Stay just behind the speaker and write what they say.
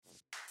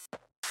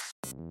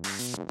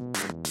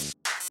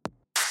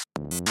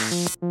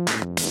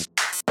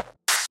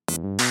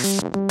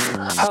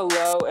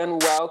Hello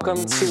and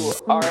welcome to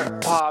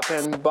Art, Pop,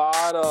 and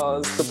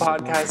Bottles, the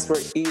podcast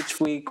where each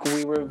week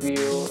we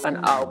review an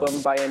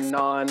album by a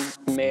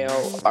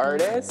non-male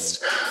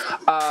artist.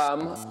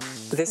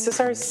 This is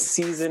our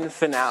season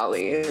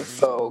finale,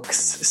 folks,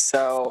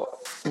 so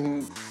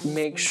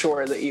make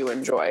sure that you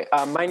enjoy.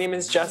 My name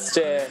is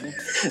Justin.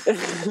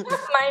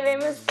 My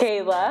name is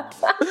Kayla.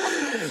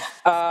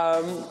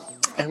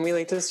 And we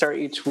like to start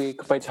each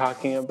week by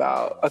talking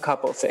about a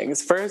couple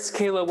things. First,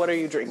 Kayla, what are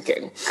you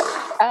drinking?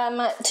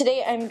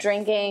 Today I'm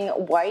drinking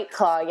White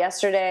Claw.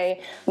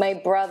 Yesterday, my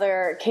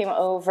brother came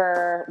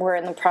over. We're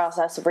in the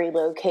process of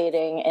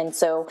relocating, and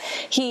so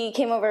he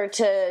came over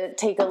to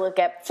take a look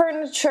at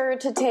furniture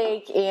to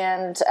take,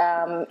 and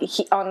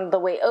on the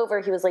way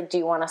over, he was like, "Do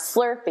you want a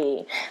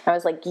Slurpee?" I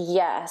was like,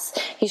 "Yes."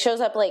 He shows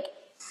up like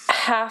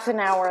half an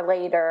hour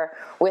later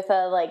with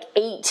a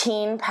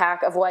 18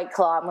 pack of White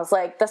Claw and was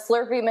like, the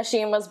Slurpee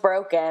machine was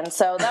broken.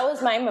 So that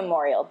was my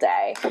Memorial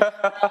Day.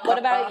 What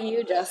about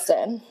you,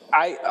 Justin?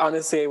 I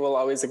honestly will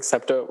always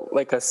accept a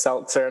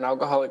seltzer, an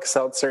alcoholic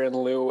seltzer in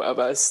lieu of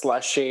a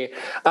slushie.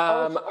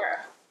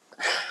 Sure.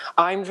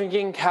 I'm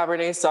drinking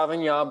Cabernet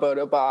Sauvignon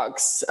Boda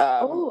Box.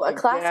 A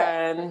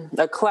classic.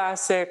 A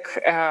classic,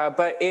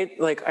 but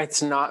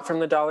it's not from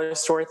the dollar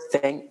store,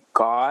 thank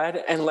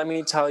God. And let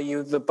me tell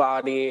you, the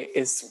body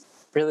is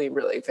really,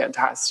 really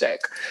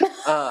fantastic.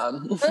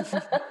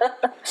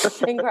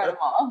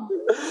 Incredible.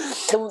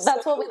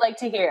 That's what we like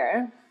to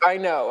hear. I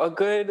know,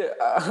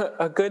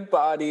 a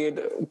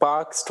good-bodied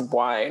boxed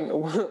wine.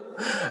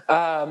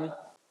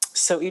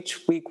 So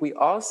each week we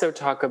also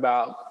talk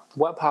about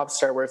what pop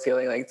star we're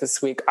feeling like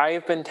this week. I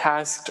have been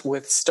tasked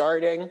with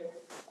starting,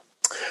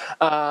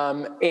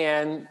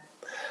 and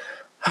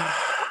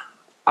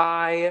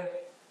I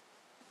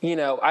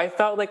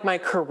felt like my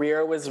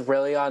career was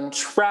really on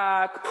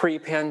track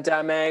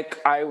pre-pandemic.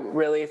 I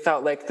really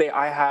felt like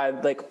I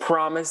had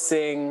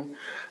promising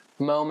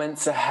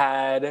moments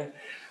ahead.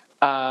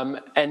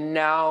 And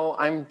now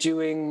I'm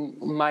doing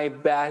my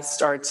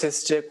best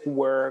artistic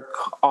work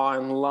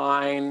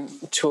online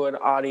to an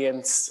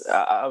audience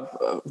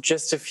of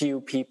just a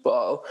few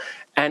people.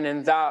 And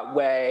in that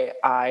way,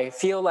 I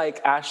feel like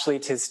Ashley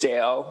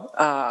Tisdale.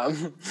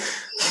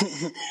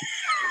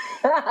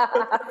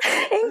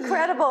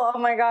 Incredible. Oh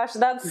my gosh,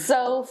 that's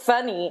so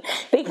funny.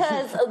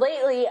 Because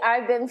lately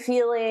I've been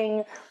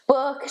feeling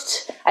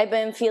booked, I've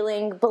been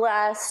feeling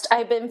blessed,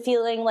 I've been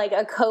feeling like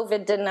a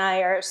COVID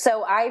denier,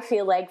 so I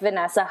feel like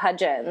Vanessa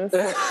Hudgens.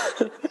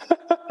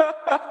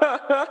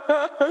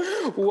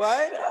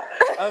 What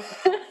a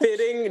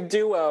fitting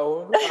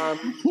duo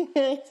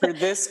for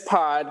this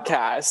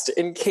podcast.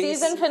 In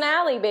case season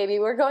finale, baby,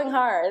 we're going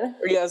hard.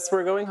 Yes,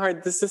 we're going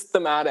hard. This is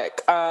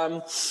thematic.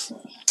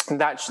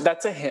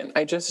 That's a hint.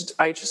 I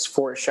just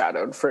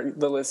foreshadowed for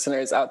the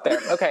listeners out there.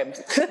 Okay.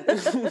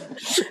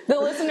 The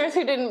listeners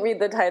who didn't read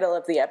the title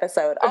of the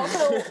episode. Also,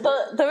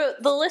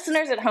 the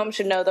listeners at home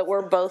should know that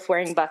we're both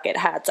wearing bucket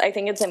hats. I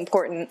think it's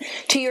important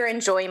to your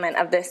enjoyment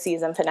of this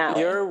season finale.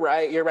 You're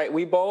right.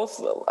 We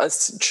both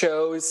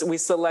we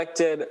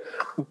selected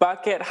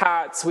bucket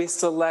hats. We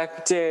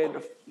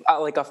selected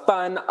a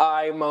fun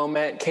eye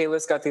moment.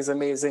 Kayla's got these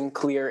amazing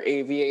clear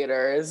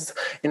aviators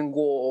in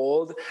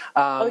gold.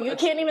 You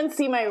can't even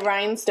see my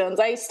rhinestones.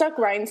 I stuck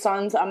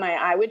rhinestones on my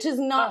eye, which is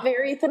not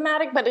very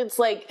thematic, but it's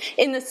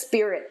in the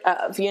spirit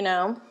of,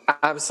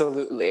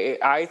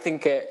 Absolutely. I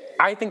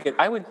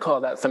would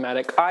call that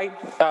thematic. I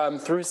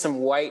threw some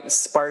white,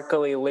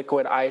 sparkly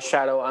liquid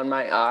eyeshadow on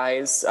my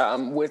eyes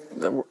with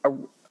a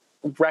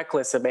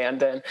reckless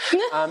abandon,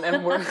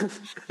 and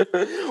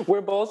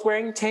we're both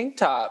wearing tank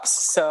tops.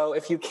 So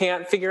if you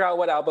can't figure out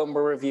what album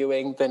we're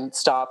reviewing, then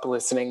stop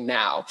listening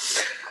now.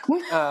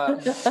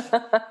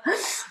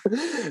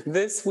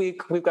 This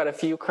week we've got a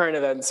few current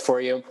events for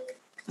you.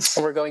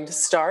 We're going to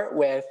start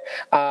with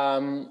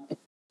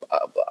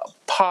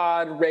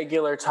pod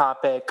regular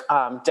topic.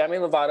 Demi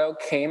Lovato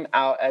came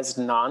out as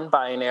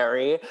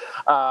non-binary.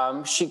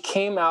 She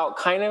came out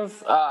kind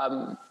of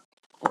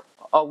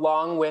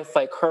along with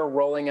her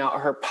rolling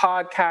out her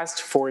podcast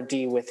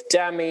 4D with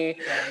Demi.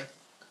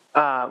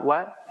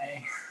 What?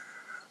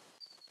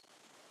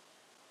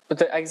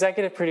 The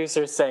executive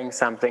producer is saying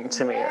something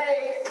to me.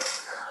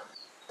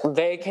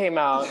 They came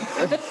out.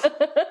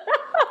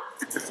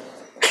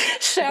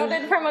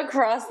 Shouted from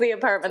across the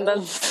apartment.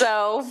 That's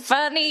so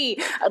funny.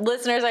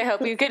 Listeners, I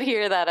hope you could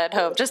hear that at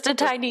home. Just a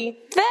tiny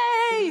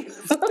they.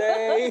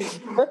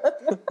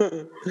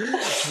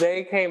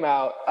 They came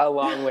out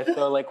along with the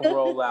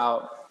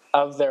rollout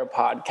of their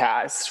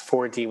podcast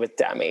 4D with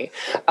Demi.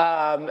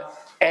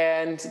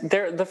 And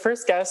the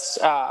first guest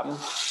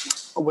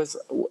was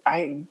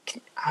I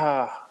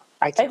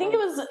think it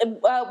was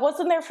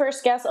wasn't their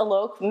first guest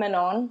Alok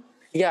Menon?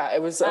 Yeah,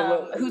 it was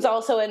who's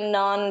also a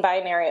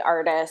non-binary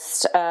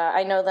artist.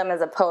 I know them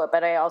as a poet,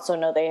 but I also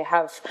know they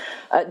have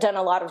done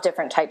a lot of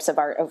different types of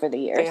art over the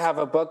years. They have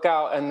a book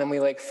out, and then we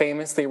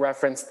famously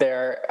referenced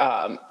their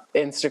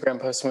Instagram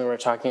post when we were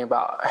talking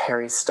about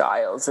Harry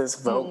Styles'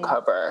 Vogue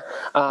cover.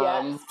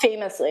 Yeah,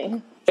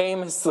 famously.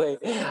 famously.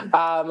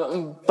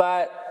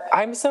 But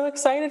I'm so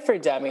excited for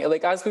Demi.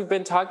 Like, as we've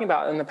been talking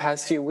about in the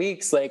past few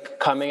weeks, like,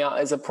 coming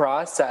out is a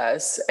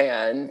process,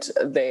 and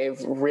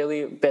they've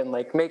really been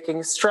like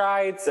making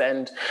strides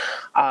and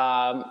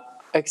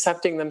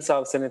accepting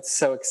themselves, and it's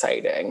so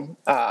exciting.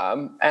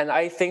 And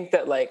I think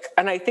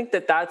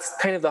that that's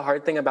kind of the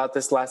hard thing about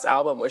this last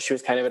album, was she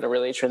was kind of in a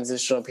really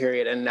transitional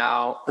period, and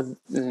now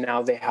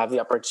they have the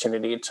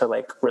opportunity to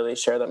like really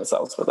share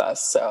themselves with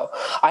us. So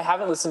I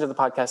haven't listened to the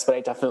podcast, but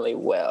I definitely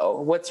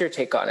will. What's your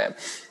take on it?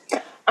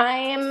 I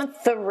am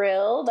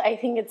thrilled. I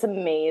think it's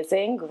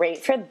amazing.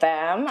 Great for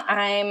them.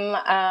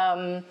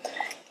 I'm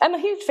a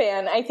huge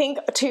fan. I think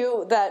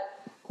too that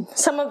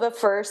some of the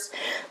first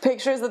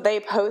pictures that they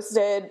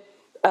posted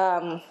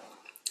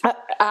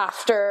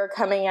after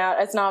coming out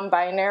as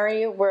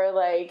non-binary were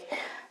like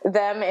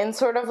them in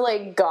sort of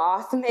like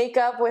goth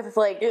makeup with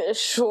like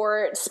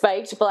short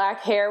spiked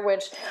black hair,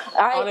 which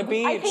on a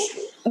beach. I think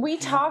we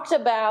talked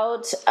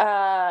about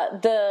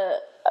the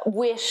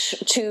wish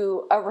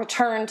to a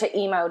return to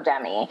emo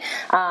Demi,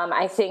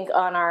 I think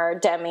on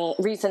our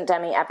recent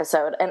Demi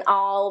episode, and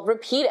I'll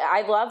repeat it.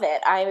 I love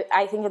it.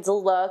 I think it's a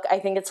look. I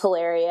think it's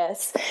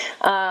hilarious,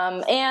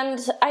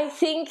 and I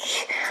think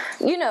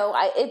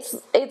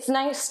it's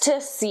nice to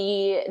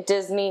see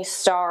Disney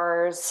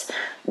stars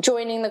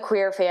joining the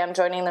queer fam,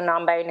 joining the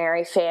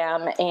non-binary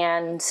fam,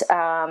 and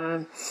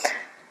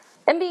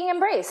being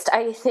embraced.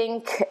 I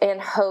think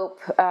and hope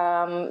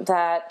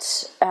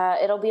that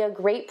it'll be a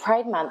great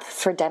Pride Month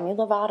for Demi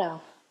Lovato.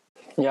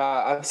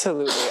 Yeah,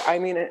 absolutely. I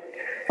mean,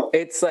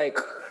 it's like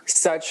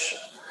such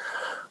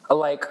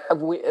like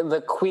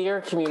the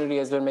queer community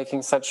has been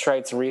making such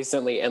strides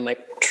recently in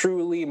like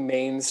truly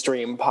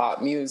mainstream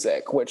pop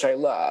music, which I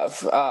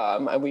love.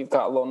 And we've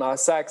got Lil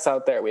Nas X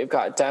out there, we've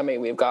got Demi,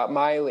 we've got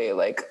Miley,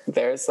 like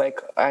there's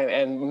like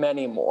and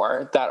many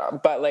more that are,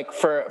 but like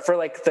for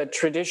like the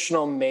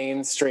traditional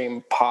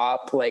mainstream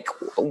pop, like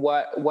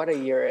what a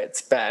year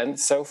it's been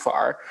so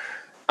far.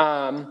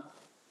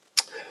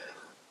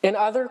 In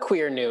other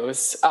queer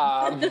news,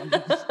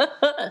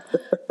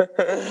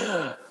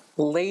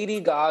 Lady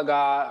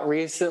Gaga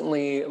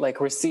recently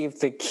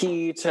received the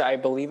key to, I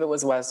believe it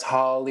was West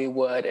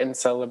Hollywood, in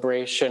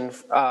celebration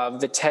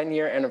of the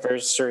 10-year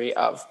anniversary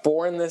of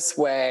Born This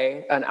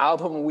Way, an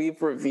album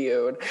we've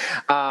reviewed,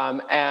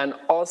 and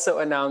also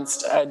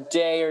announced a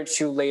day or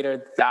two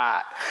later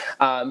that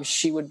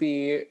she would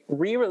be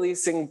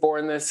re-releasing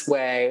Born This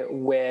Way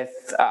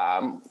with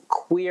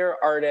queer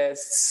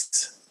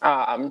artists,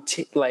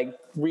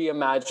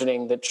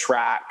 reimagining the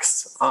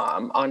tracks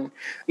on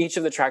each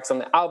of the tracks on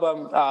the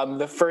album.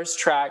 The first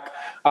track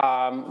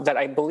that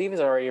I believe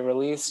is already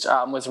released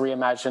was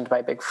reimagined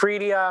by Big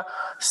Freedia.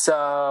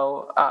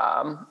 So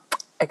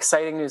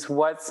exciting news.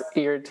 What's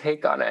your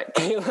take on it,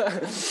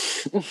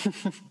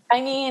 Kayla?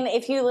 I mean,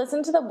 if you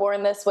listen to the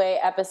Born This Way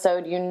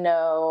episode, you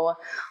know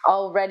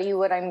already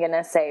what I'm going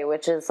to say,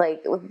 which is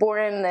like, with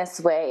Born This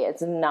Way,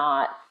 it's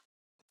not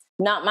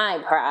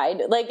my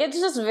pride. Like, it's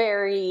just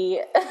very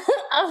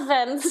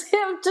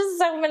offensive to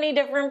so many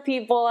different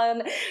people,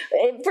 and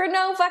for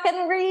no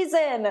fucking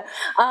reason.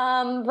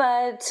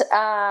 But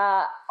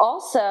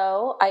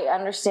also, I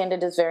understand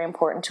it is very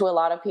important to a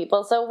lot of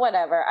people. So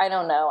whatever. I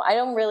don't know. I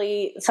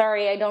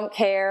don't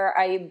care.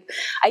 I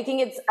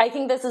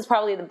think this is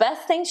probably the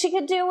best thing she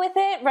could do with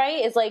it,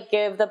 right? Is like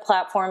give the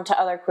platform to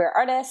other queer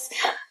artists.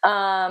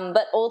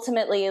 But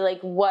ultimately,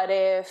 like, what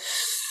if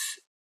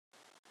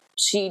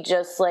she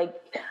just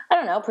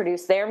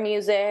produced their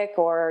music,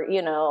 or,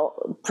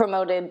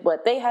 promoted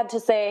what they had to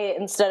say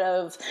instead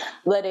of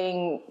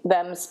letting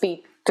them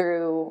speak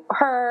through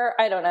her,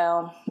 I don't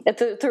know,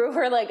 through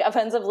her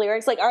offensive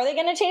lyrics. Like, are they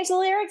going to change the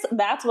lyrics?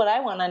 That's what I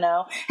want to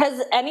know.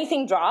 Has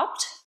anything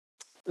dropped?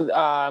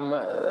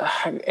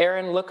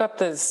 Aaron, look up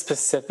the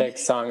specific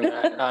song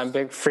that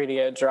Big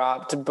Freedia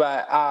dropped,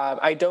 but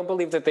I don't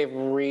believe that they've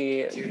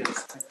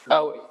Judas.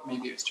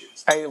 Maybe it was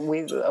Judas.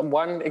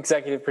 One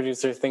executive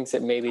producer thinks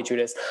it may be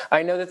Judas.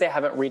 I know that they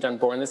haven't redone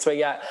Born This Way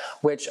yet,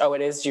 which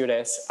it is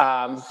Judas.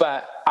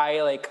 But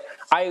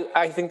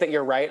I think that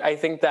you're right. I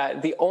think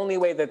that the only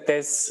way that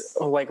this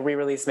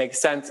re-release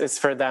makes sense is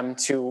for them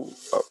to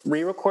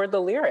re-record the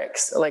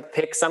lyrics.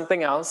 Pick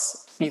something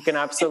else. You can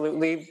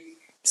absolutely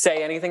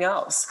say anything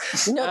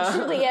else. No,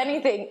 truly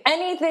anything.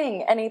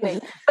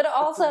 But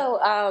also,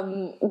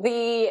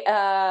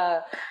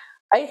 I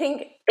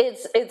think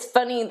it's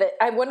funny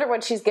that I wonder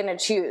what she's going to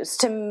choose.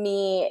 To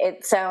me,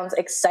 it sounds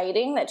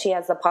exciting that she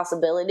has the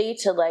possibility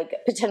to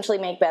potentially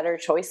make better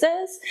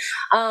choices.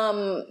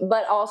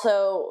 But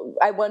also,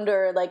 I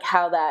wonder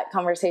how that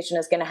conversation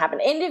is going to happen.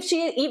 And if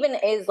she even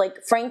is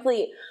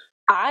frankly,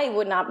 I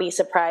would not be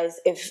surprised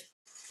if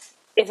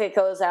it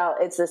goes out,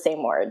 it's the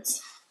same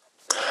words.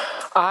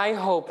 I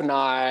hope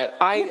not.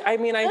 I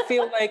mean, I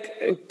feel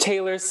like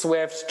Taylor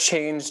Swift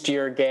changed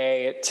 "You're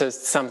Gay" to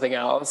something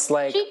else.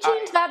 Like she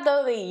changed that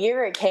though the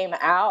year it came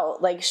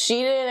out. Like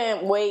she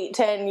didn't wait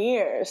 10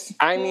 years.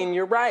 I mean,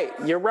 you're right.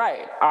 You're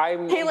right.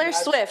 Taylor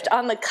Swift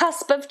on the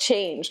cusp of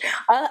change,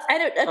 a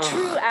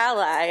true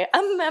ally,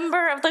 a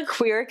member of the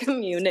queer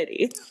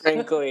community.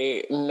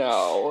 Frankly,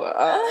 no.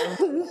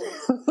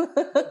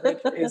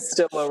 Is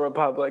still a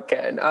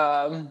Republican.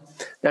 No,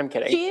 I'm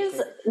kidding.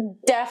 She's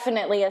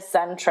definitely a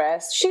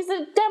centrist. She's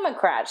a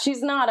Democrat.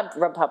 She's not a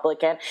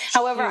Republican.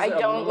 However, I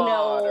don't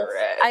know.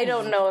 I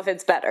don't know if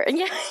it's better.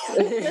 Yeah.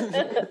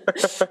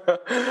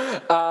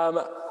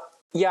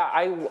 Yeah,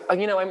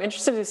 I'm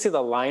interested to see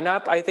the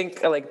lineup. I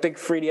think like Big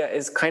Freedia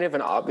is kind of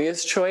an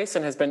obvious choice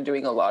and has been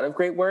doing a lot of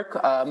great work.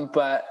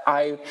 But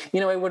I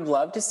would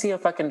love to see a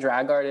fucking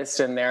drag artist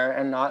in there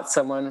and not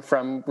someone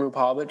from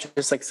RuPaul, but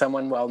just like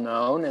someone well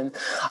known. And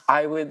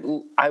I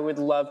would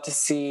love to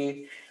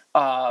see.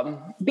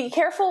 Be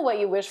careful what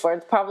you wish for.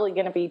 It's probably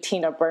going to be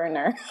Tina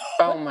Burner.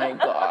 Oh my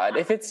God!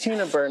 If it's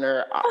Tina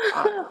Burner.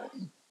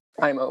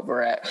 I'm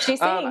over it. She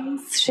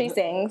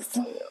sings.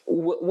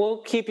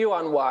 We'll keep you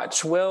on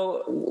watch. We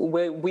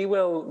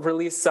will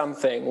release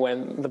something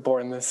when the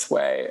Born This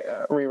Way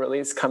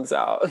re-release comes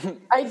out.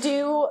 I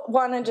do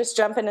want to just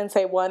jump in and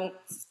say one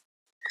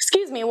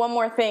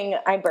more thing.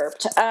 I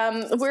burped.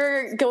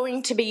 We're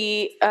going to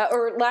be,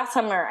 or last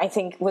summer I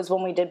think was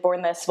when we did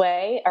Born This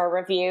Way, our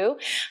review.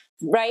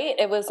 Right?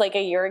 It was like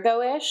a year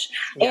ago-ish.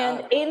 Yeah.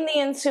 And in the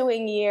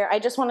ensuing year, I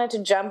just wanted to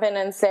jump in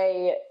and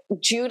say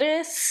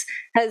Judas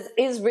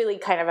is really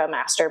kind of a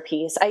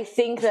masterpiece. I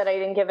think that I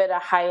didn't give it a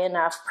high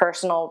enough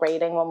personal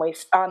rating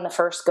on the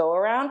first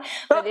go-around,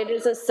 but it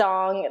is a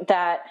song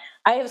that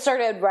I have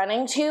started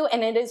running to,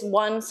 and it is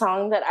one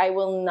song that I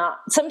will not...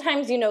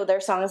 Sometimes,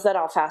 there's songs that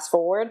I'll fast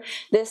forward.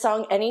 This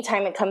song,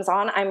 anytime it comes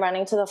on, I'm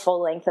running to the full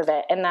length of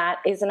it, and that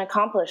is an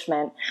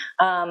accomplishment.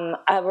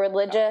 A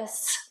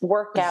religious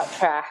workout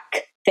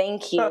track.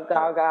 Thank you,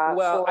 Gaga.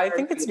 Well, I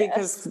think it's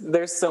because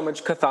there's so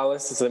much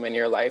Catholicism in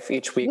your life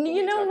each week.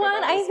 You know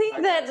what? I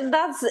think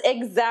that's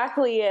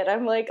exactly it.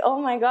 I'm like,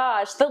 oh my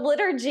gosh, the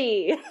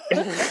liturgy.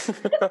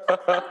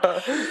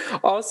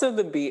 Also,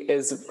 the beat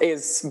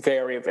is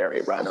very,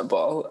 very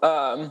runnable.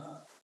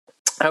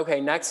 Okay,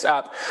 next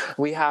up,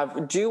 we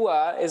have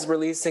Dua is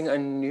releasing a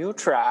new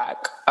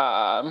track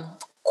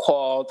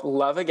called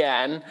Love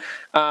Again.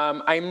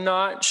 I'm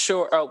not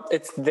sure. Oh,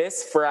 it's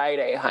this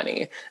Friday,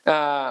 honey.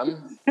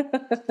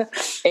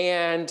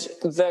 And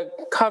the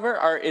cover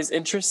art is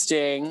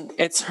interesting.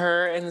 It's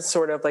her in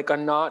sort of like a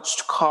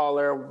notched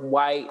collar,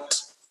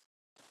 white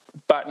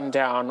button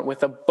down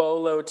with a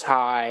bolo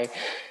tie,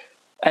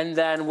 and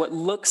then what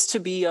looks to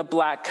be a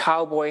black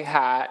cowboy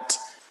hat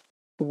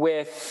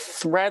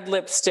with red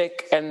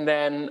lipstick and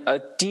then a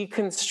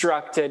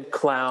deconstructed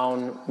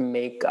clown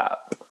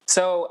makeup.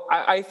 So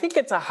I think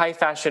it's a high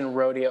fashion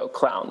rodeo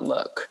clown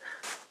look,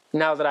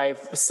 now that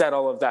I've said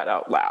all of that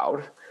out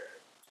loud.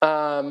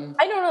 I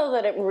don't know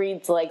that it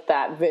reads like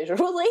that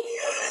visually.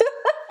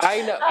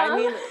 I know. I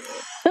mean,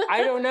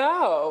 I don't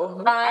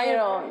know.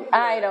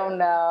 I don't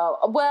know.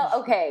 Well,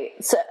 okay.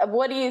 So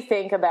what do you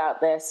think about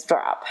this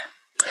drop?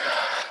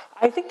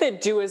 I think that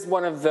Dua is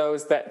one of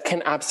those that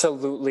can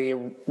absolutely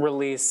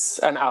release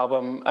an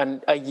album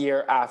a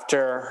year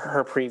after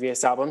her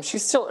previous album.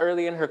 She's still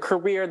early in her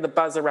career. The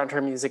buzz around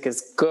her music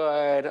is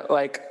good.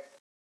 Like,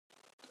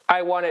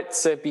 I want it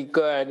to be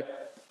good.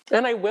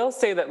 And I will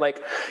say that,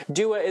 like,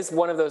 Dua is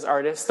one of those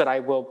artists that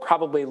I will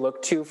probably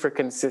look to for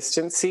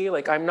consistency.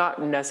 Like, I'm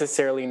not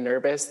necessarily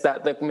nervous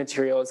that the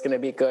material is going to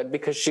be good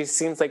because she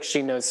seems like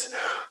she knows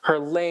her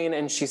lane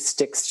and she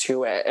sticks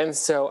to it. And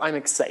so I'm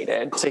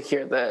excited to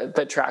hear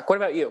the track. What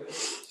about you?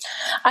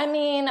 I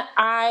mean,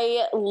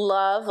 I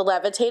love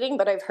Levitating,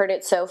 but I've heard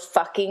it so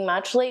fucking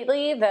much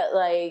lately that,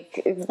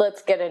 like,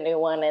 let's get a new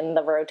one in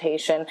the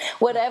rotation.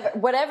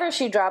 Whatever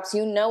she drops,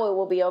 it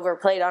will be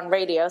overplayed on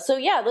radio. So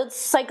yeah, let's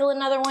cycle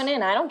another one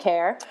in. I don't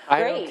care. I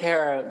don't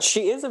care.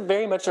 She is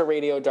very much a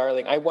radio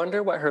darling. I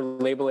wonder what her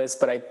label is,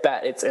 but I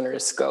bet it's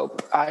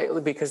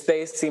Interscope. Because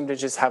they seem to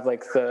just have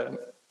like the...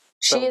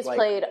 She is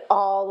played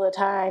all the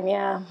time,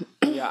 yeah.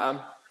 Yeah.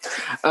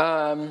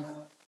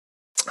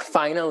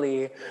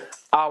 Finally,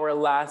 our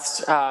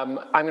last, I'm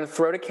going to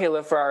throw to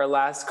Kayla for our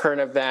last current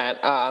event.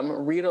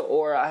 Rita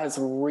Ora has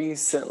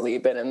recently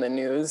been in the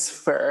news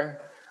for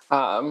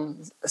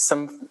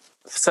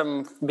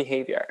some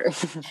behavior.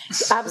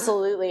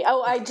 Absolutely.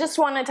 Oh, I just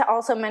wanted to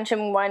also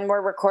mention when we're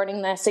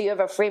recording this, so you have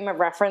a frame of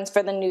reference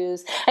for the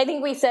news. I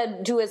think we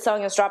said Dua's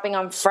song is dropping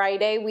on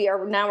Friday. We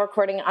are now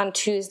recording on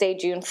Tuesday,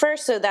 June 1st,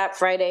 so that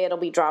Friday it'll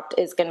be dropped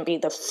is going to be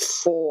the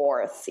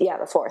 4th. Yeah,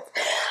 the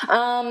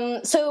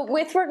 4th. So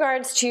with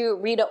regards to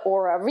Rita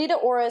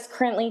Ora is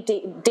currently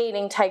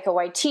dating Taika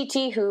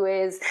Waititi, who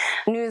is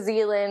New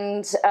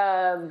Zealand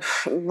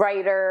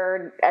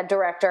writer,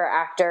 director,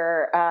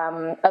 actor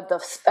of the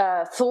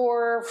Thor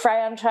Thor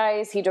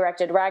franchise. He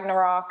directed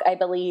Ragnarok, I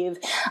believe.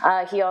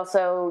 He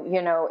also,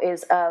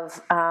 is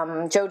of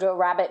Jojo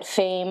Rabbit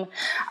fame,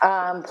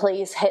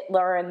 plays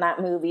Hitler in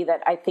that movie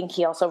that I think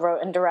he also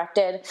wrote and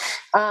directed.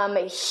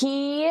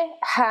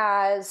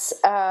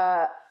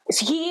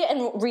 He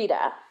and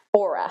Rita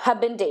Ora have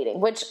been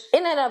dating, which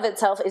in and of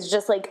itself is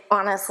just like,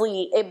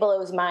 honestly, it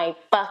blows my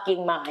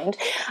fucking mind,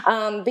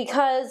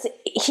 because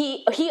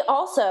he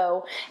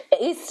also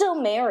is still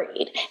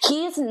married.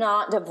 He is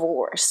not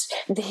divorced.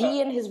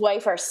 He and his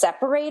wife are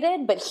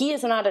separated, but he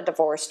is not a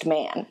divorced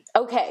man.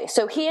 Okay,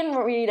 so he and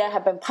Rita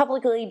have been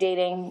publicly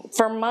dating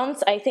for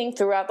months, I think,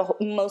 throughout the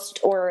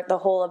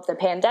whole of the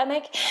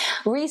pandemic.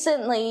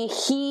 Recently,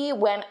 he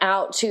went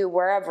out to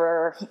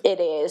wherever it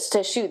is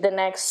to shoot the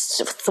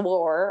next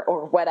Thor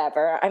or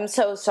whatever. I'm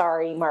so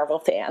sorry, Marvel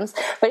fans,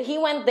 but he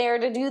went there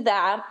to do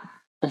that.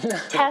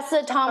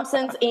 Tessa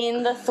Thompson's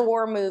in the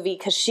Thor movie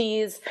because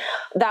she's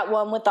that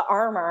one with the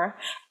armor.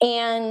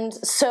 And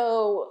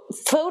so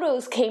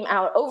photos came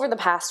out over the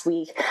past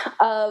week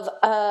of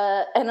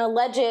an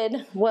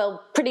alleged,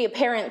 pretty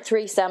apparent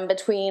threesome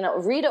between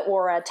Rita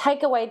Ora,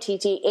 Taika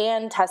Waititi,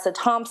 and Tessa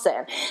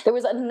Thompson. There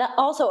was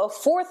also a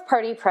fourth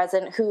party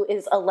present who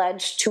is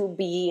alleged to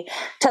be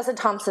Tessa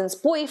Thompson's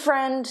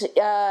boyfriend.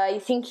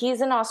 I think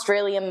he's an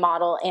Australian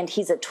model and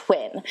he's a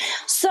twin.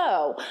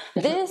 So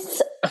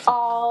this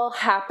all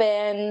happened.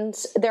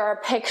 There are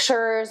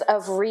pictures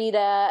of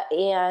Rita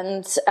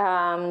and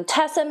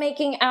Tessa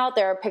making out.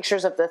 There are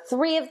pictures of the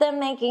three of them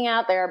making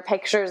out. There are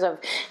pictures of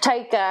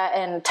Taika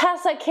and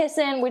Tessa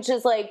kissing, which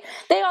is like,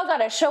 they all got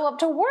to show up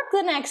to work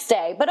the next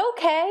day. But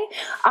okay,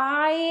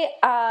 I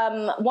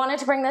wanted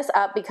to bring this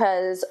up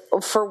because,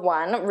 for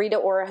one, Rita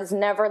Ora has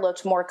never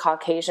looked more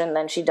Caucasian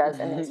than she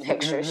does in this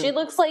picture. She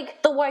looks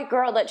like the white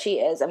girl that she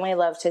is, and we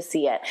love to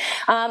see it.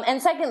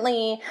 And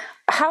secondly,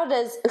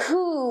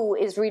 who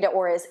is Rita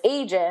Ora's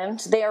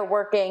agent? They are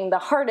working the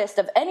hardest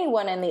of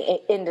anyone in the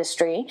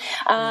industry.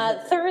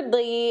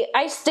 Thirdly,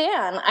 I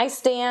stan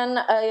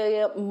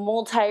a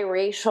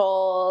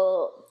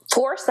multiracial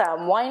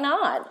foursome. Why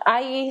not?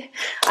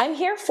 I'm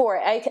here for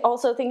it. I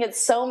also think it's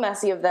so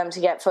messy of them to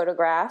get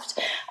photographed.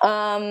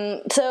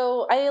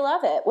 So I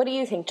love it. What do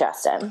you think,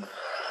 Justin?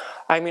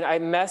 I mean,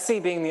 messy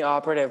being the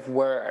operative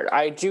word.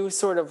 I do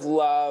sort of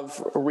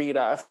love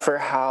Rita for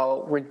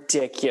how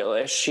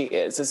ridiculous she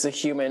is as a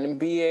human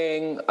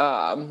being.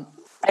 And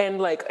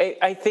like,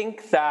 I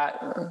think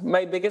that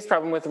my biggest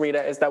problem with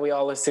Rita is that we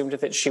all assumed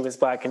that she was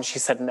Black and she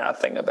said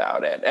nothing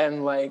about it.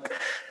 And like,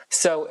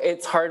 so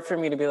it's hard for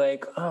me to be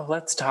like, oh,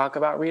 let's talk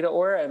about Rita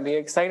Ora and be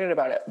excited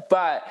about it.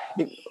 But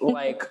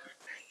like,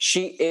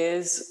 she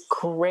is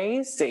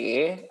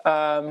crazy.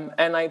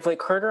 And I've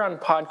like heard her on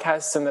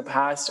podcasts in the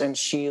past, and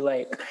she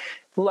like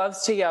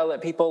loves to yell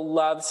at people,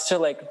 loves to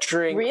like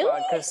drink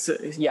vodka.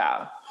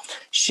 Yeah.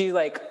 She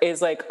like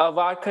is like a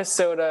vodka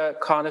soda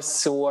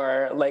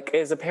connoisseur, like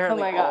is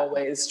apparently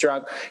always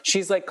drunk.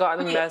 She's like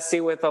gotten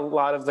messy with a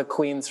lot of the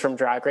queens from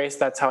Drag Race.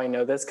 That's how I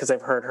know this, because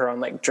I've heard her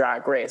on like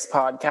Drag Race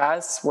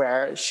podcasts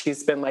where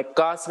she's been like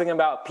gossiping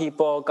about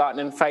people, gotten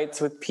in fights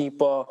with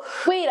people.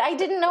 Wait, I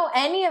didn't know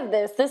any of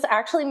this. This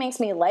actually makes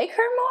me like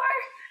her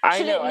more?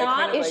 Should it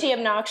not? Is she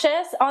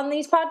obnoxious on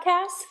these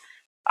podcasts?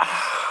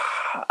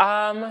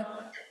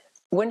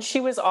 When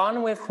she was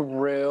on with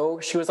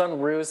Rue, she was on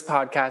Rue's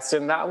podcast,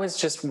 and that was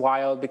just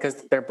wild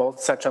because they're both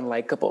such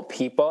unlikable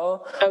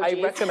people. Oh, I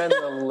recommend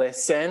the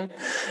listen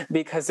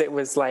because it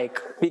was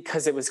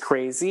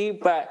crazy.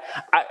 But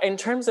in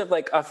terms of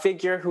like a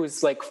figure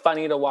who's like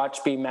funny to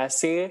watch be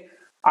messy,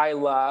 I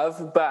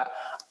love. But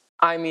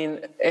I mean,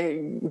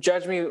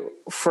 judge me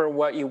for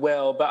what you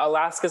will, but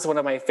Alaska's one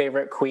of my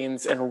favorite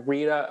queens, and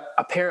Rita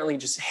apparently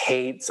just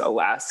hates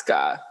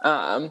Alaska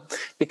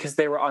because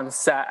they were on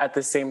set at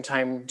the same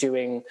time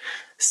doing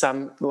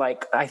some,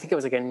 like, I think it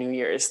was like a New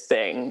Year's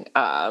thing,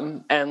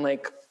 and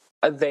like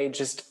they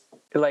just,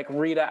 like,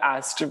 Rita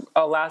asked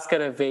Alaska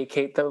to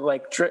vacate the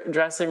like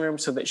dressing room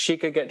so that she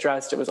could get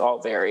dressed. It was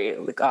all very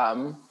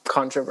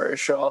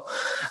controversial,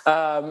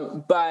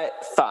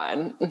 but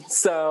fun.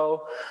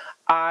 So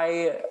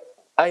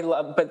I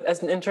love, but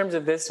in terms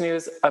of this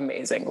news,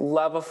 amazing.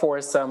 Love a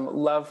foursome,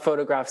 love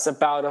photographs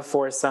about a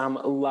foursome,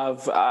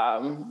 love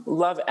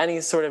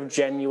any sort of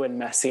genuine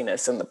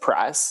messiness in the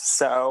press.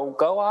 So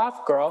go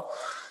off, girl.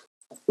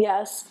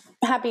 Yes.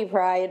 Happy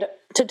Pride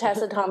to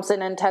Tessa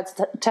Thompson and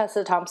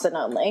Tessa Thompson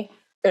only.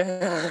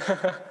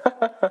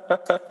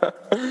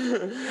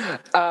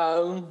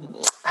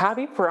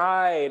 Happy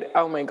Pride.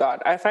 Oh my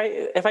God.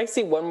 If I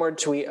see one more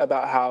tweet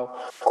about how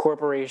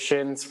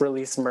corporations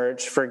release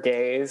merch for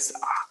gays,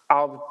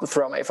 I'll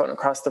throw my phone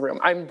across the room.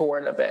 I'm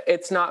bored of it.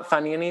 It's not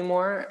funny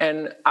anymore,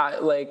 and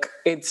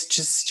it's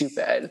just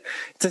stupid.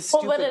 It's a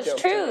stupid but it's joke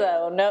true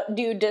though. No,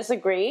 do you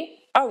disagree?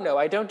 Oh, no,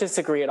 I don't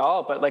disagree at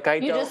all, but like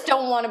You just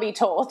don't want to be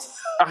told.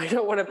 I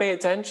don't want to pay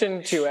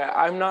attention to it.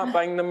 I'm not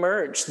buying the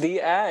merch. The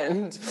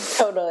end.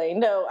 Totally.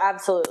 No,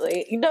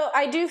 absolutely. No,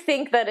 I do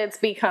think that it's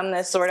become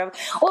this sort of,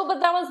 well, but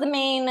that was the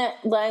main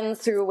lens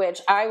through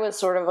which I was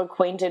sort of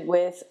acquainted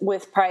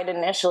with Pride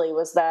initially,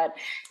 was that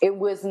it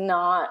was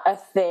not a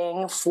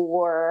thing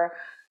for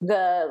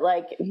the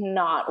like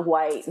not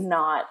white,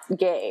 not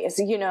gays,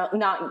 you know,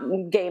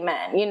 not gay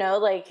men, you know,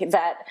 like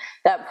that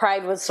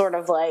Pride was sort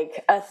of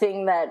like a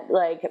thing that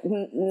like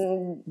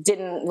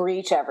didn't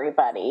reach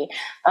everybody.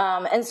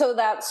 And so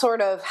that's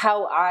sort of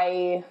how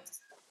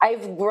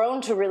I've grown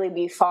to really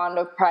be fond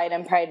of Pride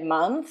and Pride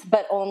Month,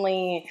 but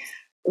only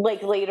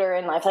like later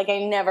in life. Like I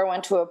never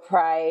went to a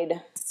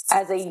Pride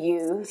as a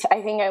youth.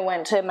 I think I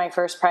went to my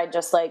first Pride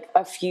just like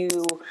a few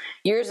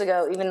years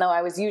ago, even though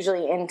I was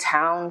usually in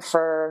town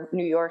for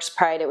New York's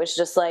Pride. It was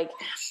just like,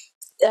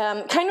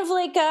 kind of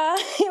like,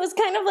 it was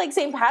kind of like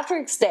St.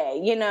 Patrick's Day,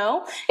 you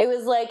know? It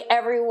was like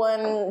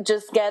everyone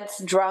just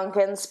gets drunk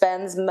and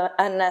spends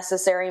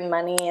unnecessary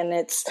money, and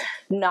it's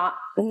not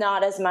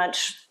as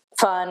much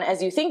fun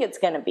as you think it's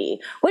going to be,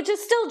 which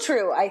is still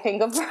true, I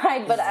think, of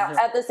Pride, but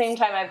at the same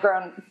time, I've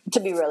grown to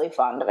be really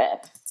fond of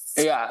it.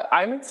 Yeah,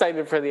 I'm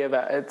excited for the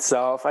event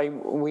itself.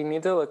 We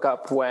need to look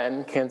up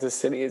when Kansas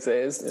City's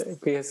is,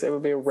 because it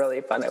would be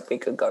really fun if we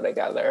could go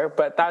together,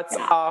 but that's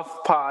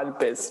off pod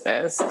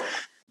business.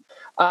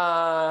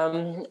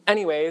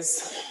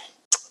 Anyways,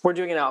 we're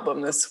doing an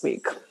album this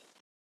week.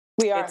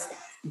 We are. It's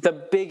the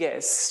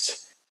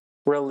biggest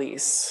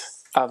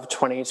release of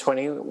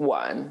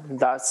 2021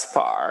 thus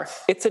far.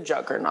 It's a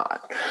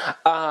juggernaut.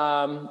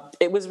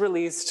 It was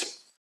released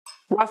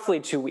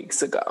roughly 2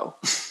 weeks ago.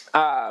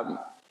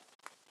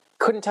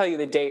 Couldn't tell you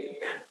the date,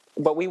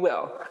 but we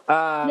will.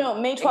 No,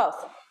 May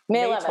 12th.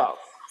 May 11th. 12th.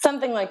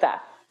 Something like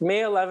that.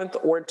 May 11th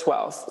or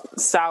 12th,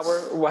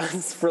 Sour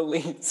was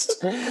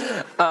released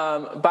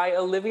by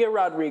Olivia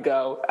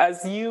Rodrigo.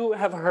 As you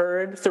have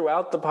heard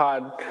throughout the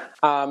pod,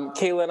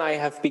 Kayla and I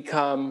have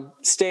become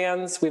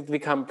stans. We've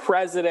become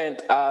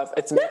president of,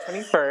 it's May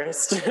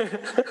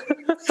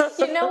 21st.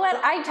 You know what?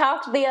 I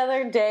talked the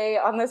other day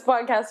on this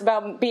podcast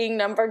about being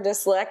number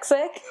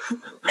dyslexic,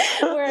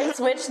 where I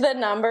switched the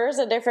numbers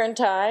a different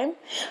time.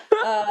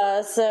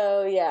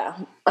 So, yeah.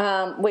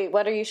 Wait,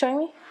 what are you showing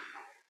me?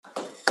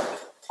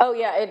 Oh,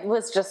 yeah, it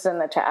was just in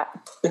the chat.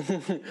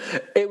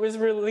 It was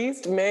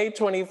released May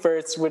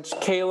 21st, which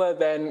Kayla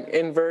then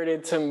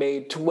inverted to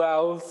May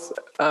 12th.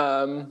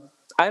 I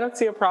don't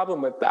see a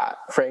problem with that,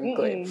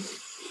 frankly.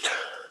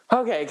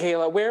 Okay,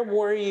 Kayla, where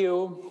were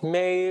you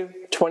May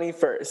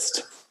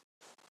 21st?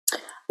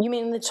 You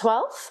mean the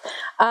 12th?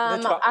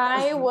 I'm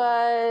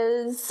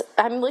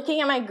looking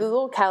at my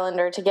Google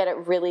Calendar to get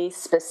it really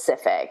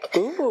specific.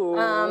 Ooh.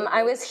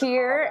 I was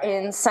here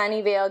in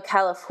Sunnyvale,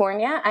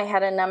 California. I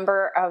had a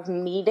number of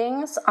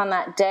meetings on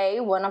that day,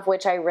 one of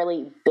which I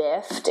really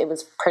biffed. It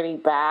was pretty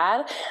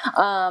bad.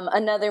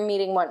 Another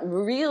meeting went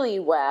really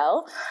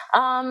well.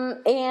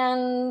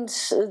 And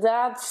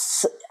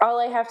that's all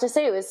I have to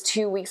say. It was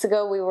 2 weeks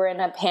ago. We were in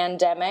a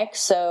pandemic,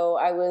 so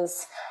I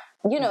was...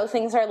 You know,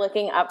 things are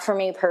looking up for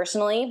me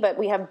personally, but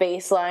we have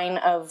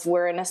baseline of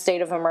we're in a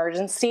state of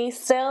emergency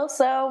still,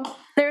 so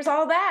there's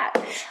all that.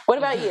 What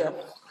about you?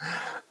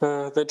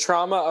 The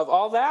trauma of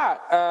all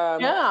that.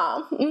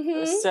 Yeah.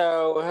 Mm-hmm.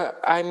 So,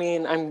 I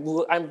mean,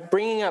 I'm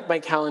bringing up my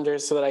calendar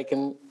so that I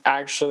can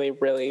actually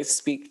really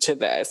speak to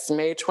this.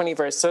 May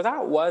 21st. So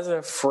that was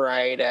a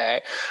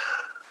Friday.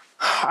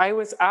 I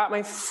was at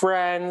my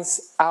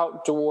friend's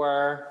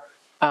outdoor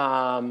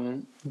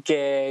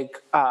gig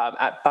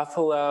at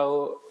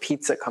Buffalo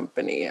Pizza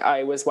Company.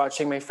 I was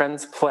watching my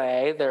friends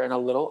play. They're in a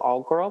little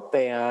all-girl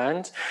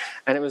band,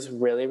 and it was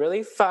really,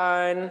 really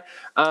fun.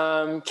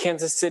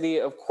 Kansas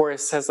City, of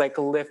course, has like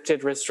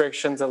lifted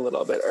restrictions a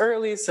little bit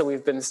early, so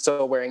we've been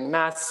still wearing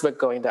masks but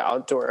going to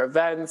outdoor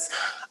events.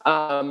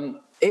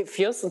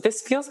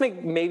 This feels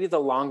like maybe the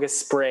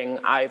longest spring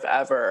I've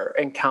ever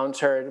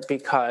encountered,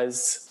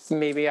 because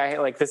maybe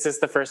this is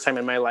the first time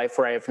in my life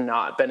where I have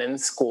not been in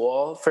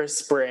school for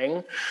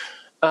spring.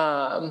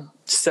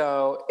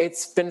 So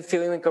it's been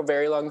feeling like a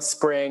very long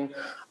spring.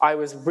 I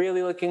was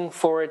really looking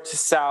forward to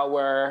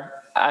Sour,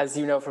 as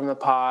you know from the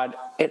pod.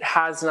 It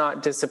has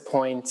not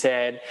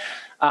disappointed.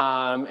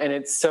 And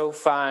it's so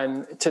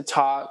fun to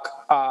talk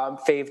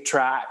fave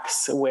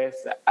tracks with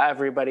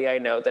everybody I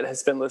know that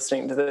has been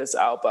listening to this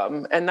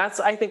album. And that's,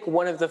 I think,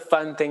 one of the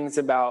fun things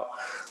about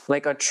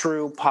like a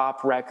true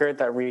pop record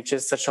that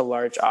reaches such a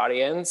large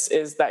audience,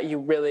 is that you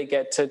really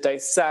get to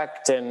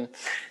dissect and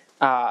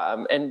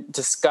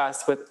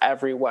discuss with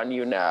everyone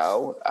you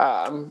know,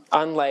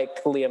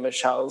 unlike Lea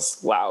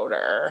Michelle's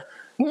Louder.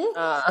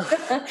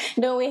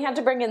 No, we had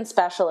to bring in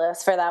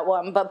specialists for that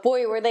one, but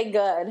boy, were they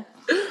good.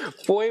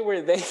 Boy,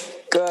 were they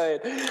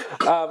good.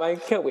 I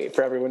can't wait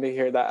for everyone to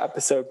hear that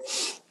episode.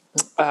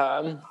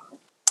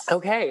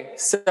 Okay,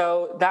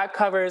 so that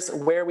covers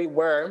where we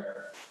were.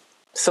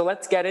 So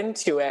let's get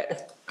into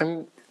it.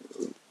 I'm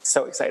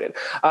so excited.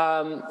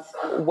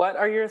 What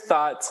are your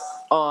thoughts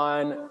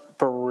on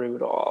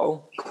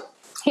Brutal?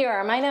 Here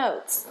are my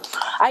notes.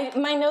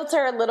 My notes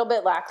are a little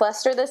bit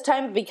lackluster this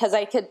time because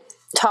I could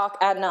talk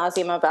ad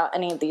nauseum about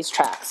any of these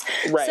tracks.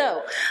 Right.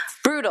 So,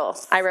 Brutal,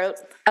 I wrote,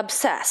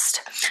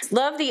 obsessed.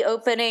 Love the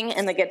opening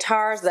and the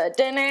guitars,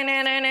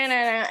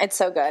 it's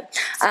so good.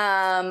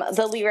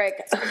 The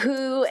lyric,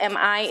 who am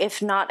I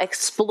if not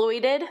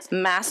exploited?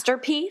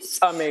 Masterpiece.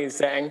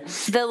 Amazing.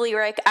 The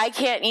lyric, I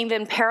can't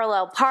even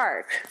parallel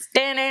park.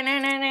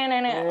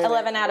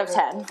 11 out of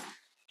 10.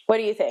 What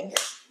do you think?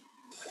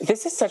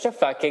 This is such a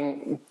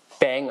fucking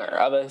banger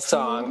of a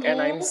song,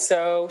 and I'm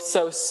so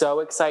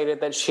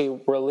excited that she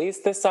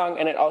released this song.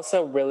 And it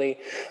also really,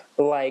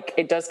 like,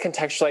 it does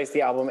contextualize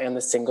the album and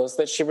the singles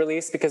that she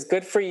released, because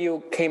Good For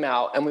You came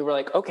out and we were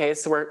like, okay,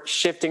 so we're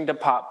shifting to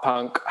pop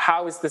punk.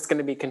 How is this going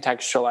to be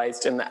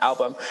contextualized in the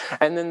album?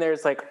 And then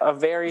there's like a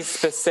very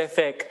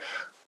specific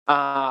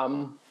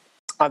I'm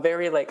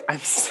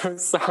so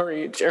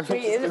sorry,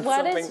 Jeremy.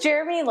 What is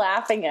Jeremy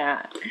laughing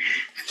at?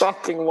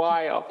 Fucking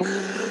wild.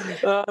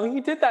 He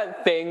did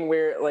that thing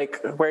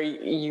where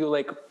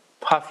you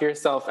puff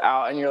yourself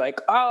out and you're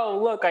like, oh,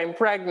 look, I'm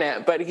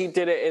pregnant. But he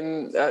did it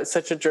in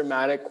such a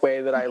dramatic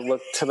way that I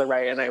looked to the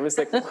right and I was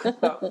like, what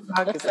the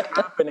fuck is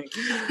happening?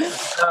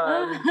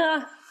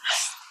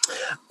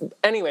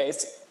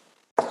 Anyways,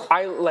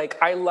 I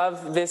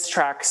love this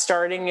track.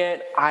 Starting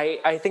it,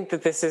 I think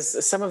that this is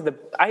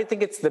I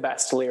think it's the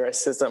best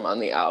lyricism on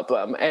the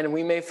album, and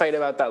we may fight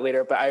about that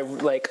later, but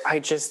I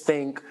just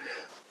think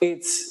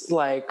it's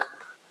the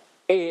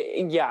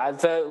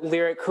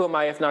lyric, who am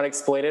I if not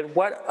exploited?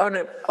 What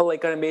an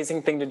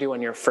amazing thing to do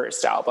on your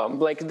first album.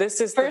 Like,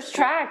 this is first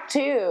track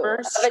too.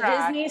 Of a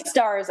Disney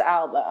Stars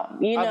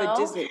album, you know?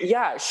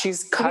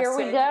 She's cussing. Here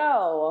we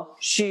go.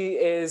 She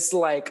is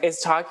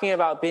talking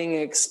about being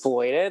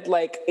exploited.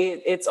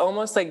 It's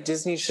almost like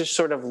Disney just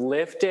sort of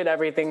lifted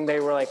everything.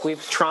 They were like, we've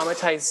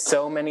traumatized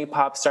so many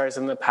pop stars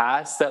in the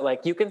past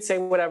that you can say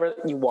whatever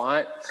you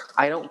want.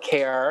 I don't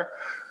care.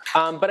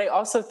 But I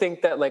also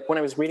think that when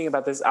I was reading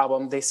about this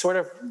album, they sort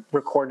of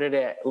recorded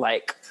it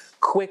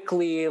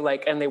quickly,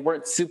 and they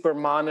weren't super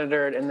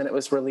monitored, and then it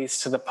was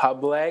released to the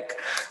public.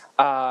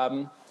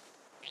 And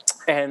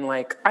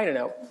I don't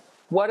know,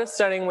 what a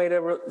stunning way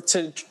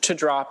to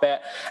drop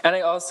it. And I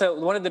also,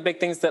 one of the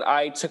big things that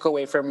I took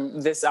away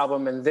from this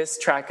album and this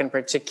track in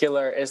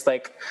particular is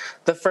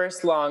the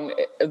first line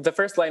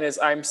is,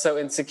 I'm so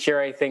insecure,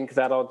 I think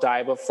that I'll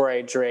die before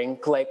I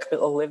drink.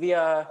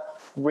 Olivia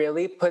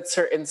really puts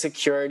her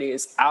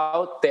insecurities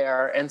out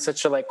there in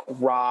such a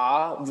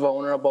raw,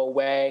 vulnerable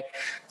way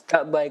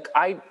that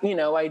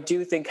I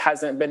do think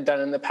hasn't been done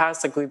in the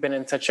past. We've been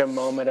in such a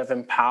moment of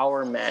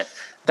empowerment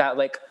that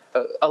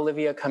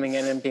Olivia coming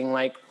in and being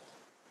like,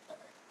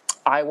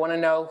 I want to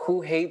know who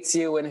hates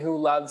you and who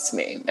loves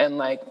me,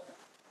 and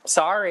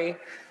sorry.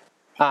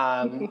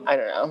 I don't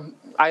know.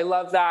 I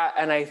love that,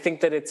 and I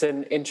think that it's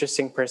an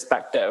interesting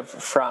perspective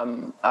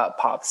from a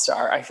pop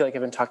star. I feel like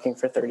I've been talking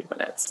for 30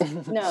 minutes.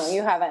 No,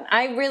 you haven't.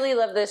 I really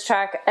love this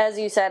track, as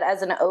you said,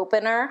 as an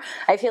opener.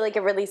 I feel like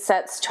it really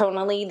sets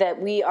tonally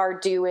that we are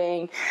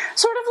doing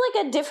sort of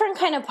a different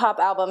kind of pop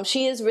album.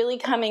 She is really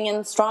coming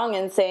in strong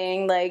and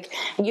saying,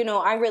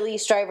 I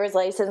released Driver's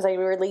License, I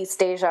released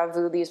Deja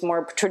Vu, these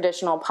more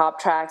traditional pop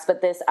tracks,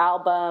 but this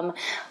album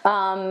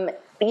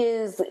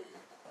is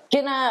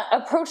gonna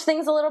approach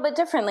things a little bit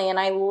differently, and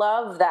I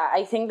love that.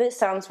 I think this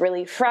sounds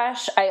really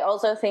fresh. I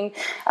also think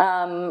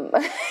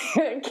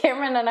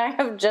Cameron and I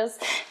have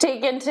just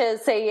taken to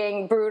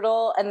saying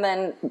brutal, and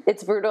then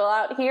it's brutal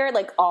out here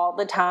all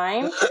the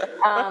time.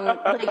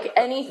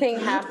 Anything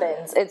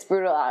happens, it's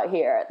brutal out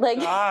here.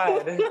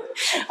 God,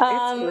 it's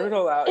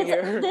brutal out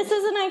here. This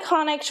is an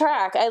iconic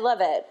track. I love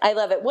it.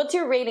 What's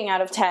your rating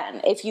out of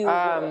 10? If you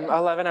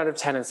 11 out of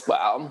 10 as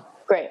well.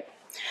 Great.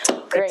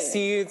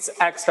 Exceeds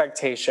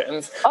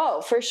expectations. Oh,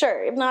 for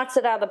sure. It knocks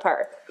it out of the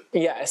park.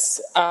 Yes.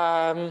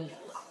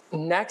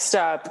 Next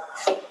up,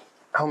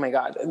 oh my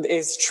God,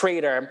 is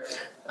Traitor.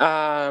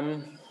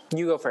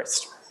 You go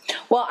first.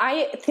 Well,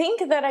 I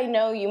think that I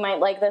know you might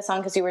like this song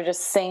because you were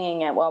just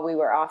singing it while we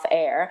were off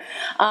air.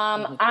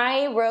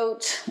 I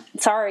wrote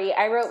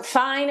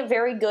fine,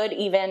 very good,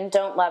 even,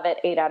 don't love it,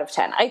 8 out of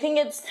 10. I think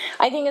it's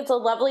a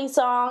lovely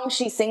song.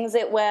 She sings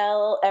it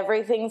well.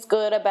 Everything's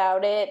good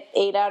about it.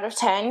 8 out of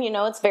 10.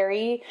 It's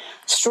very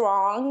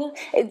strong.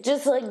 It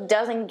just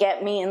doesn't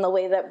get me in the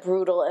way that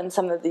Brutal and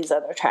some of these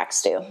other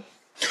tracks do.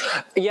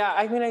 Yeah,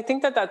 I mean, I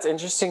think that that's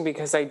interesting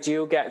because I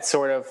do get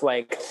sort of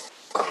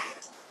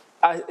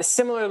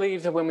similarly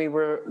to when we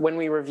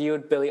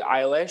reviewed Billie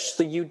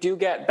Eilish, you do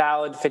get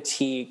ballad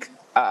fatigue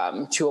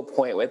to a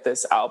point with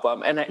this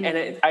album, and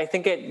I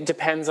think it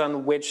depends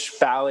on which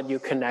ballad you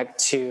connect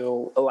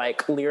to,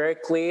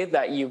 lyrically,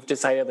 that you've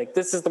decided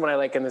this is the one I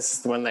like and this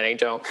is the one that I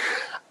don't.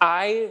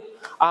 I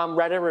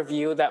read a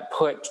review that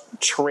put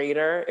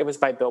Traitor, it was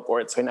by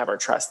Billboard, so I never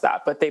trust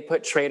that, but they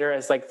put Traitor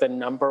as the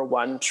number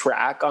one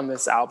track on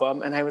this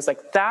album, and I was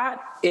like,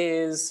 that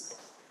is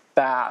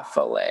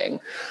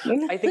baffling.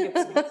 I think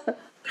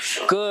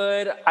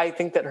good. I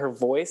think that her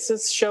voice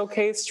is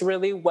showcased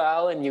really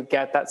well, and you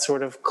get that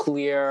sort of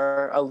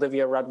clear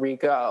Olivia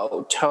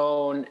Rodrigo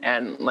tone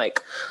and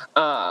like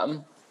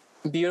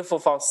beautiful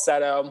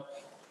falsetto.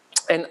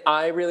 And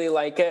I really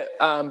like it,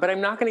 but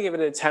I'm not going to give it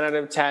a 10 out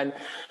of 10.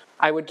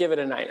 I would give it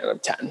a 9 out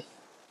of 10.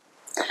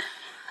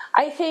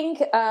 I think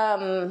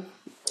the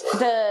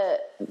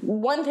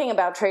one thing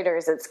about Traitor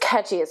is it's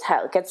catchy as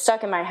hell. It gets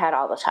stuck in my head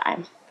all the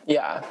time.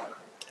 Yeah.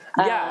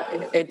 Yeah,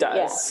 it does.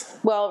 Yeah.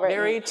 Well written.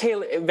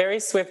 Very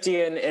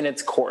Swiftian in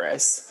its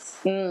chorus.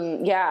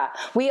 Yeah.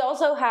 We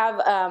also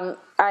have,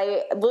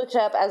 I looked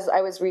up as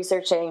I was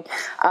researching,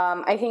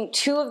 I think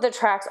 2 of the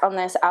tracks on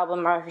this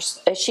album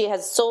she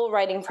has sole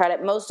writing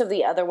credit. Most of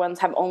the other ones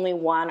have only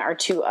 1 or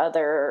 2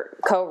 other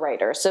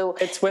co-writers. So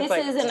this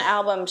is an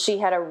album she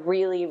had a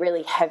really,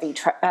 really heavy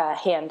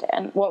hand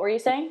in. What were you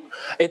saying?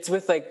 It's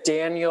with like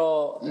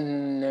Daniel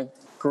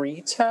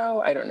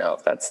Negrito. I don't know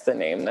if that's the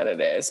name that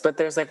it is, but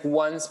there's like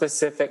one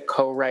specific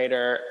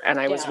co-writer, and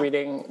I was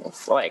reading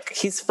like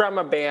he's from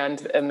a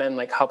band and then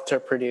like helped her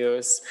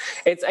produce.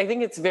 I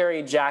think it's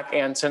very Jack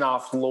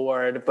Antonoff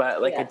Lord,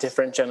 but like a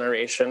different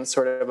generation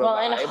sort of a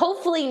vibe. And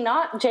hopefully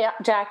not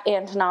Jack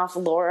Antonoff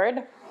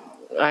Lord.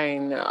 I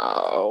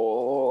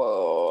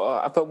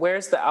know, but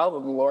where's the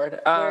album,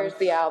 Lord? Where's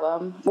the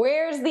album?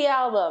 Where's the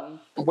album?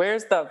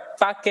 Where's the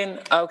fucking...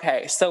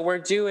 Okay, so we're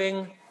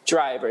doing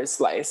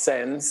Driver's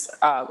License,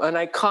 an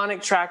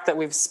iconic track that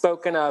we've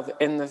spoken of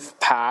in the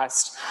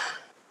past,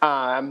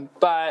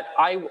 but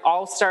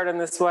I'll start on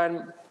this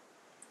one.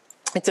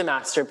 It's a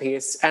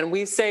masterpiece, and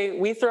we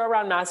throw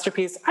around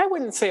masterpiece. I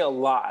wouldn't say a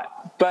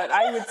lot, but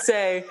I would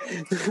say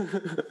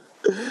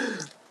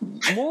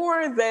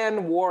more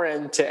than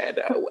warranted.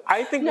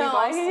 I think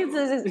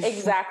it's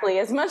exactly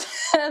as much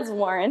as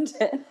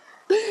warranted.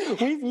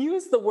 We've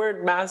used the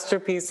word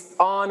masterpiece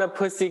on a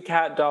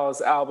Pussycat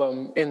Dolls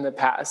album in the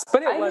past,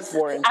 but it was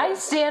warranted. I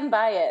stand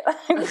by it.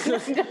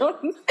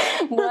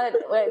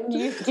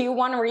 Do you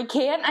want to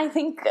recant? I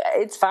think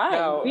it's fine.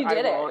 No, you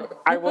did it.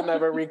 I will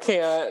never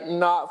recant,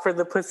 not for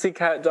the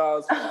Pussycat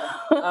Dolls.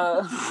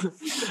 I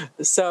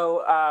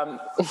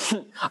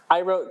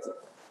wrote,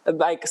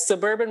 like,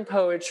 suburban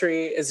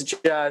poetry is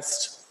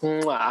just...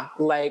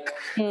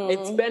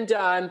 It's been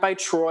done by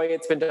Troy,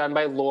 it's been done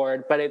by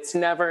Lord, but it's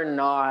never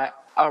not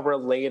a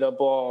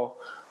relatable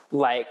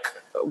like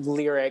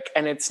lyric,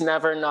 and it's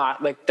never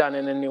not like done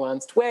in a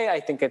nuanced way.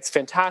 I think it's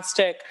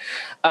fantastic.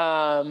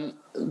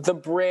 The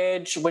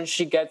bridge, when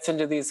she gets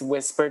into these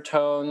whisper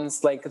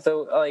tones,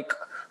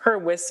 her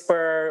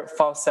whisper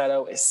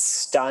falsetto is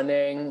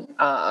stunning,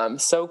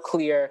 so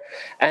clear.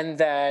 And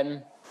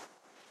then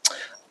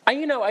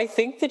I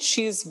think that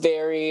she's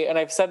very, and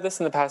I've said this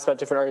in the past about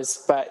different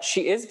artists, but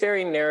she is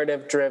very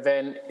narrative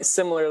driven,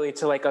 similarly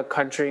to like a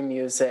country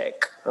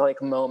music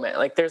like moment.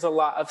 Like there's a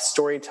lot of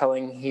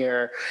storytelling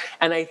here.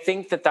 And I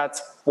think that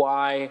that's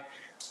why,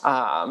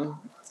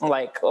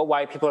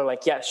 why people are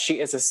like, yes, she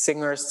is a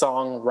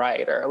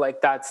singer-songwriter.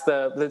 Like that's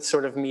the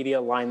sort of media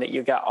line that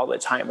you get all the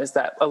time, is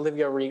that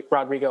Olivia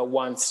Rodrigo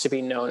wants to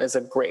be known as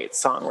a great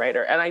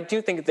songwriter. And I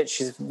do think that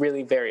she's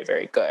really very,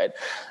 very good.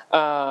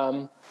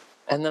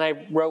 And then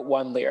I wrote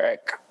one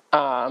lyric.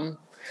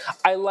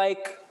 I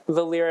like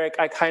the lyric,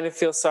 I kind of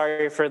feel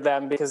sorry for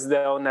them because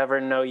they'll never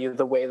know you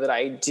the way that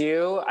I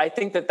do. I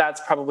think that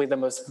that's probably the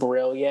most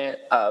brilliant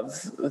of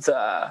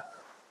the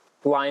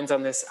lines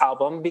on this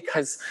album,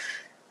 because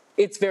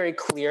it's very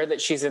clear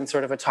that she's in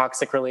sort of a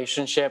toxic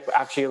relationship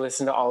after you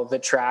listen to all of the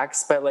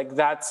tracks. But like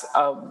that's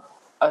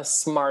a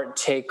smart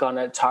take on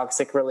a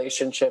toxic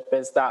relationship,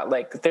 is that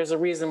like there's a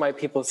reason why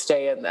people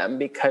stay in them,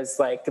 because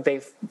like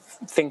they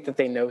think that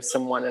they know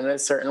someone in a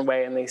certain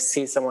way and they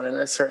see someone in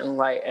a certain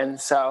light.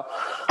 And so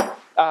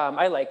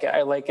I like it.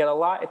 I like it a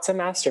lot. It's a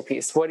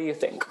masterpiece. What do you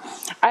think?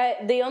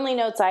 The only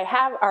notes I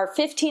have are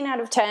 15 out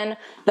of 10,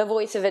 the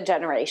voice of a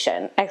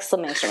generation, !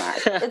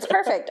 It's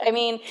perfect. I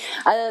mean,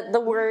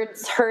 the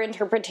words, her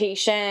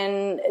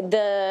interpretation,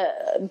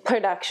 the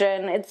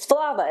production, it's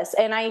flawless.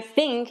 And I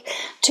think,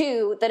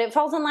 too, that it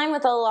falls in line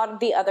with a lot of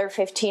the other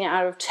 15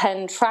 out of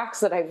 10 tracks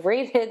that I've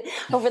rated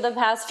over the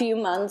past few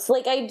months.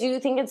 Like, I do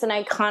think it's an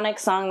iconic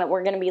song that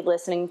we're going to be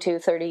listening to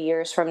 30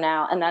 years from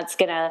now, and that's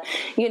going to,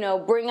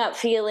 bring up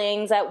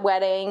feelings at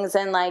weddings.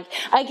 And like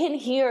I can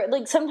hear,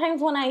 like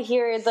sometimes when I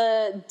hear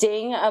the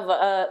ding of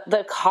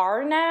the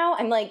car now,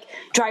 I'm like,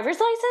 driver's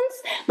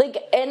license, like,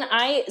 and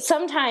I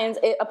sometimes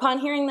upon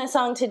hearing this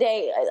song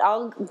today,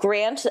 I'll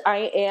grant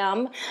I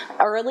am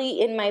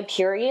early in my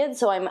period,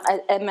 so I'm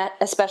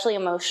especially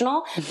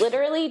emotional.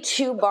 Literally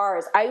 2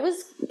 bars, I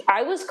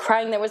was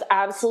crying. There was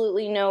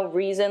absolutely no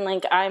reason.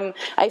 Like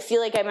I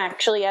feel like I'm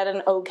actually at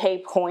an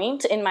okay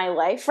point in my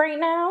life right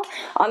now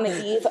on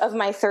the eve of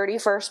my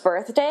 31st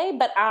birthday,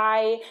 but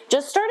I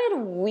just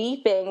started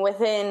weeping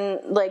within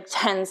like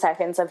 10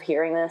 seconds of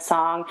hearing this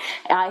song.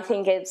 I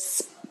think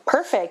it's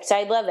perfect.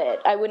 I love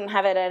it. I wouldn't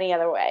have it any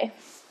other way.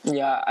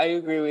 Yeah, I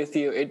agree with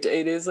you. It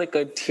is like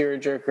a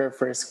tearjerker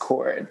first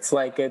chords.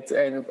 Like it's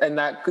and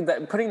that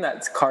putting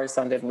that car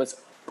sound in was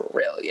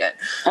brilliant.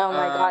 Oh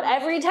my God.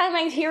 Every time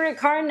I hear a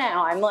car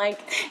now, I'm like,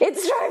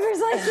 it's driver's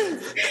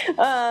license.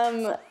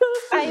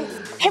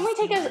 Can we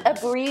take a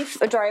brief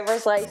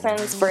driver's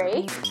license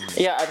break?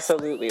 Yeah,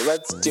 absolutely.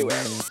 Let's do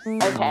it.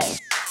 Okay.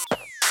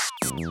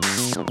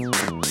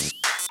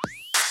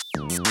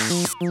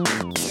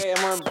 Okay,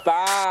 and we're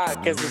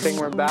back is the thing.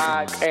 We're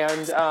back.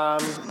 And,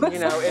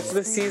 it's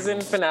the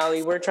season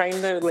finale. We're trying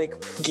to,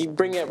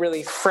 bring it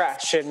really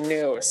fresh and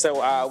new. So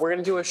we're going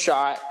to do a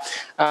shot,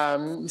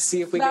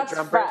 see if we That's get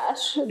drunk.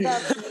 fresh.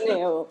 That's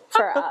new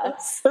for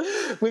us.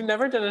 We've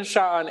never done a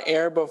shot on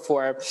air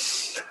before.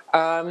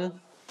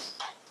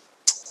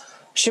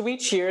 Should we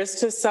cheers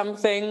to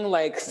something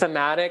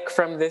thematic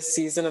from this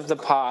season of the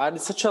pod?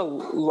 It's such a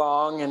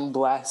long and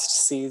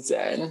blessed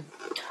season.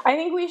 I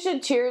think we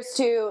should cheers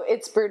to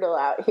It's Brutal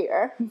Out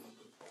Here.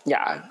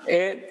 Yeah,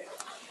 it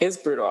is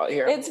brutal out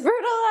here. It's brutal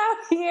out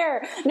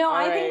here. No, All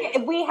I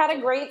think we had a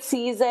great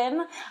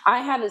season. I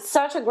had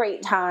such a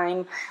great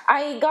time.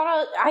 I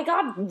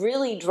got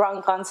really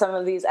drunk on some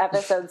of these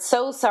episodes.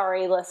 So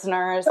sorry,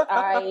 listeners.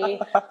 I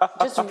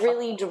just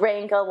really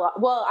drank a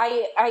lot. Well,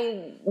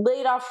 I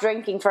laid off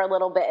drinking for a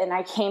little bit and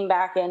I came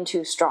back in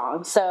too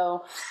strong.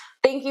 So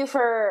thank you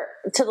to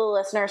the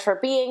listeners for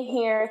being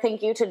here.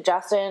 Thank you to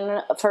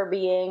Justin for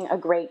being a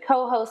great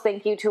co-host.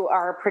 Thank you to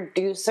our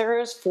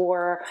producers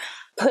for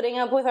putting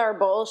up with our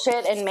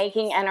bullshit and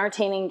making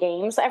entertaining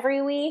games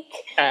every week.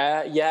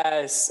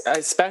 Yes,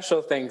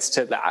 special thanks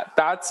to that.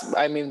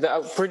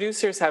 The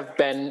producers have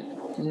been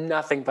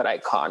nothing but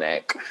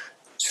iconic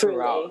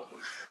throughout.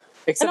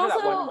 Except and for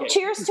that one also, game.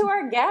 cheers to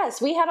our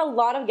guests. We had a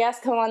lot of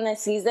guests come on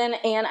this season,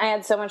 and I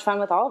had so much fun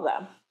with all of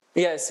them.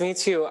 Yes, me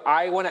too.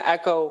 I want to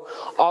echo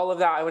all of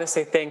that. I want to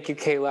say thank you,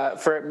 Kayla,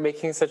 for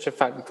making such a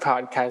fun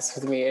podcast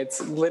with me. It's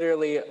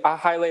literally a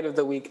highlight of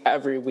the week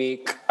every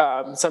week,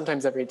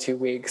 sometimes every 2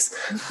 weeks.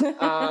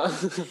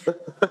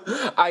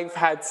 I've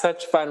had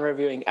such fun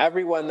reviewing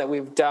everyone that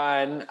we've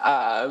done.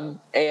 I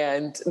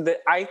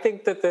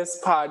think that this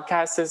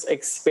podcast has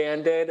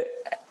expanded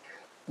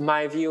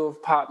my view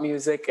of pop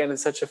music in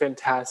such a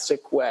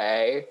fantastic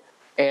way.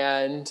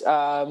 And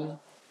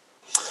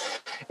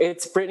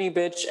it's Britney,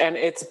 bitch, and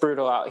it's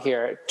brutal out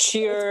here.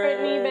 Cheers.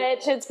 It's Britney,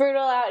 bitch. It's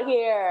brutal out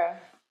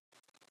here.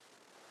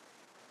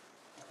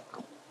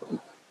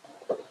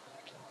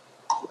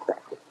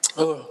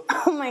 Ugh.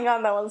 Oh my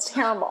God, that was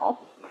terrible.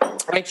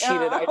 I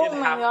cheated.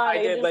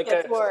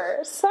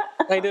 Worse.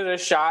 I did a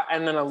shot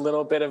and then a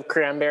little bit of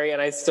cranberry,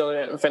 and I still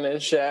didn't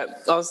finish it.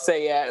 I'll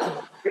say it.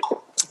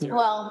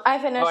 Well, I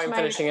finished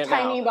my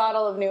tiny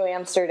bottle of New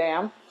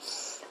Amsterdam.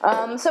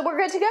 So we're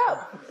good to go.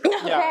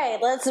 Okay,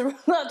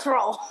 let's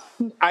roll.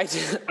 I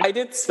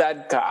did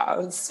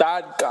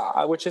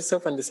Svedka, which is so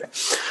fun to say.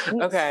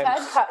 Okay.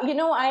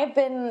 Svedka. I've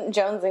been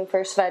jonesing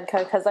for Svedka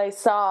because I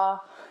saw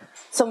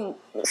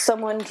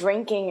someone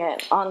drinking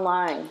it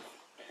online.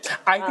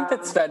 I think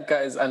that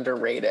Svedka is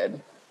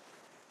underrated.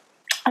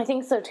 I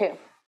think so too.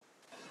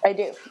 I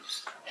do.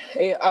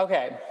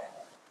 Okay.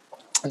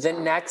 The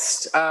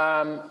next,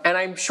 and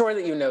I'm sure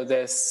that you know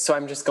this, so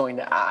I'm just going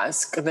to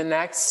ask. The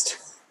next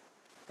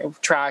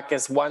track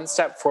is 1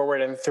 step forward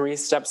and 3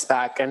 steps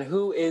back. And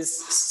who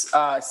is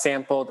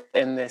sampled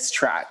in this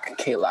track,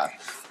 Kayla?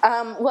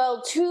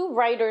 Well, 2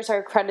 writers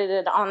are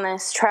credited on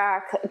this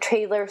track,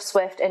 Taylor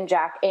Swift and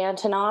Jack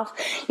Antonoff.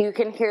 You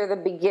can hear the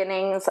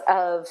beginnings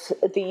of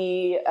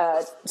the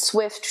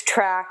Swift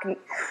track.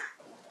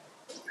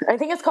 I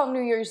think it's called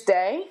New Year's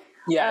Day.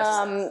 Yes.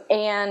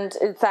 And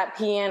it's that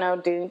piano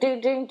ding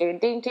ding ding ding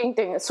ding ding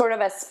ding. It's sort of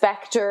a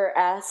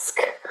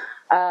Spectre-esque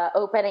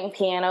opening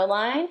piano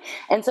line.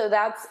 And so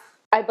that's,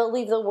 I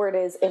believe the word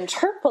is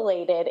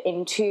interpolated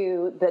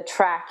into the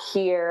track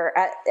here.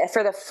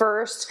 For the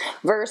first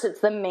verse,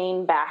 it's the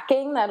main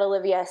backing that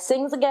Olivia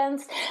sings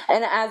against.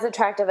 And as the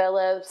track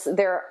develops,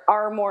 there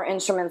are more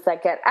instruments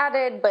that get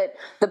added, but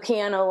the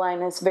piano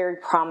line is very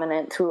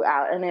prominent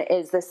throughout, and it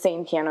is the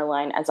same piano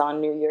line as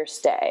on New Year's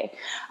Day.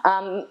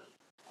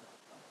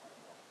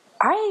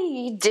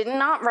 I did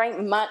not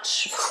write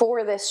much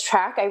for this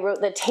track. I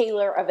wrote the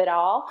Taylor of it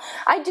all.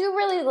 I do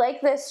really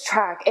like this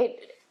track.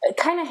 It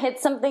kind of hit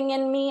something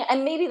in me,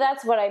 and maybe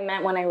that's what I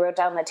meant when I wrote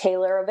down the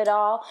Taylor of it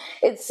all.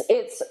 It's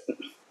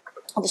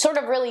sort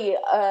of really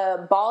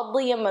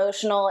baldly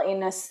emotional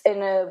in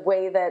a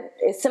way that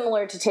is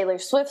similar to Taylor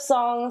Swift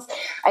songs.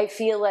 I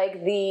feel like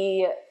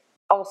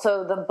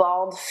also the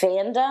bald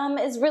fandom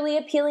is really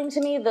appealing to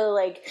me.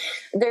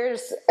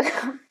 There's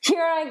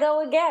here I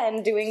go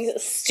again doing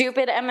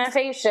stupid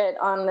MFA shit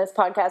on this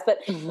podcast, but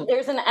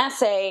there's an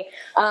essay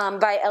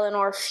by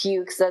Eleanor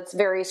Fuchs that's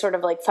very sort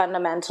of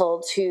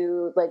fundamental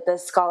to the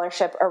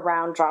scholarship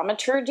around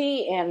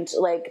dramaturgy and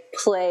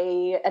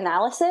play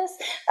analysis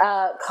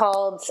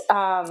called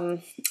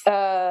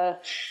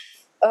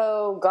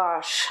oh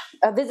gosh,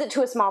 A Visit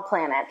to a Small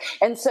Planet.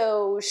 And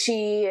so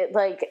she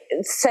like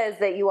says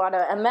that you ought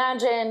to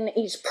imagine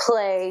each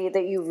play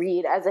that you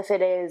read as if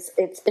it is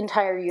its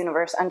entire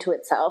universe unto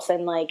itself,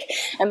 and like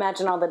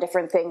imagine all the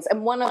different things.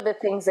 And one of the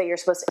things that you're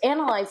supposed to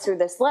analyze through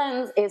this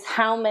lens is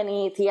how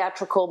many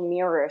theatrical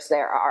mirrors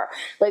there are.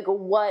 Like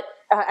what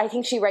I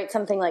think she writes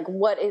something like,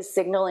 what is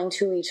signaling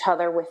to each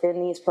other within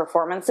these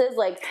performances?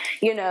 Like,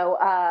 you know,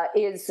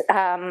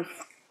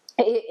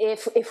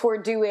 if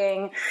we're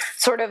doing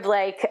sort of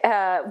like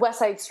West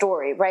Side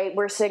Story, right?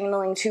 We're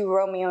signaling to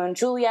Romeo and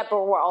Juliet,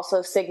 but we're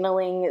also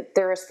signaling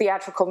there's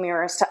theatrical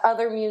mirrors to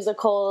other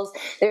musicals.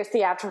 There's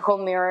theatrical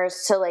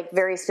mirrors to like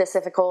very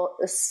specific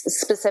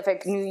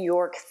New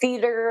York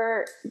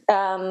theater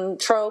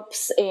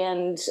tropes.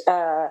 And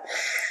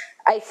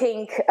I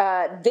think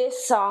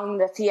this song,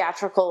 the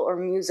theatrical or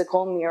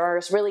musical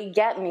mirrors, really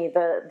get me.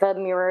 The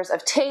mirrors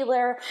of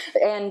Taylor,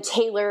 and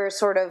Taylor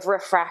sort of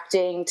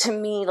refracting to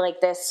me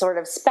like this sort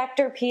of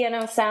Spector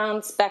piano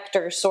sound,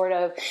 Spector sort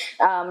of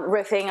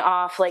riffing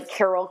off like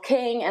Carole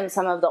King and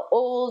some of the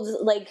old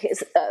like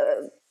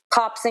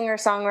pop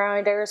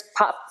singer-songwriters,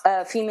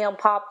 female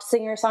pop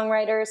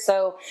singer-songwriters.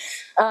 So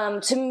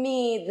to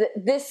me,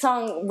 this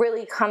song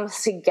really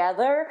comes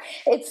together.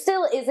 It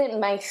still isn't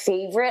my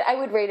favorite. I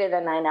would rate it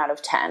a 9 out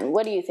of 10.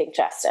 What do you think,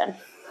 Justin?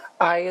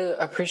 I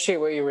appreciate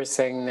what you were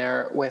saying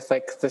there with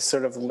like the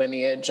sort of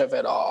lineage of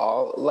it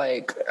all.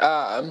 Like,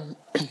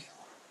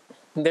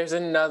 there's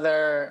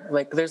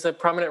a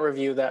prominent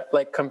review that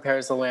like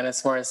compares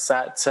Alanis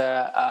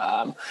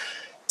Morissette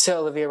to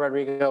Olivia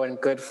Rodrigo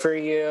and Good For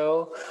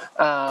You,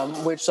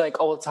 which like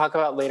we'll talk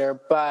about later,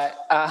 but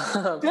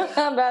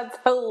that's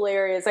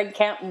hilarious. I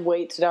can't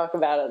wait to talk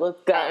about it.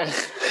 Let's go.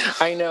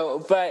 I know,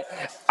 but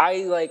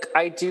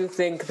I do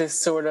think this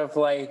sort of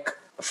like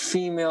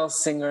female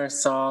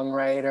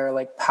singer-songwriter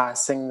like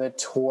passing the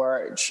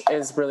torch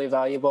is really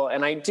valuable,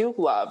 and I do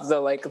love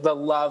the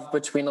love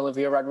between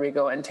Olivia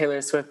Rodrigo and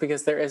Taylor Swift,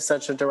 because there is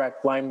such a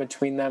direct line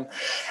between them,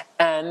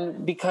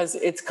 and because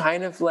it's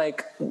kind of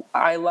like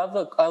I love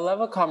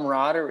a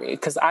camaraderie,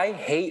 because I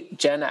hate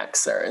Gen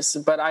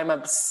Xers, but I'm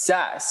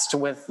obsessed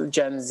with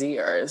Gen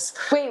Zers.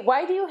 Wait,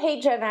 why do you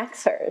hate Gen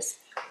Xers?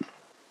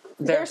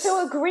 They're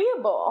so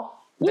agreeable.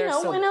 You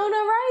know, so Winona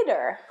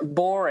Ryder.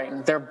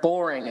 Boring. They're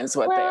boring is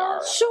what they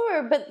are.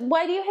 Sure, but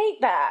why do you hate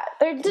that?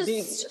 They're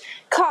just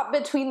caught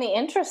between the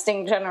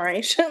interesting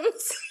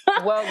generations.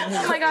 Well,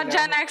 oh my God,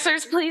 Gen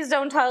Xers, please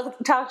don't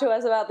talk to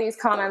us about these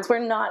comments. We're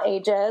not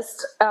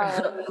ageist.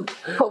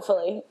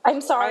 Hopefully.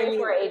 I'm sorry if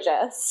we're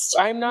ageist.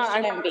 I'm not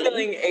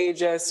feeling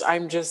ageist.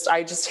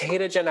 I just hate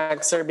a Gen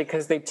Xer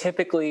because they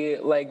typically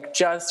like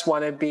just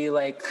want to be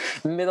like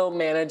middle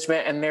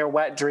management, and their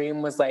wet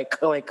dream was like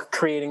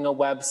creating a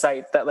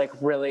website that like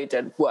really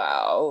did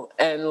well.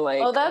 And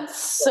like, oh, that's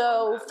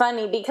so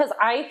funny, because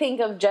when I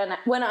think of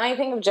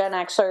Gen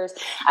Xers,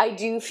 I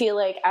do feel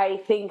like I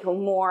think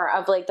more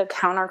of like the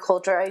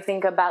counterculture. I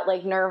think about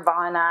like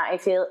Nirvana.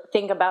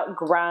 Think about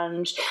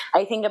grunge.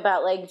 I think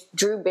about like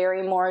Drew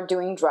Barrymore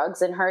doing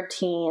drugs in her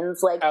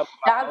teens. Like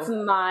that's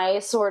my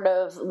sort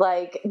of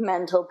like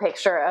mental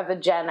picture of a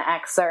Gen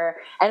Xer.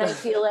 And I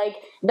feel like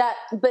that,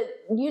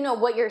 but you know,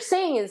 what you're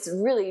saying is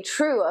really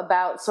true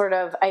about sort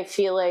of, I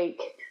feel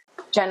like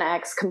Gen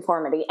X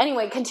conformity.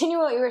 Anyway, continue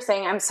what you were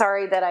saying. I'm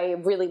sorry that I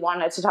really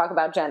wanted to talk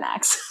about Gen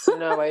X.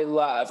 No,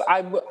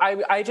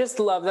 I just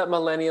love that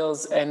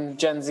millennials and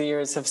Gen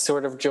Zers have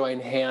sort of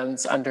joined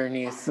hands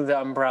underneath the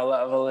umbrella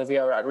of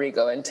Olivia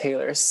Rodrigo and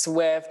Taylor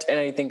Swift, and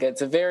I think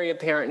it's very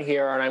apparent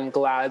here, and I'm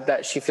glad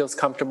that she feels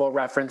comfortable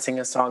referencing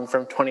a song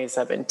from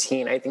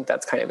 2017. I think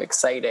that's kind of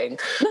exciting.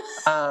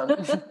 Oh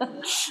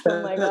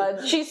my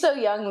God. She's so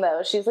young,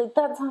 though. She's like,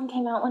 that song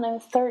came out when I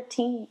was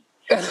 13.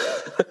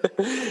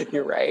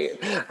 You're right.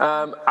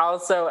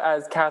 Also,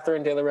 as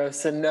Catherine De La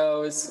Rosa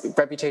knows,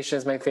 Reputation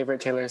is my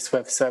favorite Taylor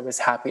Swift, so I was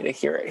happy to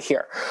hear it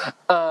here.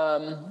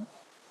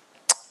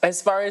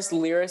 As far as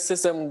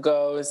lyricism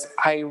goes,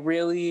 I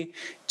really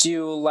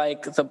do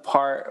like the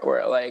part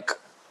where like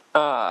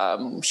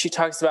she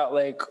talks about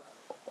like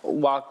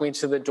walk me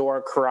to the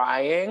door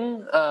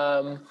crying,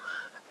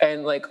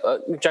 and like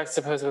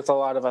juxtaposed with a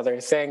lot of other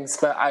things,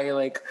 but I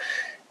like,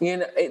 you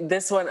know,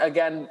 this one,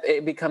 again,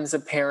 it becomes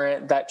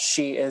apparent that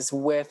she is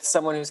with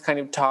someone who's kind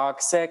of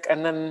toxic.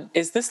 And then,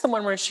 is this the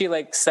one where she,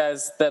 like,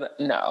 says that,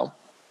 no.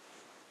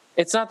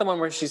 It's not the one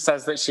where she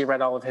says that she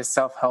read all of his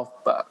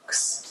self-help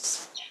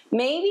books.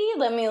 Maybe.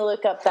 Let me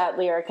look up that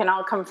lyric and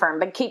I'll confirm,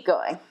 but keep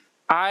going.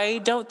 I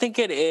don't think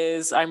it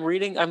is. I'm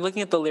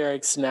looking at the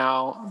lyrics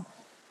now.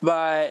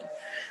 But,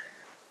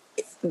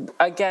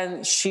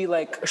 again, she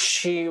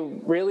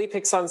really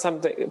picks up on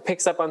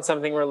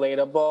something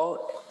relatable.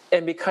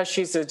 And because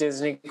she's a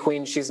Disney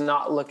queen, she's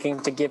not looking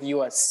to give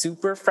you a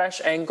super fresh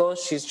angle.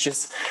 She's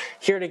just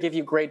here to give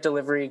you great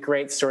delivery,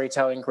 great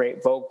storytelling,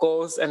 great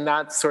vocals. And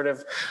that's sort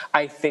of,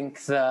 I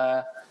think,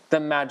 the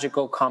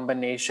magical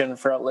combination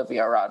for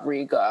Olivia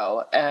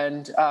Rodrigo.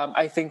 And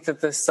I think that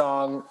this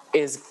song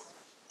is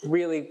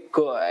really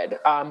good.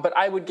 But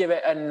I would give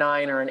it a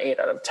 9 or an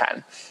 8 out of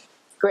 10.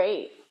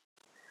 Great.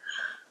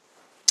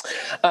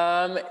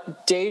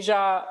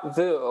 Deja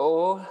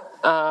Vu.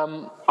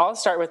 I'll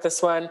start with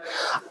this one.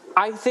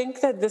 I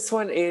think that this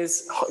one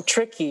is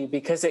tricky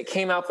because it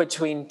came out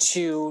between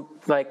two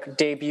like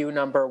debut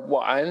number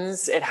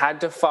ones. It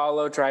had to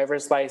follow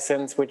Driver's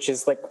License, which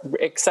is like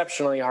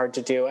exceptionally hard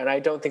to do, and I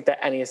don't think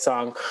that any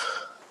song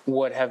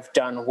would have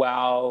done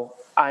well.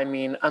 I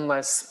mean,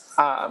 unless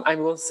I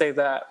will say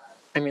that.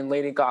 I mean,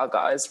 Lady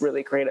Gaga is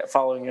really great at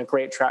following a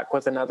great track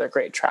with another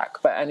great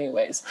track. But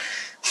anyways,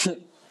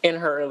 in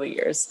her early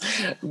years.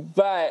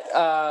 But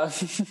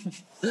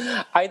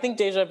I think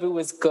Deja Vu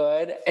was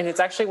good, and it's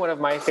actually one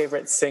of my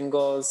favorite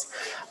singles.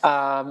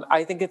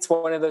 I think it's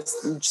one of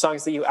those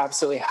songs that you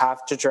absolutely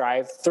have to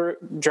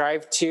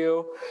drive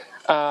to.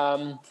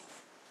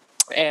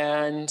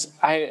 And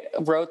I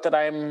wrote that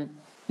I'm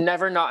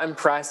never not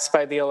impressed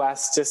by the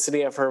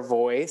elasticity of her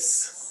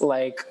voice.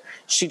 Like,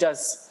 she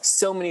does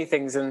so many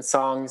things in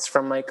songs,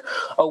 from like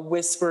a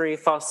whispery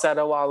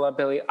falsetto a la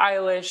Billie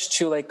Eilish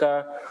to like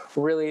a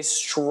really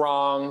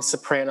strong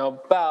soprano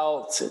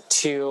belt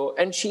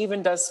and she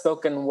even does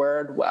spoken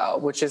word well,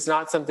 which is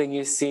not something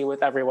you see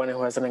with everyone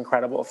who has an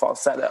incredible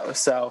falsetto.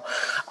 So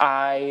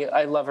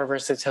I love her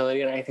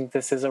versatility, and I think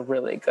this is a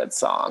really good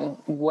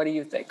song. What do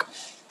you think?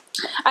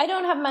 I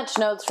don't have much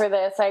notes for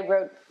this. I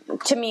wrote,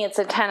 to me, it's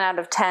a 10 out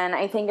of 10.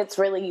 I think it's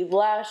really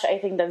lush. I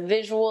think the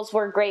visuals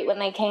were great when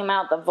they came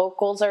out. The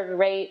vocals are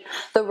great.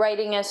 The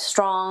writing is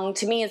strong.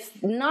 To me, it's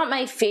not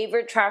my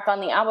favorite track on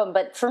the album,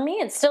 but for me,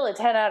 it's still a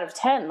 10 out of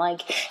 10.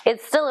 Like,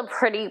 it's still a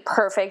pretty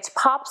perfect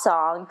pop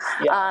song.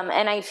 Yeah.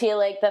 And I feel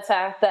like the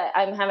fact that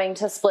I'm having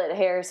to split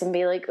hairs and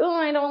be like, oh,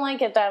 I don't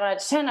like it that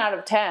much, 10 out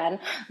of 10.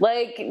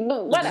 Like,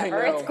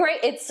 whatever. It's great.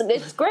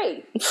 It's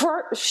great,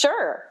 for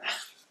sure.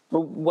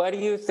 What do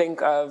you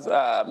think of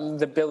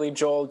the Billy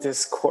Joel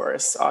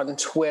discourse on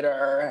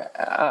Twitter?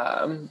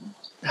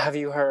 Have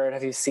you heard?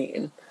 Have you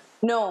seen?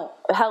 No.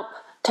 Help.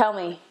 Tell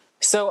me.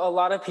 So a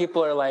lot of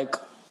people are like,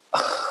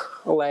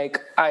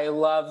 I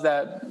love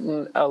that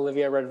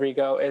Olivia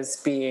Rodrigo is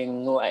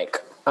being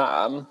like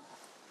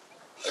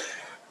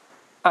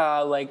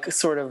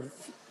sort of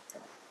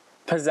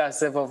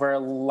possessive over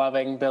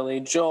loving Billy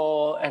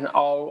Joel, and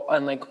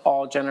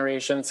all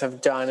generations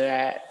have done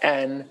it,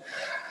 and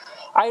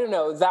I don't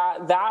know,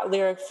 that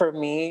lyric for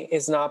me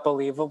is not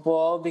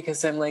believable,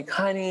 because I'm like,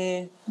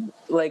 honey,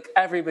 like,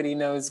 everybody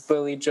knows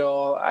Billy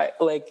Joel. I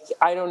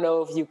don't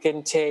know if you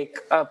can take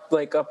up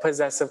like a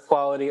possessive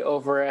quality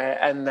over it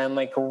and then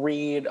like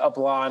read a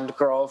blonde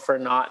girl for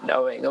not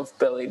knowing of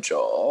Billy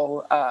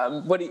Joel.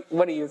 What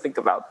do you think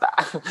about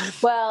that?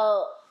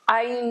 Well,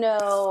 I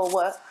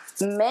know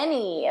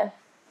many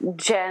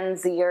Gen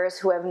Zers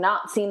who have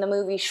not seen the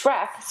movie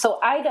Shrek, so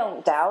I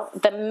don't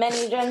doubt that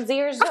many Gen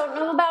Zers don't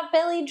know about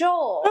Billy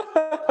Joel.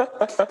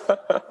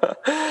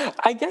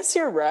 I guess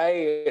you're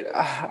right.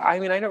 I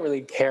mean, I don't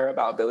really care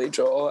about Billy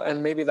Joel,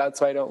 and maybe that's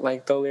why I don't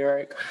like the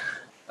lyric.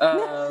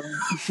 No,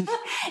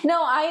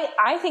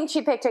 I think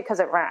she picked it because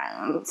it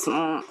rhymes.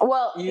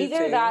 Well,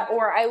 either that,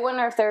 or I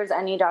wonder if there's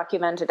any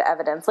documented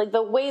evidence. Like,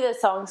 the way the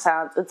song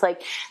sounds, it's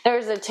like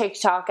there's a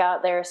TikTok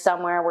out there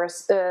somewhere where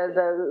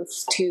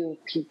those two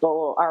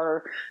people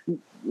are,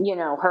 you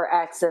know, her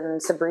ex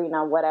and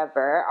Sabrina,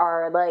 whatever,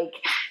 are like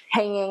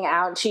hanging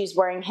out. She's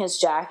wearing his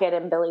jacket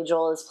and Billy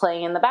Joel is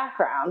playing in the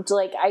background.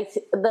 Like,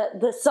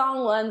 the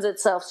song lends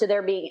itself to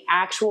there being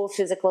actual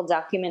physical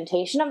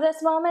documentation of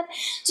this moment.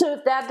 So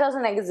if that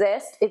doesn't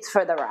exist, it's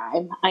for the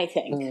rhyme, I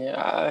think.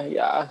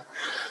 Yeah.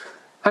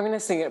 I'm going to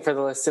sing it for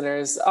the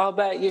listeners. I'll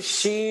bet you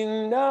she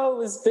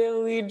knows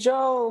Billy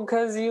Joel,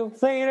 'cause you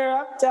played her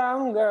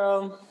uptown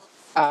girl.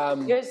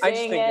 You're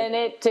singing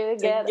it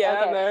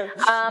together.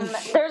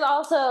 Okay. There's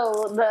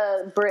also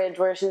the bridge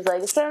where she's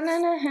like,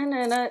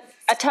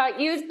 I taught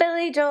you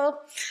Billy Joel.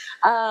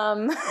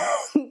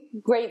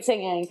 Great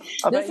singing.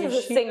 This is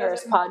a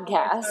singer's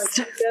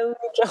podcast.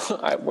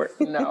 I like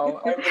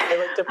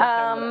to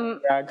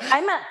pretend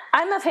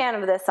I'm a fan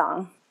of this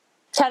song.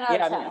 10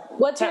 out of 10.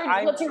 What's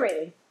your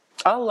rating?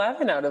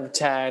 11 out of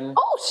 10.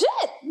 Oh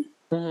shit!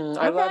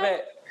 I love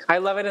it. I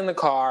love it in the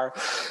car.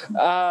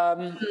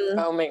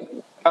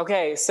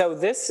 Okay, so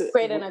this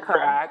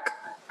track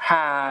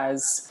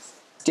has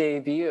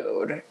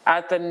debuted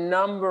at the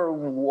number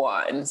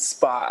 1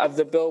 spot of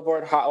the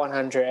Billboard Hot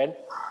 100.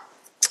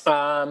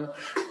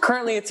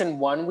 Currently it's in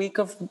 1 week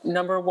of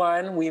number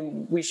 1.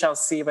 We shall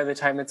see by the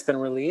time it's been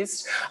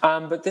released.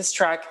 But this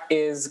track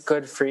is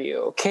Good For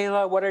You.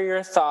 Kayla, what are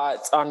your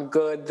thoughts on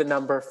Good, the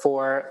number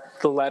 4,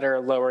 the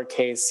letter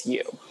lowercase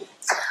u?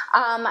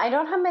 I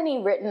don't have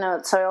many written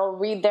notes, so I'll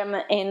read them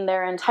in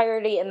their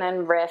entirety and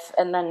then riff,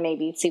 and then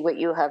maybe see what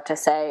you have to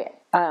say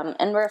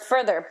and riff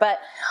further. But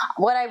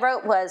what I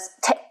wrote was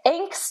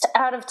angst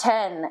out of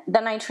 10.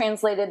 Then I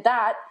translated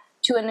that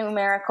to a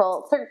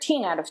numerical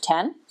 13 out of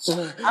 10.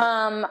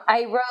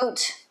 I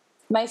wrote,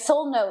 my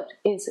sole note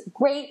is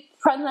great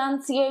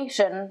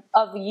pronunciation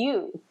of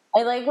you.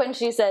 I like when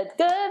she said,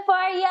 good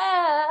for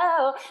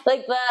you,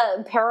 like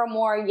the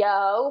Paramore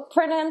yo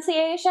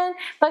pronunciation.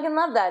 Fucking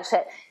love that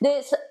shit.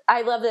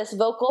 I love this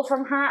vocal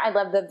from her. I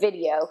love the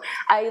video.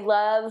 I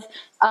love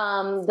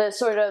the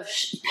sort of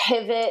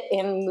pivot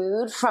in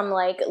mood from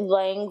like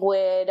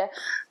languid,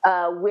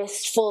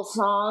 wistful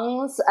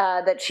songs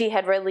that she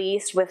had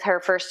released with her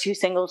first two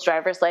singles,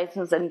 Driver's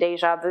License and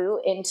Deja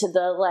Vu, into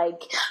the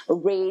like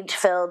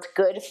rage-filled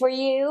Good for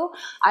You.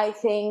 I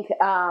think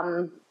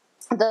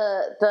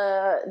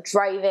the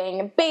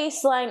driving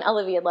bass line,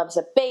 Olivia loves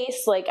a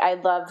bass. Like I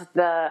love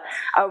the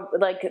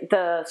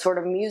sort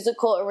of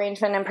musical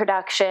arrangement and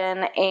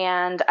production,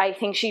 and I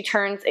think she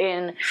turns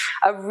in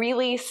a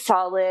really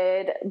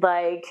solid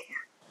like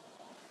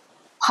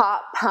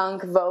pop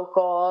punk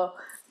vocal.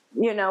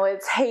 You know,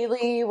 it's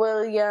Hayley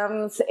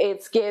Williams.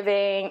 It's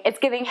giving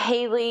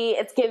Hayley.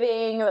 It's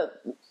giving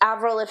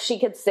Avril if she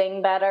could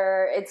sing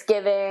better. It's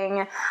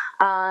giving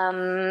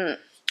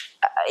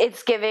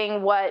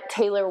what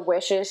Taylor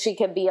wishes she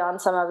could be on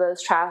some of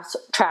those tracks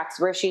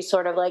where she's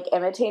sort of like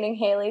imitating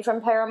Hayley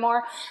from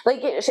Paramore. Like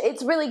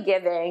it's really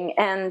giving,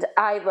 and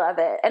I love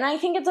it. And I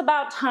think it's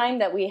about time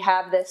that we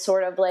have this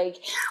sort of like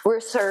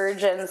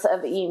resurgence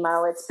of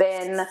emo. It's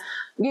been,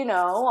 you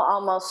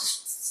know,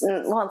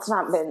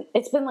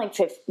 it's been like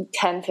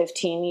 10,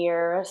 15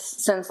 years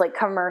since like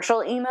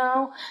commercial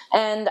emo,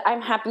 and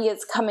I'm happy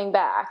it's coming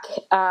back.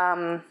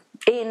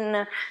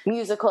 In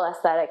musical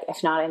aesthetic,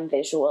 if not in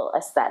visual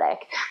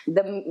aesthetic.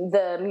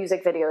 The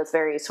music video is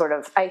very sort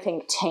of, I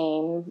think,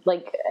 tame.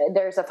 Like,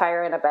 there's a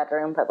fire in a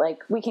bedroom, but,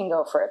 like, we can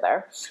go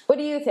further. What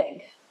do you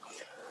think?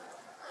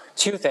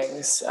 Two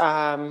things.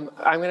 I'm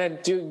going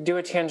to do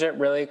a tangent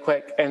really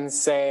quick and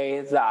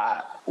say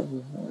that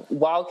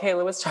while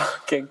Kayla was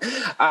talking,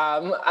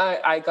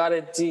 I got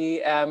a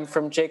DM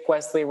from Jake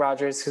Wesley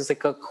Rogers, who's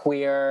like a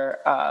queer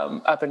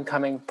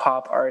up-and-coming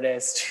pop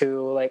artist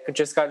who like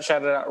just got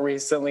shouted out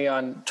recently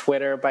on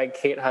Twitter by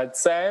Kate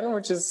Hudson,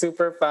 which is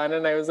super fun.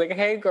 And I was like,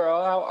 hey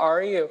girl, how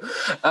are you?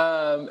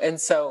 And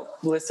so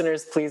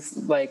listeners, please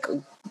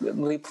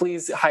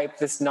hype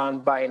this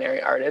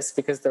non-binary artist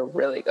because they're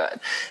really good.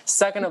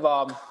 Second of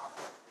all,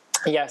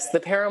 yes, the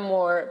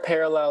Paramore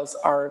parallels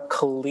are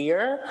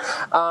clear.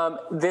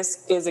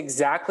 This is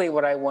exactly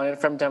what I wanted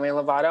from Demi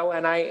Lovato,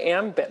 and I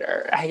am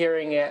bitter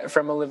hearing it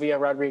from Olivia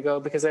Rodrigo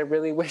because I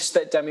really wish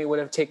that Demi would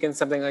have taken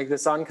something like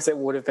this on because it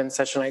would have been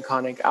such an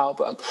iconic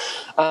album.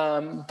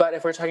 But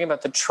if we're talking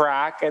about the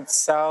track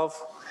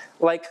itself,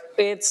 like,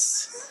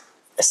 it's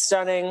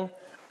stunning.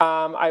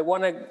 I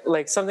want to,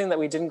 like, something that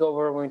we didn't go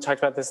over when we talked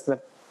about this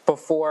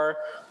before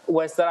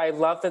was that I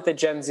love that the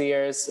Gen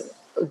Zers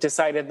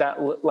decided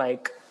that,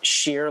 like,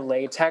 sheer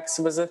latex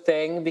was a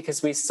thing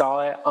because we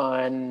saw it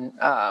on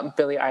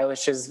Billie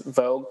Eilish's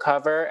Vogue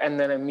cover, and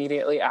then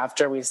immediately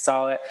after we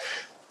saw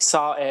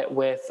it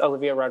with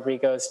Olivia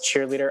Rodrigo's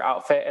cheerleader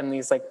outfit and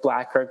these like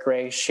black or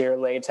gray sheer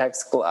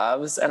latex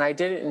gloves. And I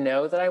didn't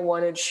know that I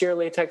wanted sheer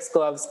latex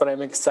gloves, but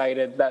I'm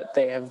excited that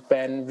they have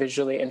been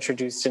visually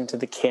introduced into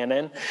the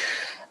canon.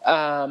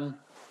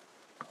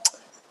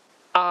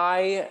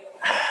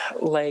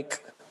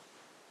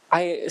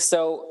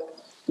 So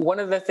one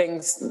of the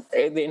things,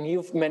 and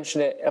you've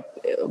mentioned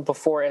it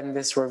before in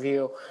this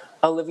review,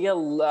 Olivia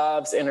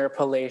loves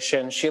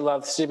interpolation. She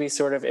loves to be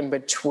sort of in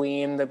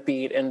between the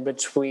beat, in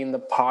between the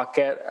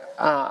pocket,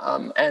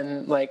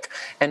 and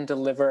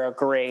deliver a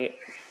great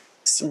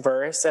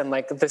verse. And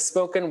like the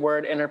spoken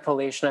word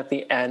interpolation at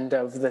the end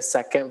of the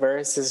second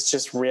verse is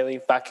just really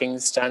fucking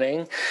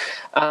stunning.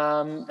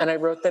 And I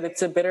wrote that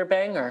it's a bitter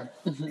banger.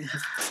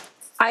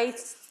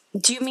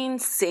 Do you mean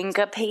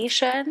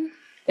syncopation?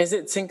 Is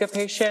it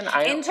syncopation?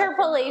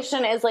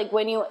 Interpolation is like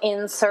when you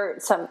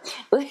insert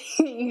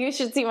you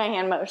should see my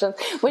hand motions.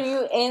 When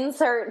you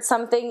insert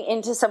something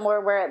into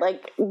somewhere where it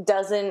like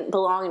doesn't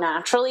belong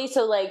naturally.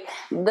 So like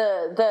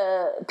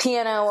the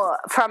piano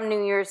from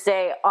New Year's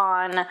Day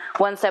on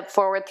One Step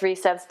Forward, Three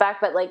Steps Back.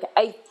 But like,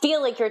 I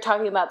feel like you're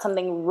talking about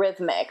something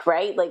rhythmic,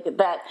 right? Like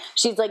that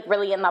she's like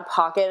really in the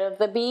pocket of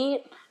the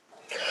beat.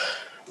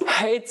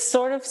 It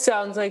sort of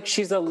sounds like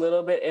she's a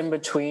little bit in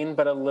between,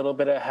 but a little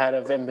bit ahead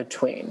of in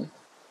between.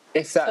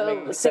 If that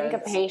makes sense.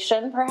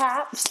 Syncopation,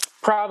 perhaps?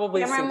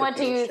 Probably Cameron, what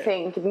do you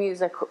think?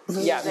 Music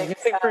producer.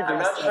 I'm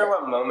not sure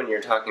what moment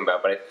you're talking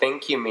about, but I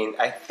think you mean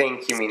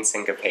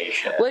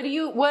syncopation.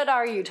 What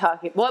are you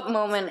talking? What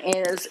moment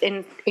is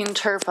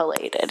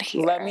interpolated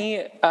here? Let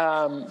me.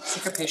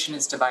 Syncopation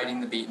is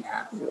dividing the beat in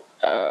half.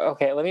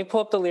 Okay, let me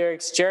pull up the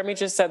lyrics. Jeremy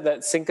just said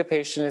that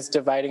syncopation is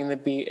dividing the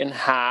beat in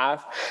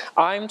half.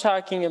 I'm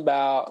talking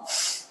about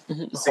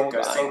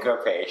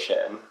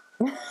syncopation.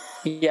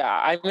 Yeah,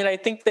 I mean, I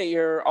think that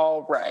you're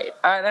all right.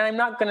 And I'm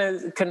not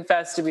going to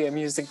confess to be a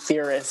music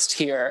theorist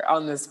here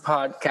on this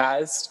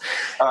podcast.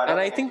 And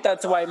I think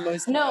that's why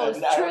most... No,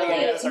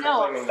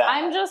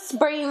 I'm just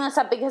bringing this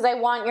up because I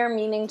want your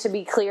meaning to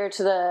be clear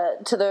to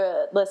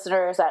the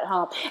listeners at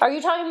home. Are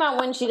you talking about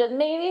when she does,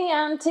 maybe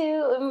I'm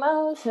too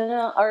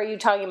emotional? Or are you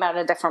talking about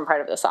a different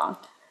part of the song?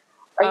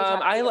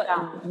 Are you talking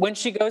about? When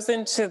she goes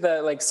into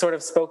the like sort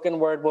of spoken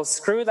word, well,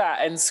 screw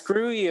that and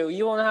screw you.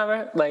 You won't have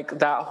it, like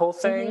that whole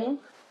thing. Mm-hmm.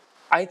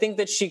 I think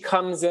that she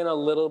comes in a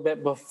little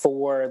bit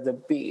before the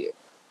beat.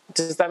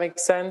 Does that make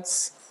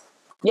sense?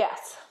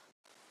 Yes.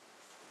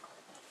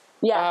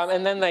 Yes.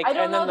 And then like I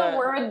don't know the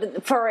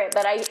word for it,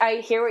 but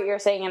I hear what you're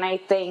saying, and I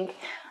think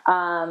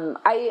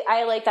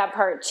I like that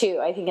part too.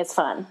 I think it's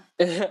fun.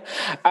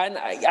 And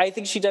I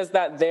think she does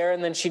that there,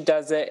 and then she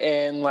does it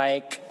in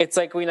like, it's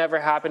like we never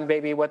happened,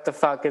 baby. What the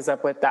fuck is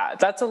up with that?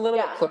 That's a little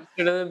bit closer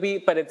to the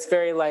beat, but it's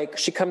very like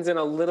she comes in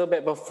a little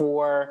bit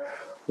before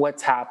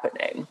what's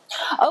happening.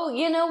 Oh,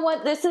 you know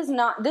what? This is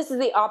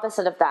the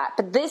opposite of that.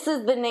 But this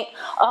is the name.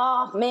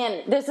 Oh,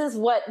 man. This is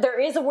what, there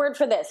is a word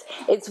for this.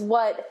 It's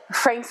what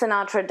Frank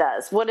Sinatra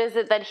does. What is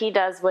it that he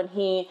does when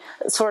he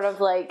sort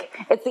of like,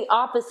 it's the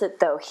opposite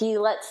though. He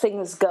lets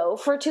things go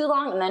for too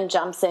long and then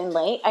jumps in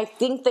late. I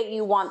think that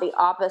you want the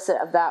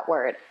opposite of that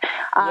word.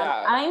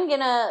 I'm going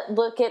to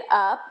look it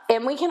up,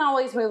 and we can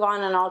always move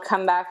on and I'll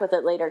come back with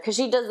it later, because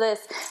she does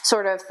this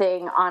sort of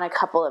thing on a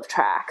couple of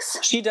tracks.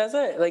 She does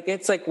it. Like,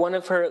 it's like one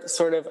of her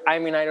sort of, I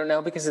mean, I don't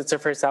know because it's her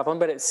first album,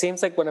 but it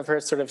seems like one of her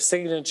sort of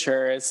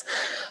signatures.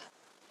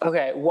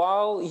 Okay,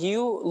 while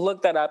you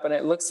look that up, and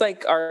it looks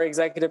like our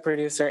executive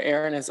producer,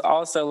 Aaron, is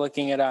also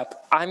looking it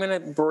up, I'm going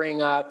to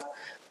bring up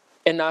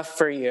Enough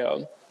for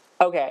You.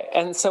 Okay,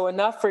 and so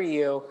Enough for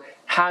You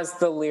has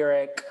the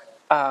lyric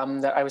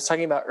that I was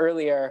talking about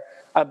earlier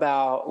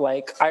about,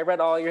 like, I read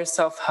all your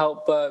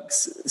self-help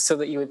books so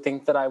that you would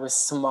think that I was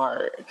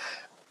smart.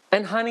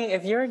 And honey,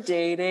 if you're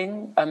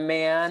dating a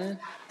man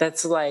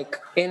that's like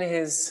in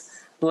his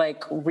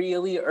like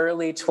really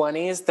early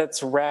 20s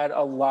that's read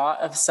a lot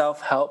of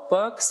self-help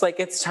books, like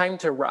it's time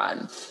to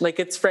run. Like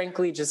it's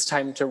frankly just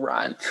time to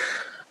run.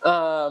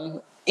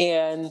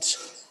 And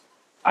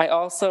I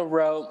also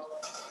wrote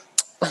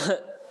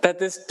that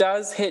this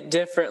does hit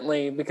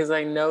differently because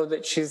I know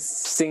that she's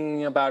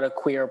singing about a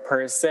queer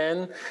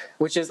person,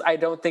 which is, I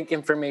don't think,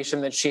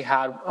 information that she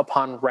had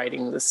upon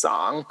writing the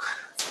song.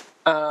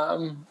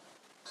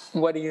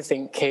 What do you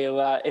think,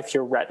 Kayla, if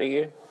you're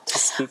ready to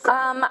speak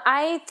on?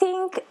 I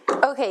think,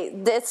 okay,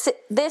 this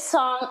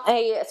song,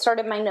 I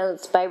started my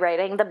notes by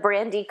writing the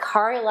Brandi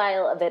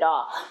Carlile of it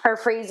all. Her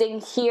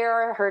phrasing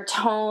here, her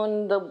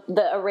tone,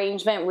 the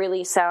arrangement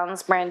really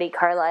sounds Brandi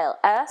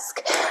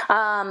Carlile-esque.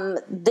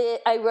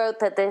 I wrote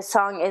that this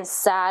song is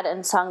sad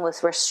and sung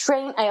with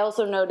restraint. I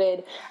also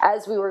noted,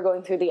 as we were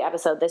going through the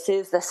episode, this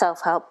is the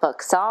self-help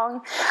book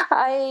song.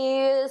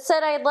 I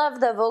said I love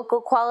the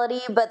vocal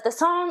quality, but the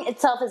song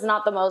itself is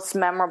not the most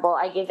memorable.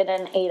 I gave it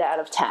an 8 out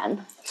of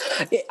 10.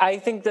 I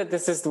think that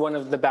this is one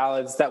of the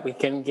ballads that we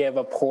can give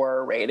a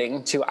poor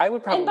rating to. I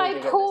would probably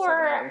and by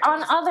poor,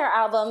 on other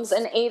albums,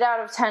 an 8 out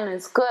of 10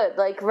 is good.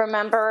 Like,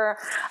 remember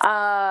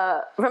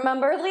Leah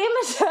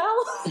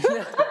Michelle?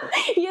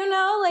 You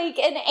know, like,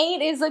 an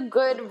 8 is a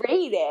good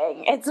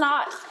rating. It's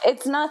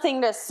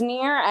nothing to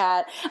sneer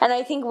at. And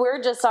I think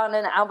we're just on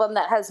an album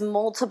that has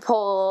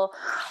multiple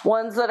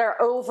ones that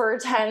are over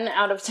 10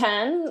 out of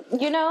 10,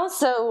 you know?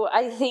 So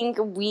I think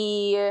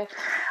we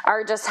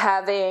are just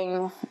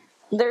having...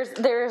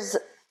 There's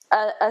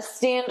a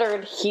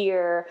standard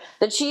here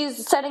that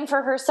she's setting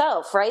for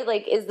herself, right?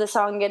 Like, is the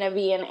song going to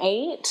be an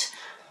 8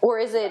 or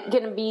is it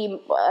going to be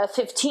a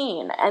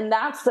 15? And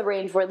that's the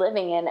range we're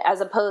living in,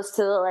 as opposed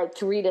to the like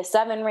 3 to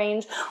 7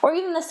 range or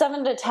even the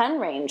 7 to 10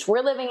 range.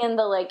 We're living in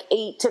the like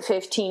 8 to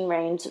 15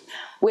 range,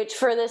 which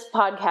for this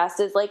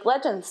podcast is like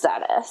legend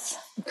status.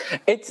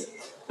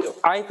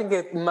 I think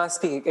it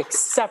must be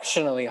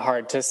exceptionally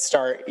hard to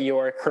start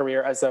your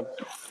career as a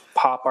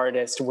pop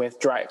artist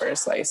with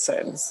driver's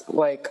license.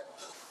 Like,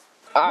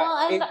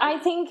 I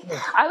think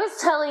I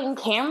was telling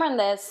Cameron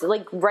this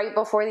like right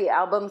before the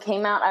album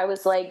came out. I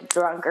was like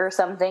drunk or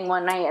something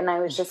one night, and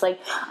I was just like,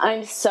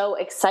 I'm so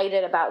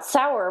excited about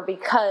Sour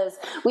because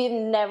we've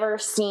never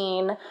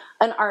seen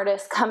an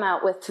artist come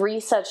out with 3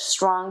 such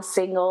strong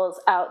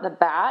singles out the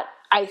bat.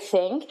 I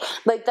think,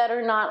 like, that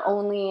are not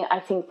only, I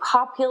think,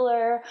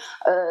 popular,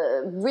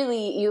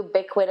 really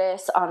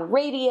ubiquitous on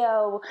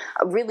radio,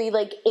 really,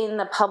 like, in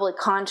the public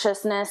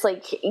consciousness,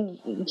 like,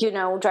 you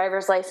know,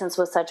 Driver's License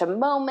was such a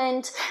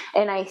moment,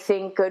 and I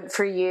think Good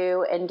For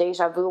You and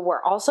Deja Vu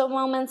were also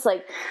moments.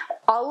 Like,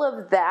 all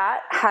of that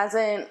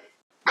hasn't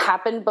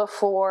happened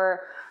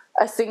before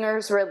a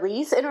singer's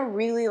release in a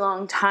really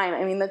long time.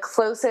 I mean, the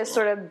closest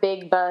sort of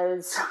big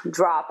buzz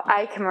drop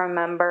I can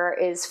remember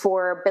is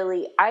for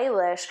Billie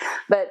Eilish,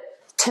 but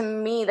to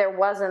me, there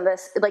wasn't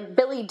this, like,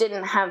 Billie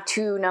didn't have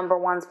 2 number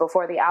ones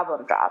before the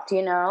album dropped,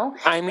 you know?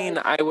 I mean,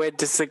 I would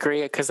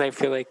disagree because I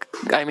feel like,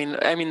 I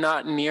mean,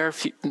 not near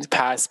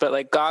past, but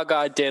like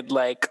Gaga did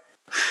like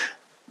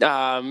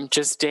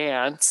Just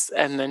Dance,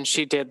 and then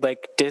she did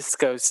like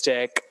Disco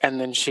Stick, and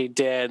then she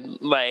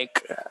did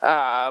like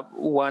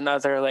one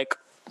other like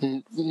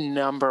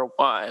number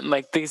one.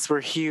 Like, these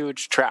were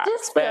huge tracks.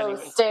 Disco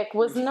Stick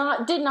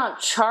did not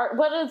chart.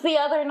 What is the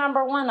other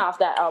number one off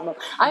that album?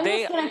 I'm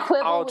just going to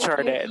quibble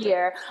with you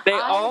here. They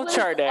all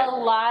charted. I was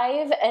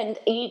alive and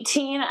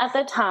 18 at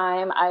the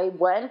time. I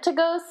went to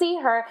go see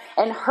her,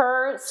 and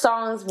her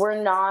songs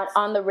were not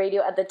on the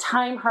radio at the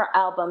time her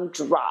album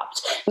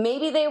dropped.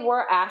 Maybe they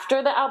were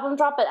after the album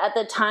dropped, but at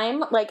the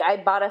time, like, I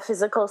bought a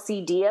physical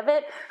CD of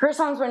it. Her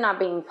songs were not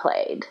being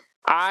played.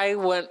 I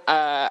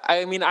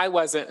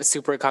wasn't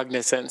super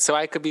cognizant, so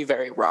I could be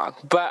very wrong.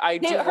 But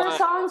her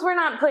songs were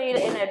not played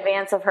in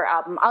advance of her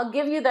album. I'll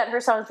give you that her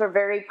songs were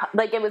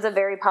it was a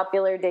very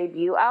popular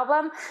debut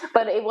album,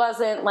 but it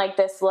wasn't like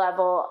this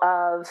level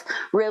of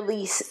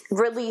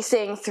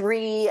releasing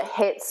 3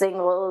 hit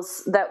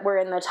singles that were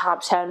in the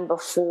top 10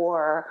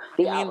 before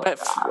the album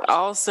dropped.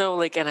 Also,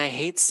 like, and I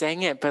hate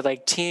saying it, but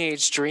like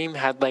Teenage Dream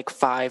had like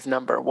 5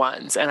 number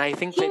ones, and I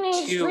think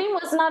Teenage Dream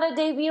was not a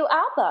debut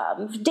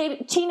album.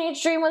 Teenage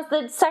Dream was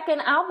the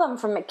second album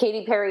from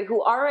Katy Perry,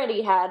 who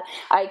already had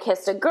I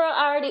Kissed a Girl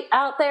already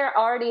out there,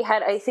 already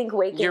had, I think,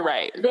 Waking Up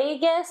in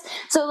Vegas.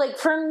 So, like,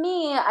 for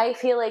me, I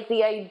feel like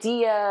the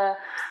idea...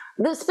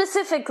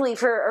 Specifically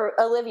for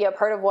Olivia,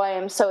 part of why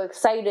I'm so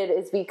excited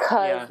is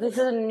because this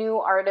is a new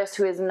artist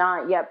who has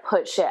not yet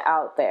put shit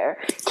out there.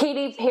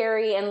 Katy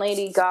Perry and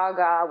Lady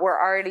Gaga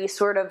were already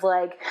sort of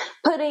like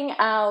putting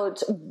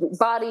out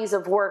bodies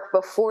of work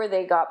before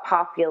they got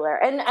popular.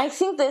 And I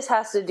think this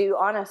has to do,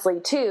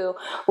 honestly, too,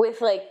 with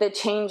like the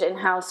change in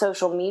how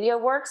social media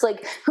works.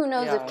 Like, who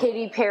knows if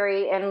Katy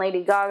Perry and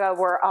Lady Gaga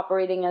were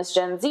operating as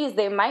Gen Zs,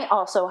 they might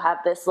also have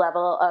this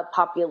level of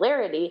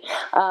popularity,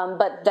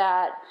 but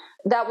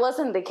that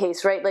wasn't the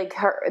case, right? Like,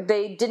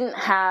 they didn't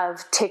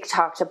have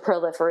TikTok to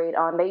proliferate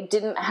on. They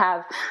didn't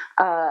have,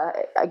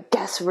 I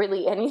guess,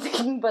 really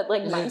anything but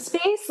like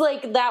MySpace.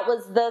 Like, that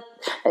was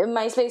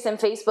MySpace and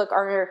Facebook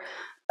are,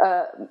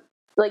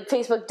 like,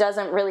 Facebook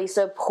doesn't really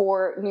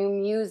support new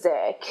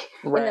music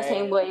in the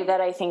same way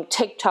that I think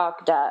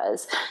TikTok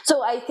does.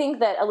 So I think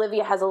that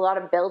Olivia has a lot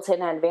of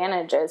built-in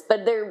advantages,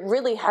 but there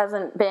really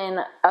hasn't been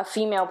a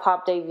female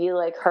pop debut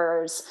like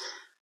hers,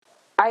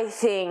 I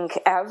think,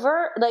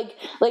 ever. Like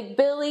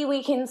Billie,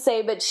 we can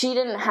say, but she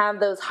didn't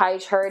have those high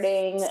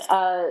charting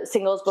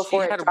singles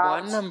before it dropped. She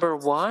had one number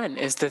one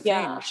is the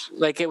thing.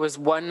 Like, it was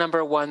one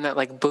number one that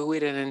like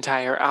buoyed an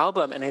entire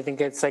album, and I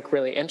think it's like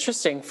really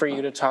interesting for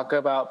you to talk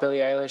about Billie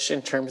Eilish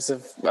in terms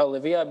of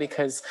Olivia,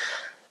 because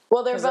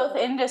they're both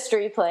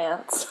industry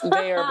plants.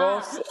 They are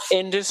both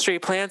industry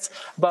plants,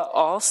 but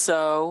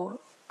also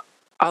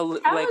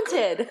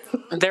talented.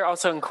 They're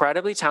also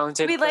incredibly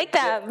talented. We like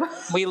them.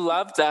 We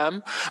love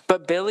them.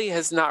 But Billie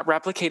has not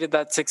replicated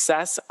that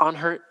success on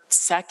her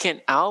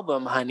second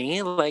album,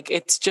 honey. Like,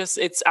 it's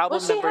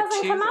album number 2. She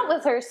hasn't come out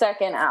with her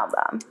second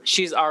album.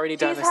 She's already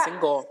done a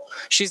single.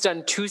 She's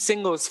done 2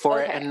 singles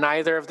for it, and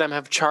neither of them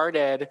have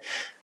charted.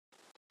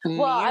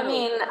 Well, I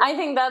mean, I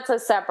think that's a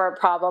separate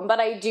problem,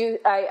 but I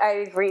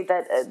agree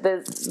that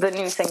the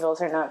new singles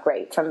are not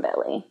great from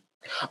Billie.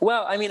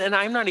 Well, I mean, and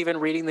I'm not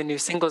even reading the new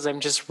singles. I'm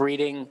just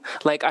reading,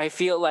 like, I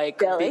feel like...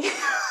 Billie.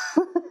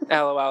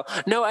 LOL.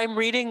 No, I'm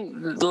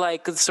reading,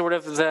 like, sort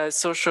of the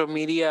social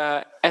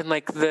media and,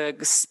 like, the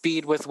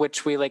speed with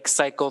which we, like,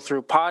 cycle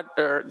through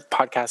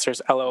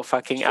podcasters, LO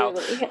fucking L.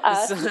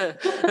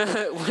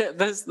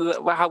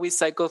 How we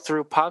cycle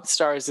through pop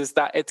stars is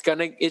that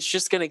it's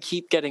just gonna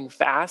keep getting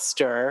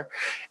faster.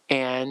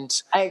 And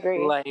I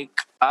agree.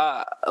 Like,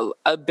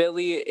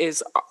 Billie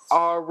is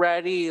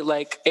already,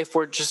 like, if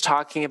we're just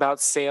talking about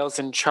sales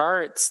and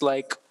charts,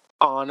 like,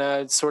 on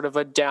a sort of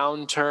a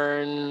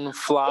downturn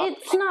flop.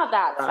 It's not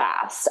that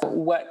fast.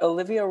 What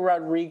Olivia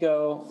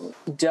Rodrigo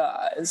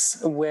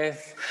does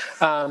with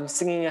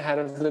singing ahead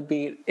of the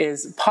beat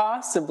is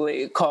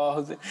possibly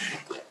called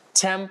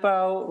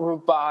tempo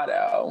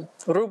rubato.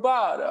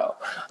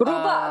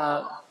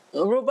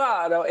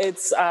 Rubato.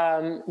 It's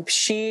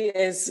she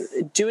is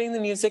doing the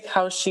music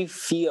how she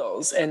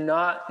feels and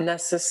not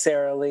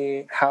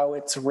necessarily how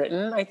it's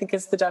written, I think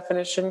is the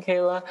definition,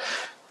 Kayla.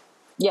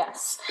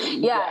 Yes.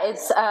 Yeah,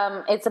 it's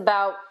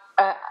about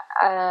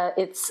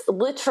it's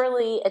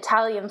literally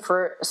Italian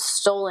for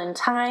stolen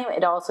time.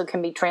 It also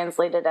can be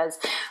translated as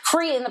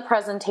free in the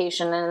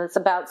presentation, and it's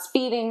about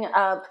speeding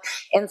up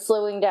and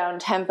slowing down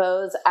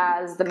tempos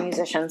as the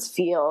musicians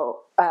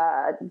feel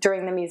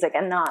during the music,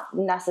 and not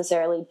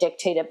necessarily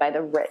dictated by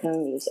the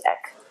written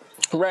music.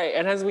 Right,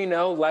 and as we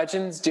know,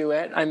 legends do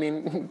it. I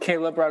mean,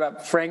 Kayla brought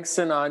up Frank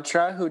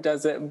Sinatra, who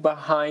does it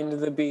behind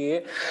the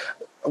beat.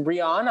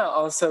 Rihanna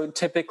also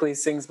typically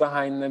sings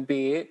behind the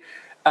beat.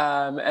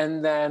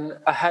 And then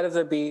ahead of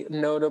the beat,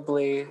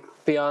 notably,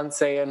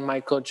 Beyonce and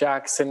Michael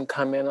Jackson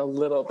come in a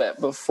little bit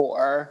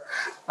before.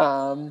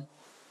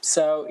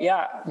 So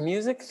yeah,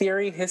 music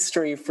theory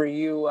history for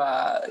you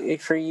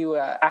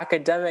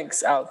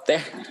academics out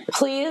there.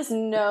 Please,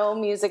 no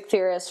music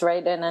theorists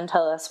write in and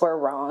tell us we're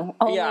wrong.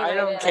 Only I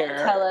don't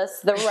care. Tell us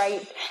the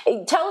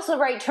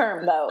right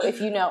term though, if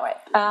you know it.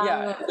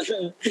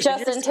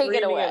 Justin, take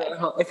it away.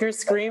 If you're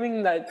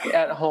screaming that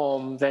at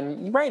home,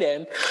 then write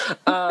in.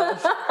 And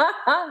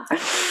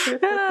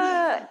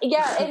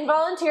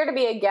volunteer to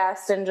be a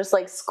guest and just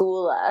like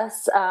school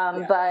us.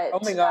 But oh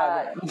my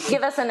God,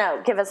 give us a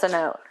note.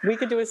 We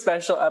could do a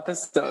special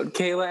episode.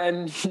 Kayla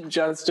and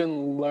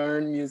Justin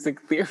learn music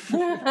theory.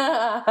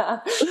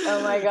 Oh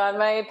my God,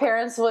 my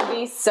parents would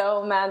be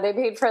so mad. They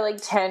paid for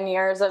like 10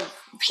 years of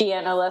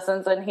piano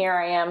lessons, and here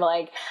I am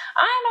like,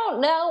 I don't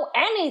know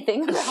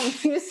anything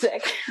about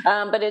music.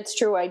 But it's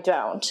true, I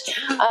don't.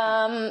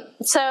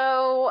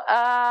 So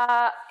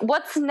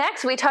what's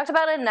next? We talked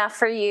about Enough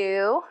for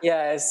You.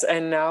 Yes,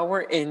 and now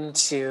we're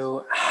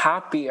into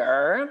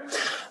Happier.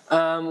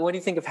 What do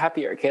you think of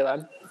Happier,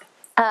 Kayla?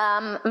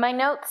 My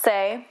notes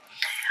say,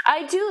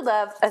 I do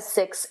love a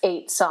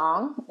 6/8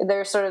 song.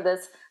 There's sort of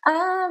this,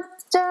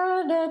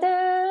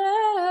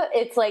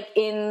 it's like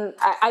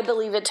I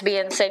believe it to be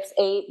in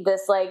 6/8,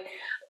 this like,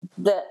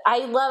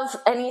 I love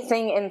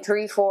anything in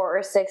 3/4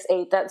 or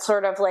 6/8, that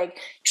sort of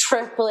like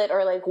triplet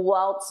or like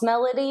waltz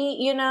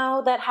melody,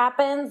 that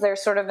happens.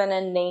 There's sort of an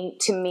innate,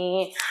 to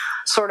me,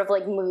 sort of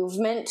like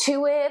movement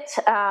to it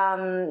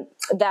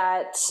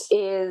that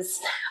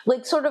is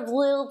like sort of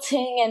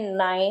lilting and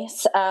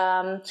nice.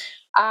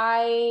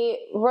 I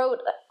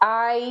wrote,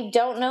 I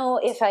don't know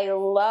if I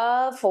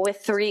love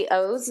with 3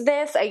 O's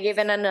this. I give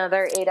it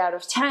another 8 out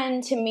of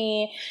 10 to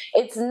me.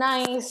 It's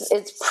nice.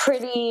 It's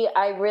pretty.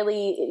 I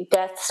really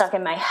get stuck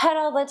in my head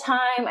all the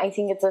time. I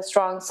think it's a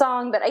strong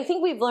song, but I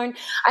think we've learned,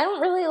 I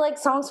don't really like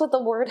songs with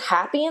the word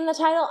happy in the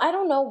title. I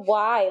don't know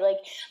why. Like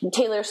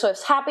Taylor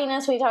Swift's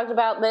Happiness, we talked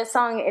about this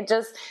song. It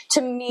just,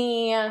 to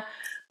me, I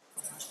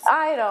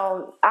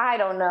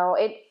don't know.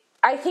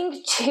 I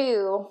think,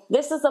 too,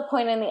 this is the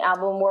point in the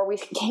album where we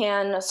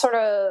can sort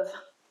of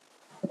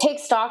take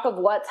stock of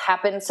what's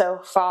happened so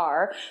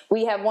far.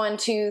 We have 1,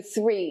 2,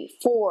 3,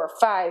 4,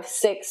 5,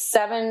 6,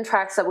 7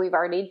 tracks that we've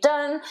already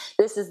done.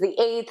 This is the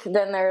 8th.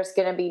 Then there's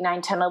going to be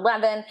 9, 10,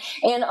 11.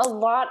 And a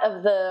lot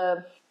of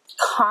the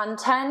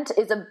content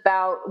is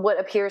about what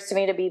appears to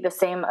me to be the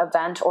same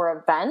event or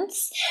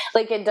events.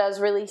 Like it does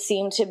really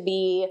seem to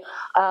be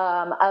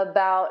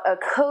about a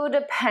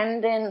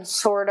codependent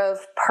sort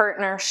of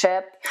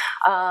partnership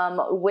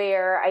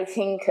where I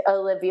think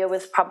Olivia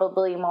was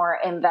probably more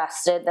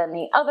invested than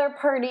the other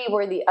party,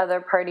 where the other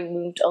party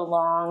moved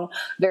along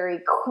very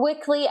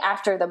quickly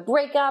after the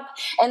breakup.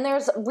 And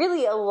there's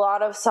really a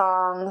lot of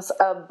songs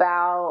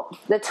about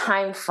the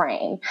time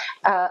frame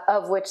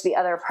of which the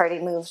other party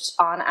moved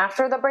on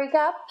after the breakup.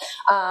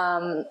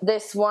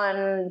 This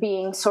one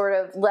being sort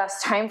of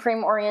less time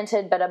frame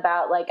oriented, but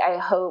about like, I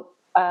hope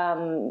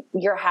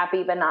you're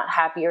happy but not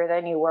happier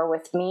than you were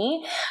with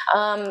me.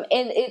 And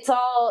it's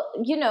all,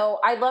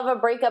 I love a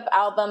breakup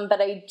album, but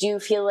I do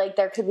feel like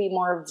there could be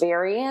more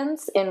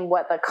variance in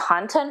what the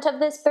content of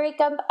this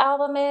breakup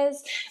album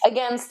is.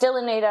 Again, still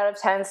an 8 out of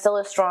 10, still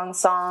a strong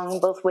song,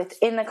 both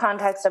within the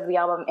context of the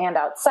album and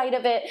outside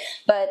of it.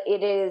 But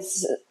it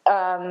is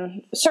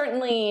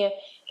certainly,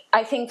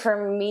 I think, for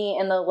me,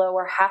 in the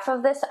lower half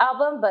of this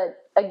album,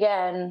 but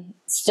again,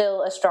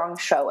 still a strong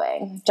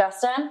showing.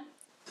 Justin?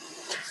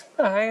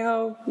 I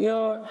hope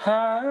you're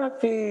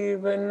happy,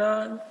 but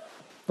not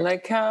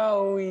like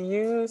how we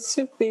used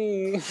to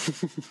be.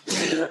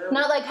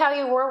 Not like how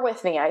you were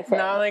with me, I think.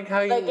 Not like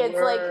how you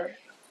were.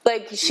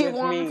 Like she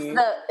wants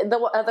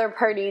the other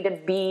party to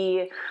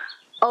be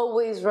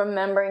always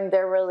remembering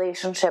their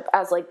relationship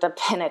as like the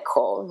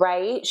pinnacle,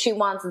 right? She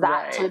wants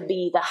that to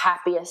be the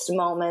happiest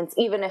moments,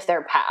 even if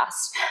they're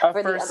past,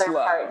 for the other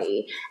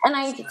party. And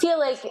I feel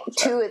like,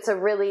 too, it's a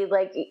really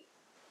like,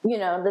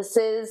 this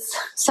is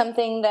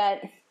something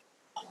that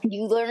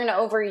you learn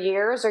over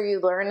years, or you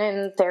learn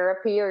in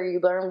therapy, or you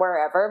learn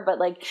wherever, but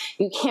like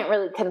you can't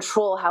really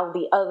control how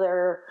the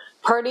other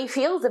party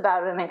feels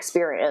about an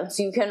experience.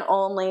 You can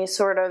only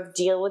sort of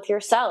deal with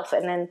yourself.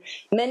 And in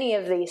many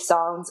of these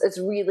songs, it's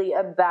really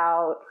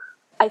about,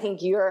 I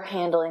think you're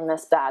handling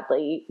this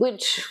badly,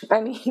 which,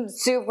 I mean,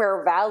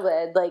 super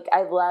valid. Like,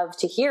 I love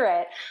to hear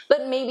it,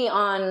 but maybe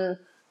on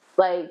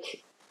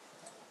like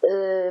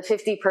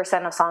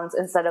 50% of songs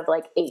instead of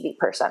like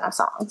 80% of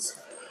songs.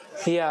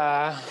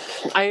 Yeah,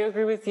 I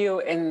agree with you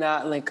in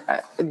that, like,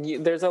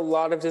 there's a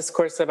lot of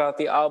discourse about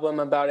the album,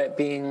 about it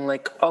being,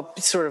 like, a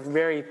sort of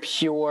very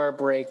pure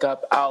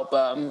breakup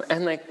album.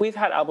 And, like, we've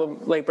had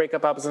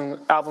breakup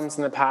albums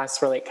in the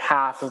past where, like,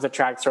 half of the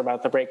tracks are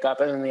about the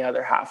breakup and then the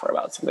other half are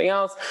about something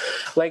else.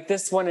 Like,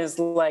 this one is,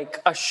 like,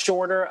 a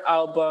shorter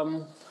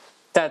album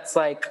that's,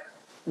 like,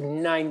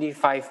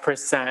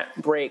 95%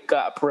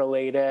 breakup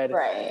related.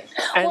 Right.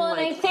 And Well,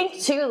 and I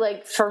think too,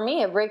 like for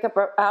me, a breakup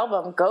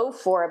album, go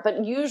for it.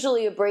 But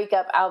usually a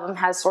breakup album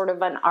has sort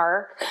of an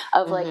arc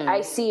of like,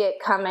 I see it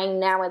coming,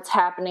 now it's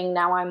happening,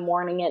 now I'm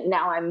mourning it,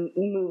 now I'm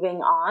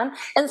moving on.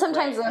 And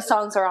sometimes those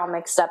songs are all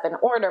mixed up in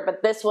order,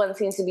 but this one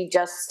seems to be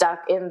just stuck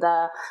in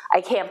the,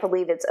 I can't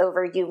believe it's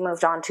over, you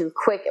moved on too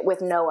quick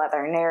with no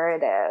other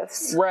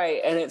narratives.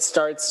 Right, and it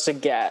starts to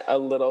get a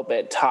little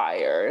bit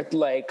tired.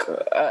 Like,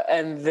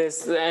 and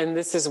this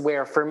is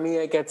where, for me,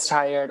 it gets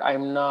tired. I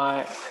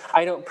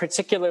don't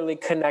particularly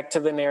connect to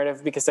the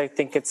narrative because I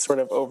think it's sort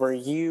of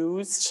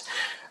overused.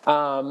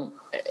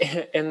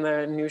 In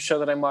the new show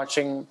that I'm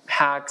watching,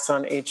 Hacks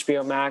on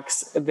HBO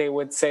Max, they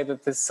would say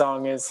that this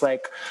song is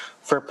like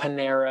for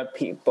Panera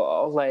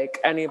people, like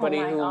anybody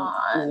who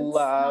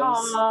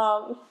loves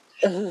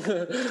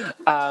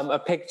a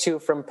Pick Two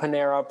from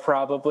Panera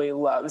probably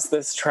loves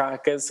this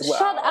track as well.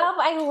 Shut up!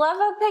 I love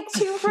a Pick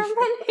Two from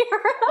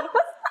Panera.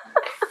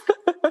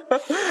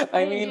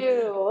 I mean,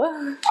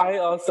 I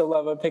also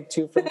love a Pick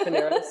Two from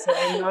Panera. So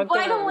I'm not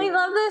Why don't we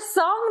love this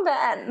song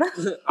then?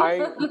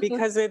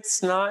 Because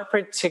it's not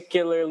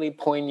particularly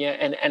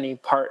poignant in any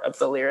part of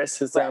the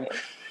lyricism.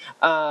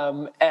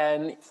 Right.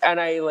 And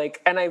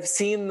I've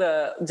seen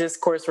the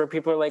discourse where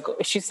people are like,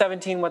 she's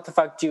 17, what the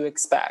fuck do you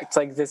expect?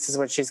 Like, this is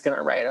what she's going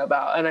to write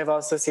about. And I've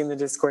also seen the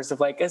discourse of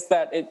like,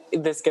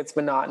 this gets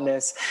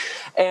monotonous.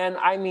 And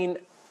I mean,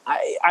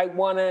 I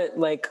want to,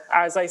 like,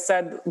 as I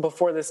said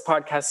before this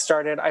podcast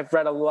started, I've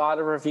read a lot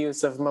of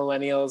reviews of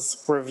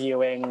millennials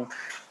reviewing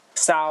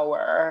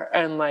Sour.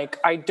 And like,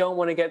 I don't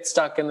want to get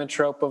stuck in the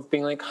trope of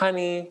being like,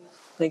 honey,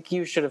 like,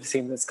 you should have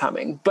seen this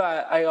coming.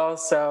 But I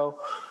also,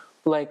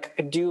 like,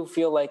 I do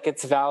feel like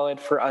it's valid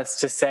for us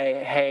to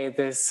say, hey,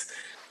 this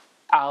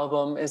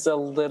album is a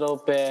little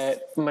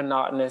bit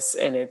monotonous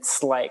in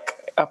its, like,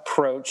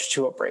 approach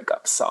to a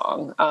breakup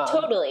song.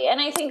 Totally. And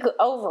I think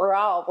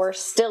overall, we're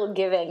still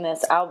giving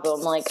this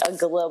album, like, a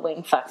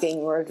glowing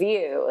fucking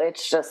review.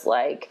 It's just,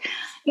 like,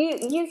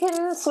 you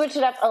can switch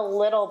it up a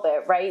little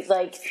bit, right?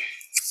 Like,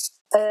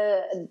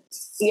 I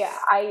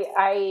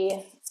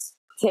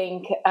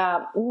think,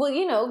 well,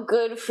 you know,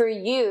 Good For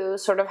You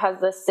sort of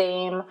has the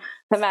same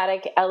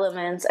thematic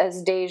elements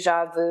as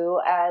Deja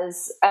Vu,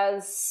 as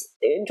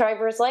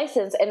Driver's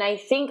License. And I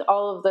think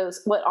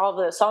what all of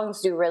those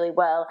songs do really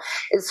well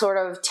is sort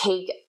of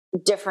take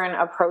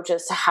different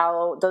approaches to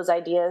how those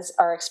ideas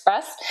are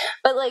expressed.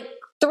 But like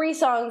 3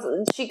 songs,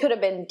 she could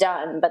have been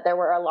done, but there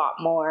were a lot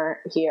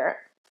more here.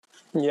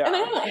 Yeah. And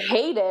I don't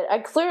hate it. I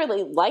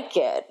clearly like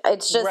it.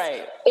 It's just,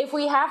 if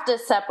we have to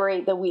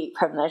separate the wheat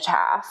from the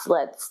chaff,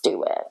 let's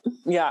do it.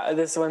 Yeah,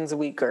 this one's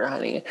weaker,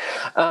 honey.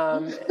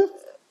 I'm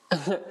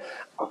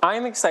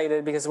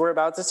excited because we're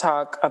about to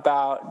talk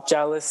about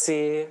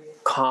jealousy,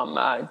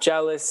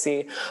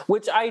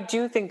 which I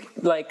do think,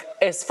 like,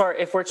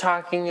 if we're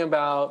talking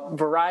about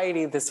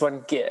variety, this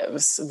one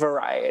gives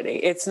variety.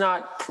 It's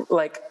not,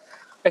 like,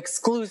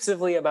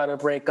 exclusively about a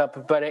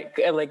breakup, but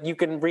like, you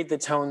can read the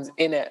tones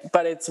in it,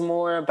 but it's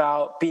more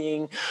about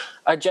being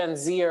a Gen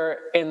Zer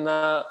in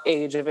the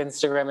age of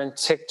Instagram and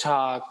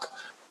TikTok,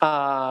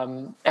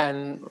 and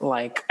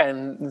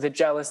the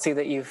jealousy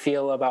that you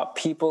feel about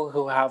people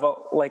who have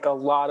a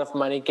lot of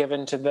money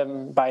given to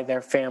them by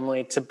their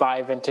family to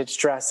buy vintage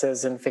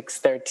dresses and fix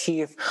their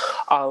teeth,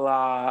 a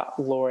la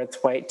Lord's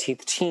White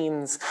Teeth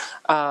Teens.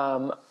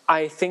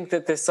 I think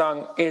that this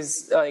song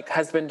is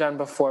has been done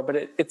before, but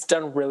it's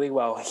done really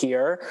well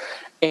here,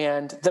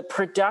 and the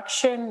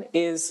production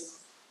is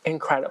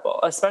incredible,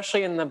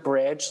 especially in the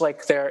bridge.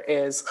 Like, there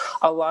is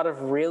a lot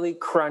of really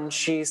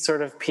crunchy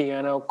sort of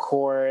piano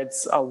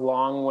chords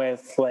along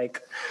with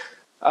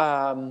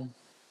a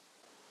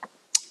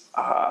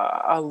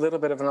little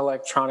bit of an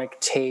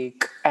electronic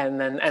take, and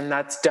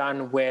that's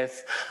done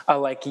with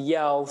a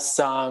yell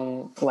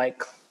sung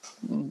lick.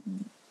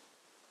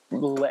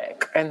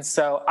 And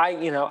so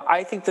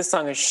I think this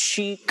song is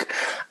chic.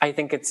 I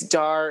think it's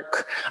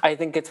dark. I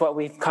think it's what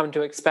we've come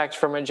to expect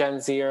from a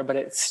Gen Zer, but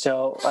it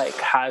still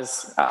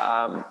has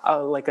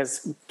a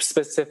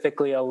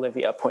specifically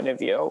Olivia point of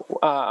view.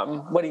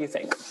 What do you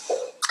think?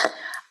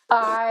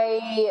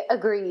 I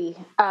agree.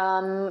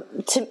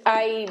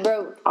 I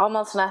wrote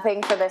almost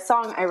nothing for this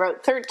song. I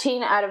wrote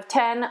 13 out of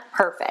 10.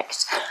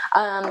 Perfect.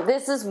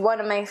 This is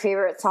one of my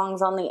favorite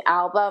songs on the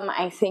album.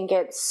 I think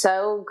it's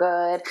so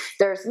good.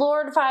 There's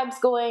Lorde vibes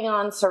going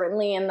on,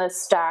 certainly in the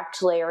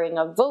stacked layering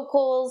of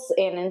vocals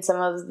and in some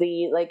of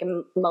the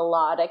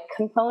melodic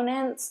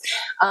components.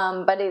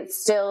 But it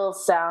still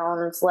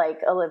sounds like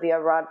Olivia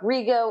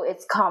Rodrigo.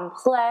 It's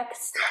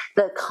complex.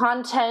 The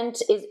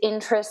content is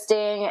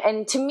interesting.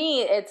 And to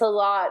me, it's it's a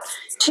lot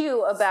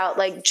too about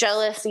like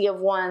jealousy of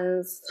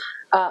one's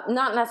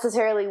not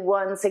necessarily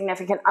one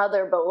significant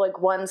other, but like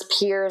one's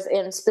peers,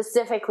 and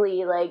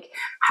specifically like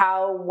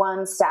how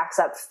one stacks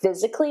up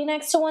physically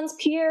next to one's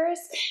peers.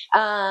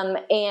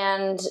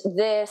 And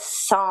this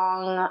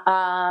song,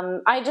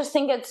 I just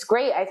think it's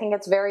great. I think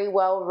it's very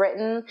well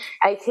written.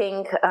 I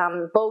think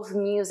both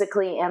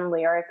musically and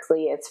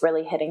lyrically, it's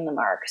really hitting the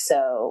mark.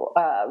 So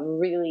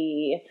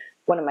really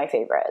one of my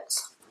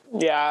favorites.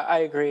 Yeah, I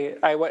agree.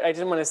 I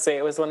didn't want to say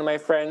it was one of my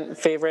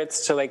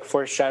favorites to like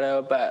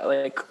foreshadow, but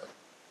like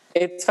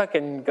it's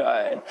fucking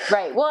good.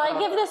 Right. Well, I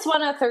give this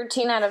one a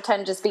 13 out of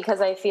 10 just because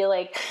I feel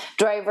like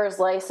Driver's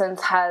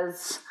License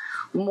has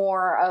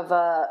more of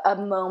a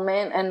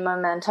moment and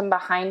momentum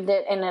behind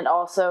it, and it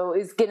also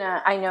is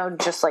gonna, I know,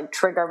 just like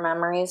trigger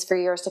memories for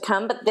years to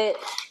come, but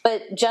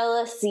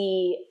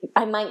Jealousy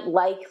I might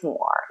like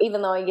more,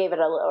 even though I gave it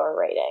a lower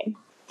rating.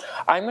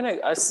 I'm going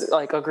to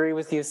like agree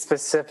with you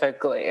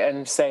specifically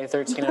and say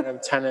 13 out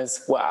of 10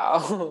 as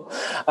well.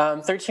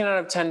 13 out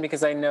of 10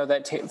 because I know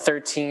that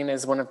 13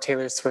 is one of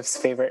Taylor Swift's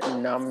favorite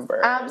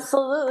numbers.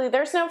 Absolutely.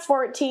 There's no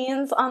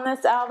 14s on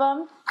this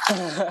album.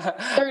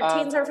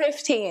 13s or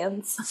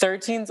 15s.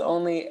 13s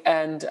only,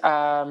 and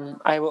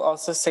I will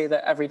also say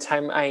that every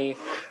time I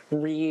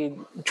read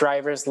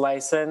Driver's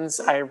License,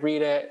 I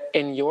read it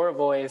in your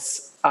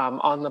voice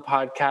on the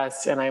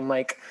podcast, and I'm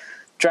like,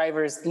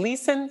 Driver's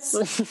License,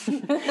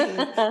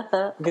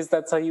 because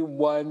that's how you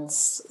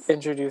once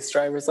introduced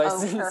Driver's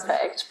License. Oh,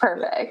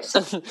 perfect.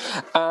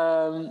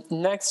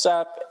 Next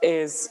up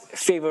is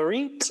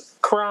Favorite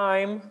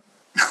Crime.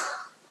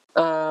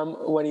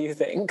 What do you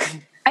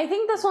think? I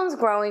think this one's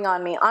growing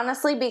on me,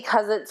 honestly,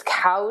 because it's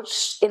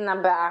couched in the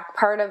back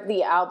part of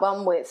the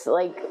album with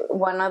like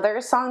one other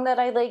song that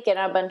I like and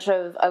a bunch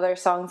of other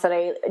songs that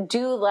I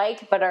do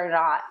like but are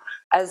not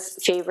as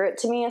favorite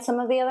to me as some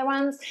of the other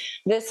ones.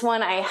 This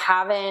one I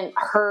haven't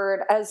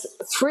heard as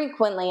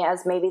frequently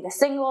as maybe the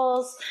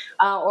singles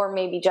or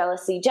maybe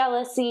Jealousy.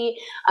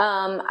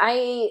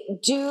 I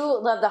do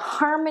love the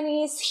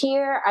harmonies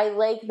here. I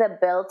like the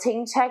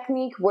belting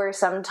technique where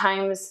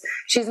sometimes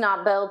she's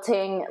not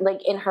belting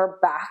like in her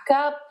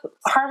backup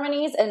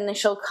harmonies and then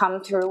she'll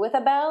come through with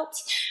a belt.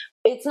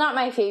 It's not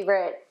my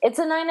favorite. It's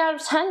a 9 out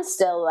of 10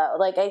 still though.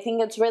 Like I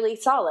think it's really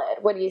solid.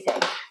 What do you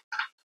think?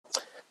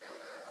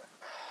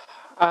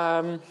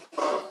 I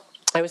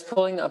was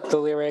pulling up the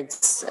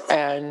lyrics,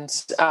 and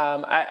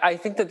I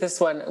think that this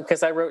one,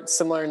 because I wrote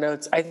similar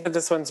notes, I think that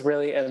this one's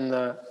really in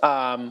the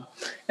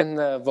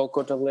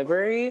vocal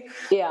delivery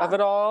of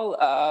it all.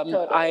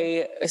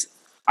 Totally.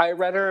 I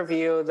read a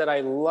review that I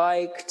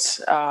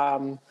liked,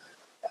 and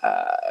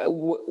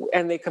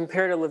they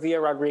compared Olivia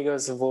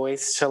Rodrigo's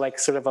voice to like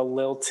sort of a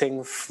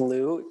lilting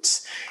flute,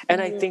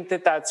 and I think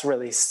that that's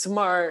really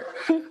smart.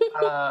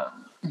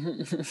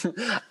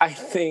 I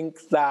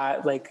think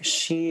that like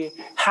she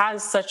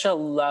has such a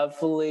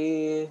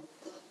lovely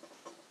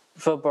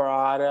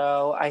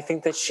vibrato. I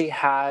think that she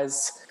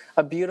has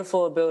a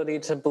beautiful ability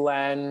to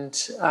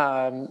blend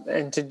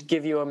and to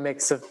give you a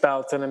mix of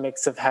belt and a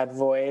mix of head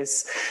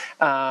voice.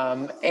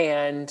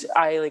 And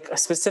I like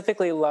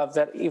specifically love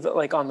that even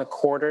like on the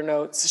quarter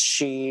notes,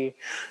 she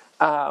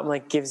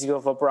like gives you a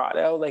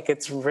vibrato. Like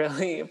it's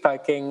really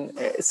fucking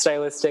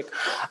stylistic.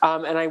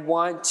 And I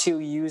want to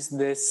use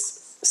this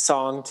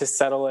song to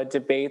settle a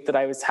debate that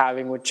I was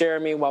having with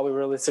Jeremy while we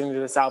were listening to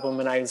this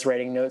album and I was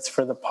writing notes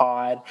for the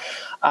pod.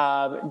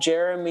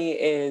 Jeremy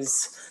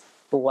is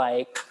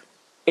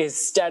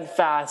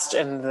steadfast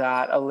in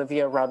that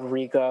Olivia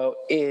Rodrigo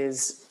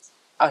is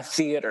a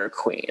theater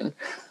queen.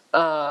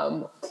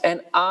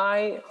 And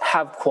I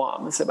have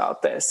qualms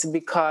about this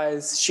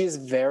because she's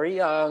very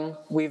young.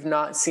 We've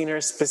not seen her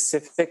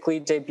specifically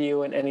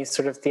debut in any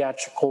sort of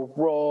theatrical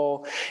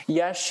role.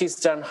 Yes, she's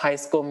done High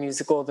School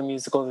Musical,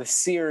 the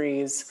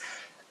series,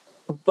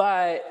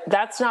 but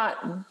that's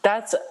a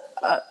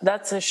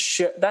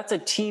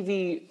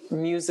TV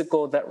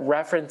musical that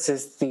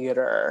references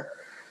theater.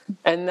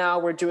 And now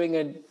we're doing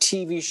a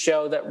TV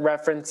show that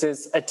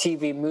references a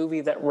TV movie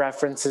that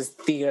references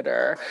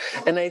theater.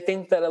 And I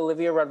think that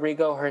Olivia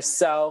Rodrigo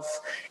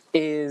herself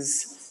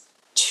is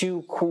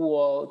too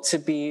cool to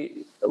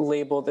be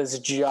labeled as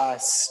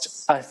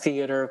just a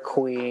theater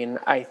queen.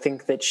 I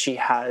think that she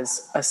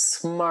has a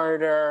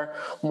smarter,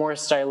 more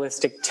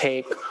stylistic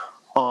take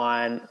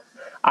on,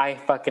 I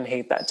fucking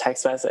hate that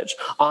text message,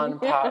 on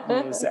pop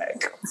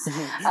music.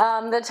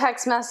 The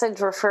text message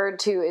referred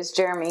to is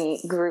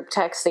Jeremy group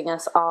texting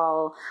us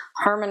all,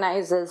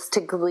 harmonizes to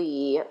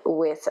Glee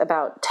with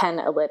about 10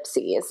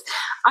 ellipses.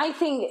 I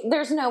think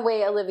there's no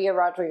way Olivia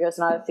Rodrigo is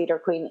not a theater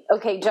queen.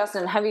 Okay,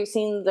 Justin, have you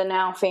seen the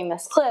now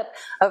famous clip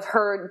of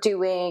her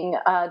doing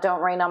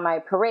Don't Rain on My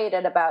Parade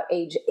at about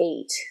age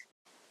 8?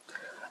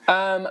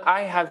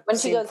 I have. When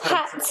she goes,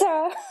 hot,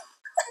 sir.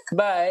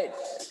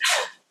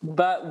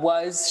 But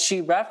was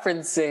she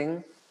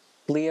referencing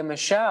Lea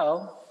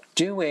Michele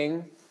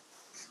doing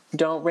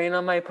Don't Rain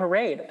on My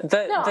Parade?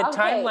 The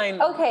timeline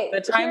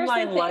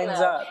lines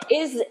up.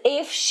 Is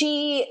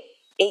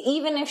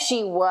even if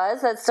she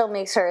was, that still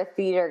makes her a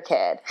theater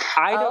kid.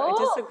 I don't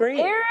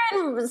disagree.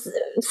 Erin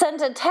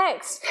sent a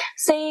text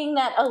saying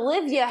that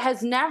Olivia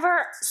has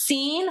never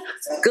seen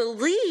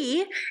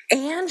Glee,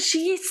 and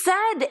she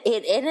said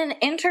it in an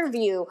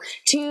interview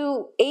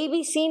to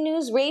ABC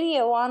News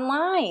Radio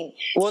Online.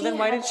 Well, then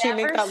why did she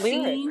make that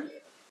lyric?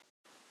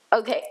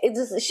 Okay,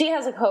 she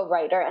has a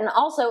co-writer, and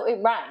also it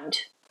rhymed.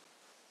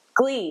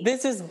 Glee.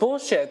 This is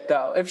bullshit,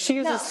 though. If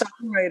she's a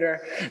songwriter,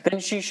 then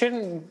she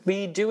shouldn't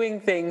be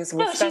doing things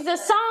with... No, she's a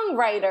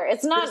songwriter.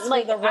 It's not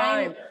like a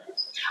rhyme.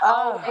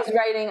 Always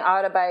writing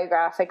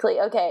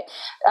autobiographically. Okay.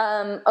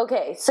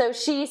 Okay, so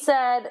she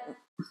said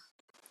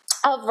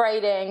of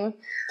writing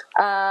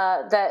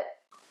that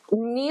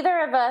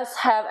neither of us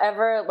have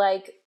ever,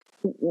 like,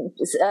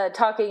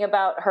 talking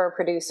about her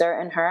producer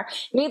and her,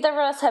 neither of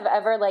us have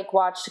ever like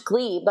watched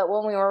Glee, but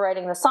when we were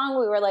writing the song,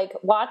 we were like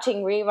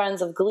watching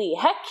reruns of Glee.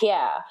 Heck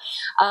yeah.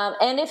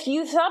 And if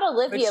you thought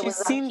Olivia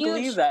was a huge...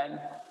 Glee then.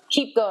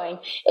 Keep going.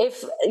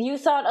 If you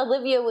thought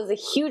Olivia was a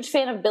huge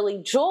fan of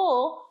Billy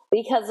Joel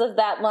because of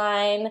that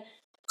line,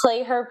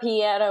 play her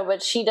piano,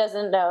 but she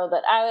doesn't know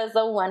that I was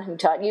the one who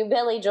taught you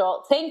Billy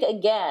Joel. Think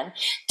again.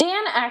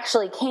 Dan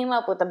actually came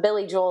up with a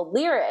Billy Joel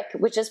lyric,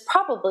 which is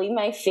probably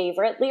my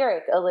favorite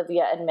lyric,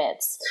 Olivia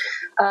admits.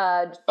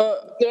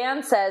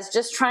 Dan says,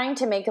 just trying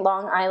to make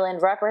Long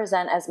Island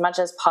represent as much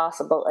as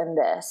possible in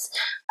this.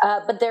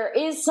 But there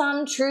is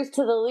some truth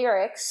to the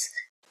lyrics.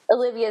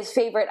 Olivia's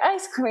favorite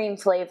ice cream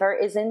flavor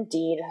is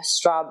indeed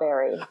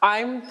strawberry.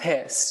 I'm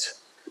pissed.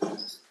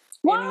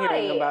 Why?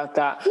 Hearing about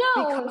that.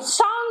 No,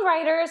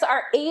 songwriters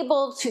are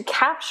able to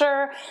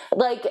capture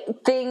like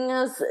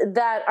things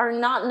that are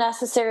not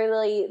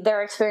necessarily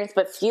their experience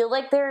but feel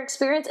like their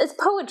experience. It's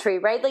poetry,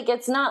 right? Like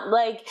it's not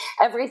like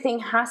everything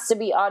has to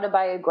be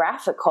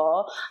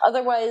autobiographical.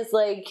 Otherwise,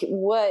 like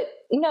what?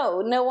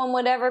 No one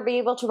would ever be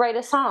able to write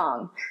a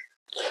song.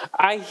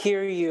 I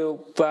hear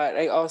you, but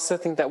I also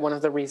think that one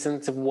of the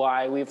reasons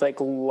why we've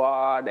like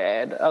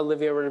lauded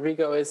Olivia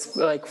Rodrigo is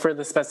like for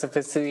the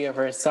specificity of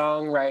her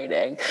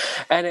songwriting,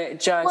 and it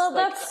just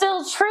that's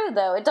still true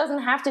though. It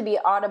doesn't have to be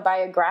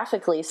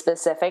autobiographically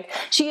specific.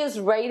 She is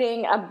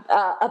writing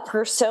a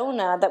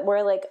persona that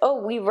we're like,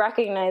 oh, we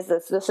recognize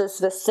this. This is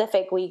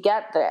specific. We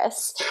get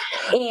this.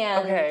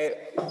 And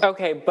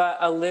okay,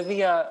 but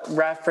Olivia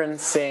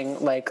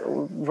referencing like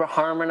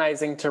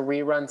harmonizing to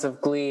reruns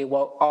of Glee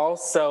while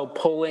also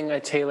pulling a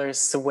Taylor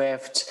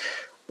Swift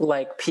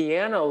like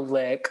piano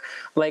lick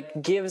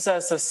like gives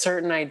us a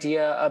certain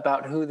idea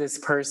about who this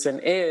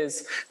person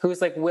is, who's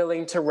like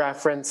willing to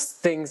reference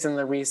things in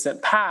the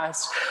recent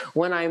past,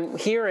 when I'm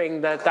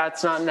hearing that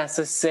that's not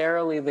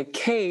necessarily the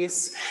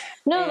case.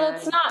 No,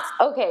 that's not.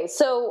 Okay,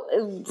 so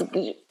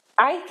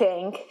I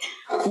think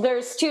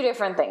there's two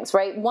different things,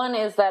 right? One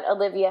is that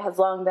Olivia has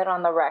long been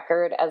on the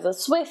record as a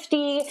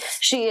Swiftie.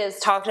 She has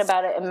talked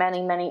about it in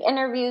many, many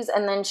interviews,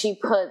 and then she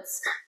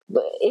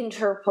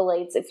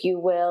interpolates, if you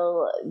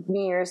will,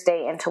 New Year's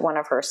Day into one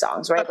of her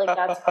songs, right? Like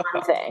that's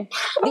one thing.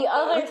 The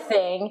other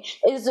thing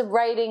is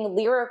writing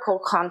lyrical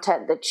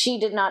content that she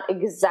did not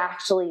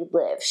exactly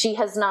live. She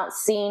has not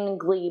seen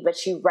Glee, but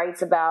she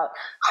writes about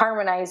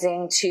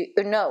harmonizing to,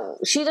 no,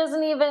 she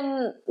doesn't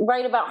even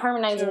write about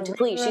harmonizing to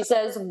Glee. She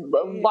says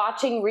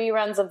watching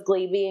reruns of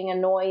Glee being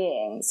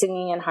annoying,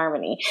 singing in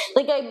harmony.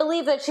 Like I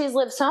believe that she's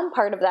lived some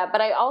part of that,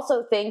 but I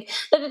also think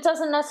that it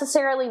doesn't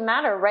necessarily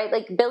matter, right?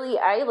 Like Billie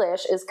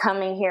Eilish is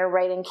coming here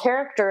writing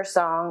character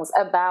songs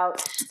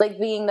about like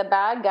being the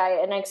bad guy,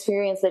 an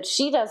experience that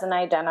she doesn't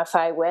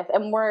identify with.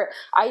 And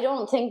I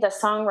don't think the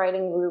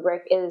songwriting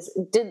rubric is,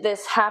 did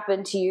this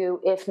happen to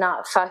you? If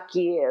not, fuck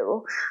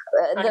you.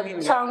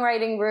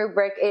 Songwriting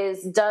rubric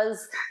is,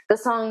 does the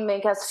song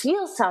make us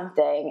feel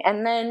something?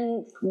 And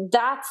then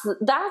that's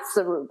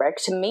the rubric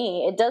to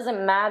me. It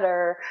doesn't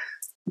matter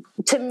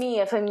to me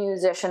if a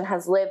musician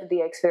has lived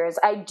the experience.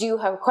 I do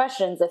have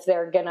questions if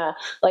they're gonna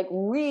like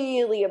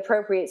really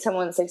appropriate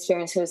someone's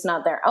experience who's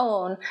not their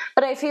own,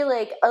 but I feel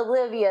like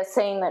Olivia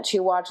saying that she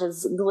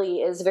watches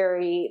Glee is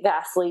very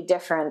vastly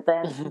different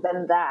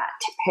than that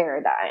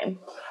paradigm.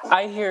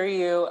 I hear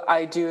you.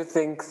 I do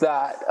think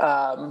that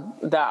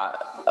that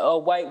a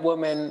white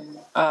woman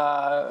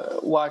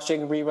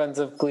watching reruns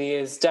of Glee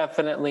is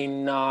definitely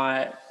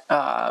not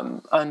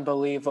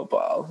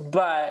unbelievable,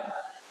 but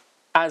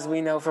as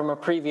we know from a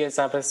previous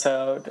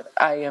episode,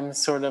 I am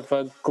sort of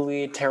a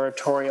Glee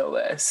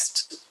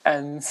territorialist.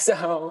 And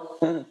so...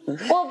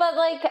 Well, but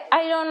like,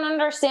 I don't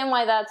understand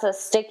why that's a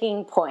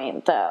sticking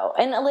point, though.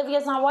 And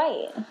Olivia's not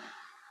white.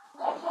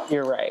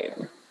 You're right.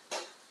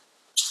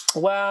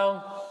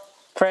 Well,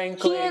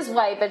 frankly... She is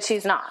white, but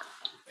she's not.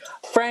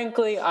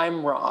 Frankly,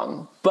 I'm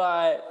wrong.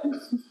 But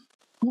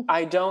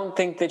I don't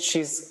think that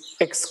she's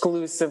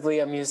exclusively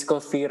a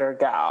musical theater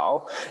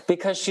gal,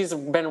 because she's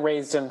been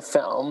raised in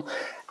film.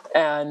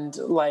 And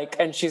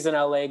she's an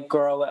LA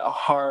girl at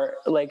heart.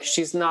 Like,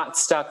 she's not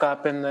stuck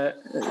up in the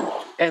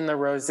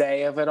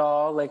rosé of it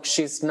all. Like,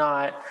 she's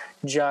not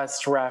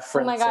just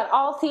referencing. Oh my God,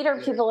 all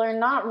theater people are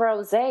not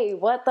rosé.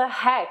 What the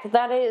heck?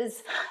 That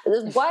is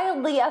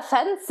wildly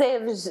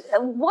offensive.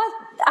 What?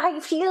 I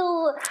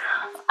feel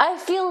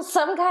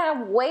some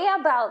kind of way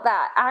about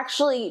that.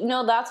 Actually,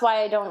 no, that's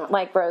why I don't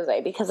like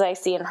rosé, because I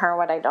see in her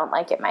what I don't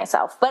like in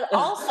myself. But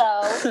also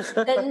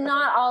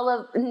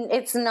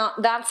that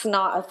that's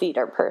not a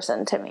theater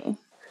person to me.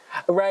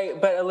 Right,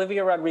 but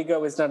Olivia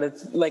Rodrigo is not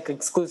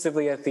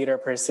exclusively a theater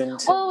person.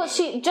 Well,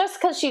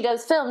 just because she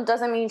does film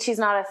doesn't mean she's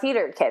not a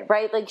theater kid,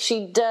 right? Like,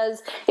 she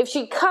does, if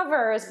she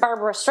covers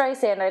Barbara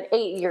Streisand at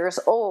 8 years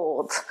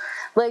old,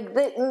 like,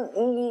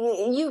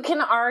 you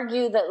can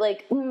argue that,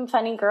 like,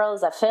 Funny Girl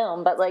is a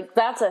film, but, like,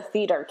 that's a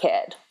theater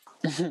kid.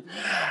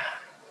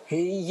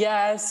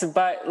 Yes,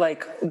 but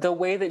like the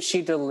way that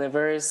she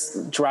delivers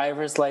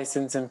Driver's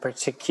License in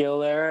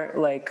particular,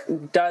 like,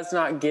 does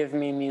not give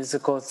me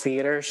musical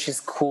theater.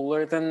 She's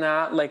cooler than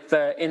that. Like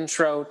the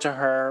intro to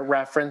her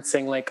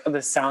referencing like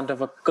the sound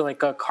of a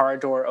car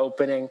door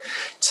opening,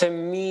 to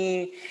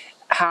me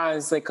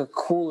has like a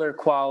cooler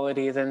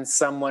quality than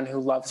someone who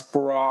loves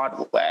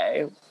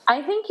Broadway.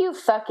 I think you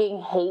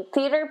fucking hate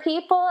theater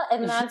people,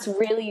 and that's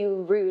really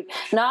rude.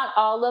 Not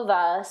all of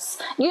us.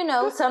 You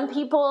know, some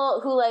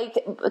people who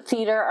like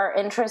theater are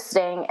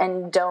interesting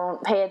and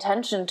don't pay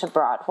attention to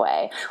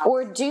Broadway,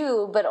 or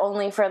do, but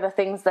only for the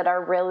things that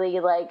are really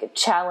like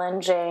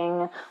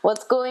challenging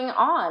what's going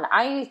on.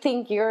 I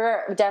think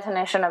your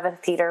definition of a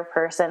theater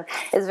person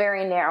is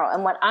very narrow,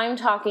 and what I'm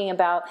talking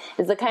about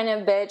is the kind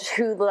of bitch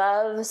who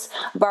loves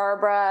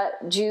Barbara,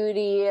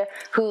 Judy,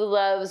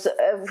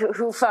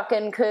 who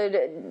fucking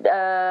could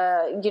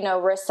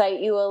recite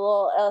you a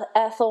little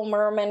Ethel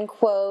Merman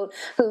quote,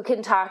 who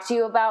can talk to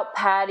you about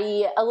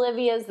Patty.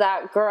 Olivia's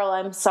that girl.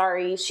 I'm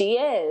sorry, she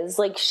is.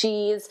 Like,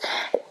 she's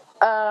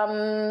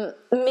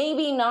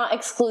maybe not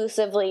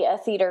exclusively a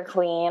theater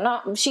queen.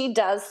 She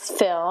does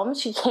film.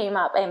 She came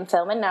up in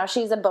film, and now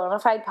she's a bona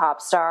fide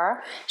pop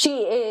star.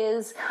 She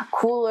is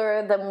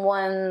cooler than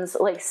one's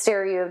like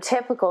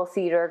stereotypical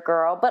theater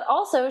girl, but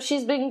also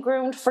she's been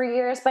groomed for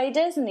years by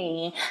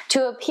Disney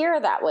to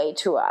appear that way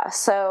to us.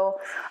 So,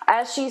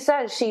 as she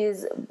said,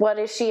 what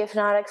is she if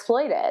not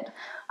exploited?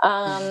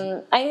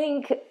 I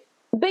think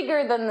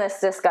bigger than this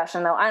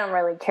discussion, though, I don't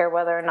really care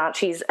whether or not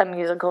she's a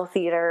musical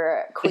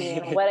theater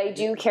queen. What I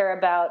do care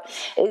about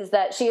is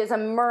that she has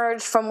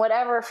emerged from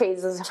whatever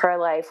phases of her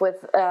life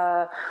with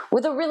a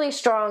really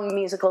strong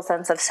musical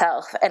sense of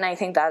self, and I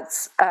think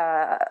that's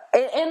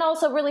and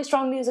also really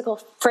strong musical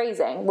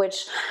phrasing,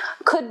 which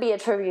could be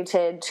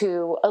attributed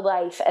to a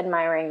life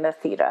admiring the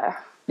theater.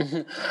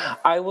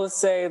 I will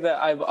say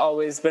that I've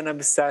always been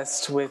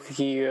obsessed with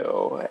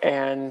you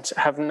and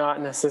have not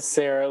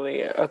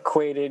necessarily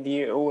equated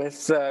you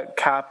with the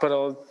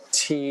capital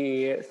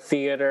T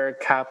theater,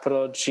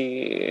 capital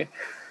G,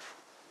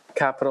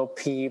 capital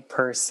P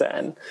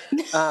person.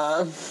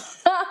 I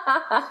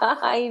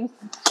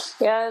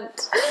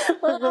can't.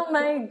 Oh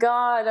my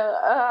God.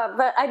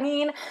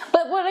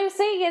 But what I'm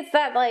saying is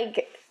that,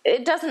 like,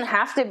 it doesn't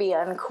have to be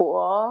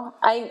uncool.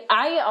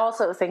 I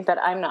also think that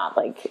I'm not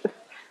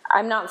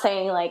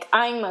saying, like,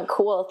 I'm a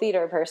cool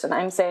theater person.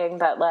 I'm saying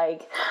that,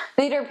 like,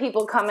 theater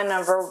people come in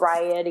a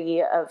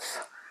variety of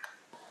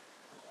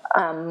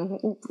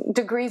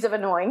degrees of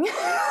annoying.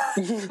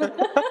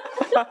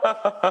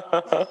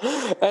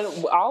 And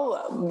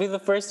I'll be the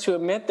first to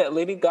admit that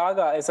Lady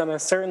Gaga is on a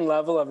certain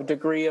level of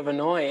degree of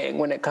annoying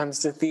when it comes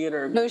to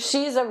theater. No,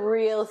 she's a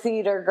real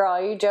theater girl.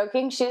 Are you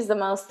joking? She's the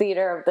most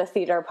theater of the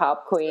theater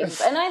pop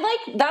queens. And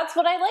that's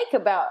what I like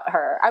about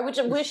her. I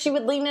wish she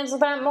would lean into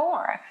that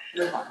more.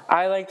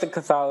 I like the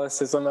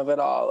Catholicism of it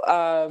all.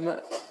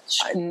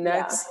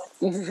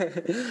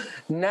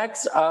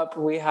 Next up,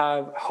 we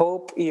have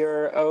Hope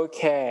You're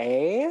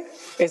Okay.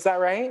 Is that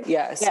right?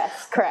 Yes.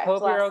 Yes, correct.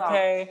 Hope You're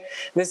Okay. Song.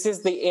 This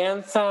is the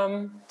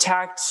anthem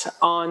tacked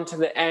on to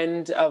the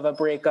end of a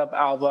breakup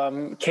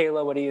album.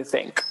 Kayla, what do you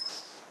think?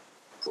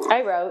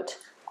 I wrote,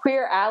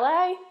 Queer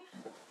Ally?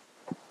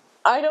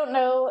 I don't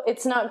know.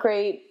 It's not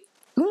great,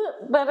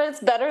 but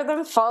it's better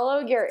than Follow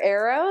Your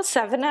Arrow.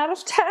 7 out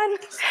of 10.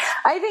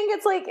 I think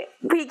it's like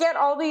we get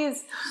all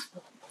these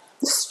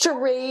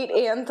straight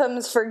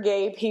anthems for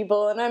gay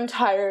people, and I'm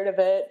tired of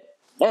it.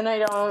 And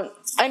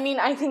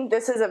I think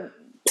this is a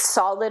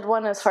solid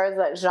one as far as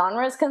that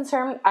genre is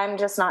concerned. I'm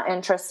just not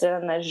interested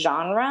in the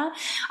genre.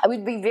 I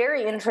would be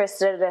very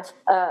interested if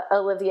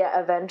Olivia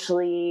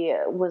eventually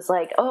was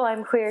like, oh,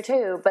 I'm queer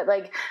too. But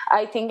like,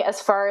 I think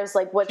as far as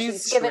like what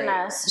she's given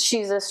us,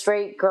 she's a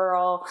straight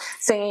girl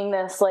singing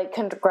this like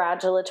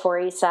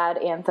congratulatory sad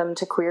anthem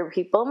to queer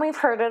people. And we've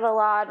heard it a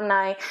lot.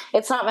 And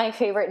it's not my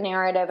favorite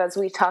narrative, as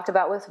we talked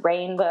about with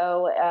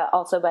Rainbow,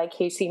 also by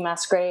Casey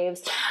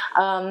Musgraves.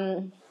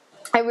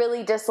 I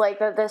really dislike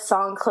that this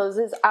song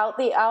closes out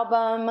the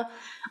album.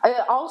 I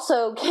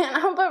also can't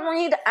help but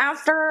read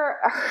after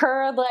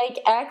her like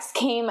ex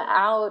came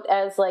out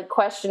as like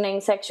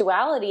questioning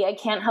sexuality. I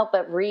can't help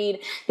but read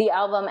the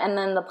album and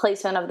then the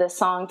placement of this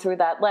song through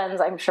that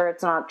lens. I'm sure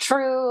it's not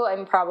true.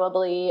 I'm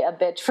probably a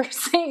bitch for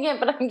saying it,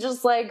 but I'm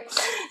just like,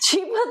 she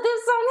put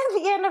this song at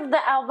the end of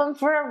the album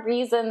for a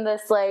reason.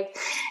 This like,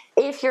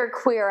 if you're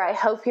queer, I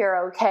hope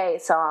you're okay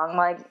song.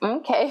 Like,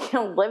 okay,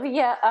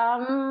 Olivia,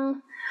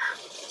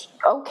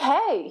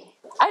 okay.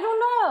 I don't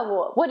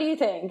know. What do you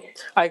think?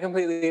 I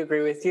completely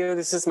agree with you.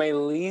 This is my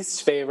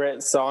least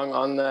favorite song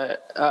on the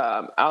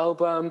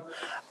album.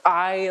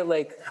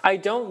 I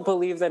don't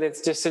believe that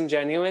it's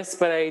disingenuous,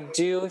 but I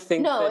do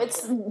think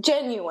it's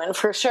genuine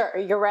for sure.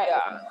 You're right.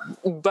 Yeah,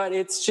 but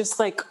it's just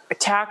like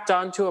tacked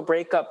onto a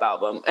breakup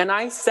album. And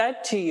I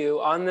said to you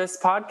on this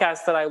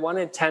podcast that I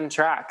wanted 10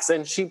 tracks,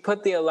 and she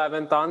put the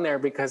 11th on there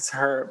because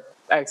her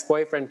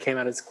ex-boyfriend came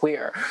out as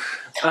queer.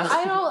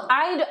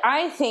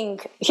 I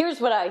think,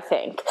 here's what I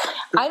think.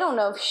 I don't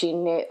know if she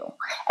knew.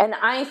 And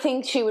I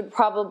think she would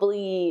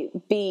probably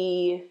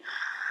be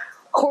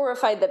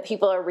horrified that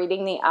people are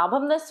reading the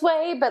album this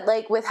way, but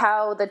like with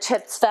how the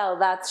chips fell,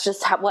 that's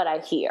just what I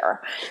hear,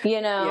 you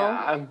know?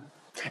 Yeah.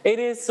 It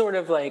is sort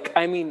of like,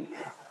 I mean,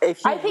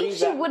 I think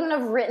she wouldn't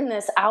have written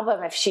this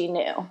album if she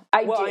knew.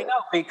 I know,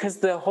 because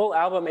the whole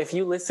album, if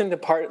you listen to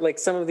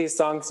some of these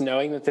songs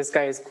knowing that this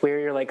guy is queer,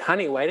 you're like,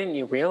 honey, why didn't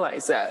you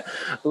realize that?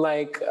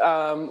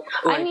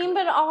 I mean,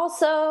 but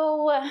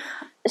also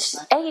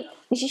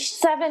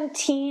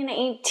 17,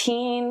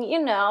 18,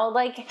 you know,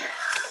 like,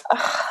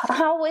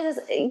 how is,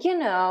 you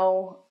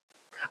know...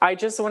 I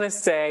just want to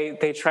say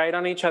they tried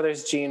on each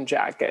other's jean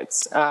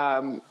jackets,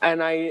 and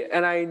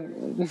I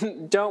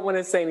don't want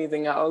to say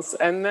anything else.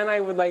 And then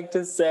I would like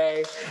to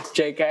say,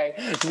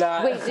 JK,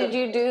 that... Wait, did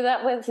you do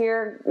that with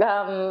your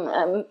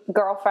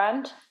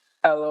girlfriend?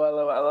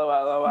 LOL.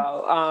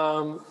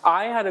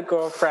 I had a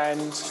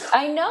girlfriend.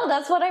 I know,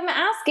 that's what I'm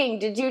asking.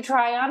 Did you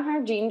try on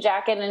her jean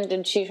jacket and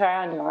did she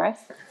try on yours?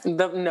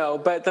 No,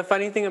 but the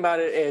funny thing about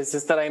it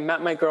is that I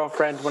met my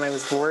girlfriend when I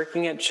was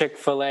working at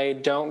Chick-fil-A.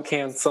 Don't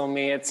cancel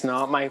me. It's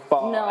not my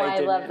fault. No, I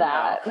love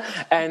that.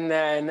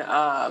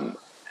 Know.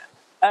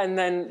 And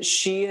then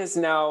she has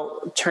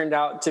now turned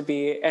out to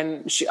be,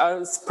 and she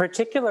was a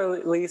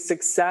particularly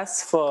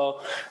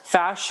successful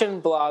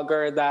fashion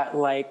blogger that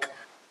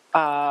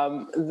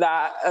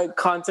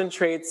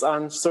concentrates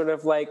on sort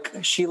of like,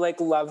 she like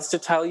loves to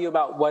tell you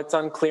about what's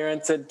on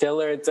clearance at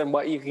Dillard's and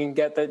what you can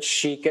get that's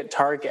chic at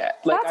Target.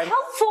 That's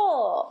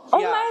helpful. Oh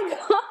my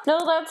God.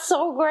 No, that's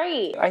so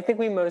great. I think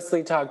we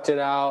mostly talked it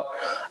out.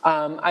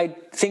 I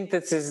think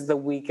this is the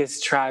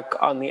weakest track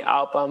on the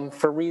album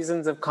for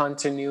reasons of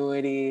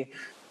continuity.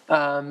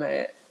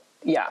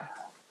 Yeah.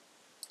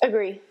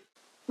 Agree.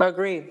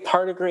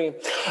 Hard agree.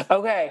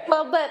 Okay.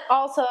 Well, but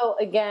also,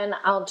 again,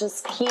 I'll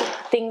just keep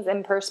things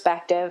in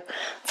perspective.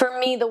 For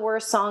me, the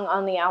worst song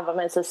on the album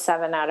is a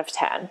 7 out of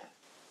 10.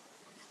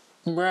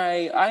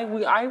 Right.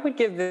 I would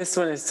give this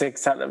one a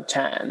 6 out of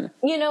 10.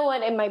 You know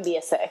what? It might be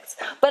a 6.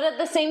 But at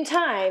the same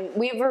time,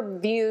 we've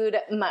reviewed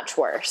much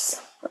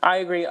worse. I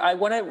agree. I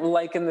want to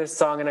liken this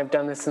song, and I've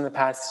done this in the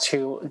past,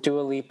 to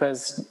Dua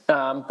Lipa's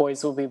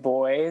Boys Will Be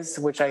Boys,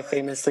 which I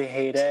famously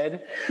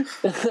hated.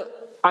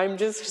 I'm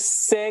just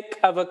sick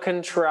of a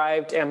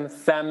contrived,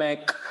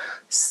 anthemic,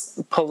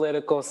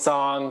 political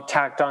song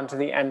tacked onto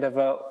the end of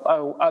a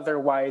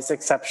otherwise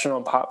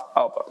exceptional pop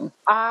album.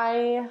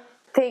 I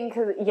think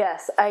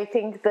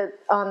that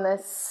on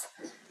this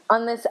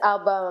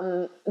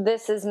album,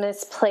 this is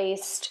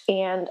misplaced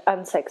and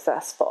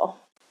unsuccessful.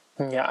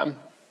 Yeah.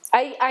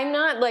 I'm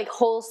not like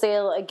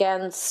wholesale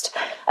against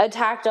a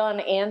tacked on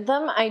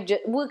anthem.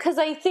 Because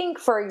I think,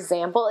 for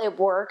example, it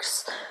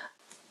works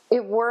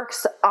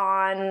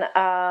on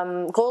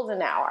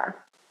Golden Hour.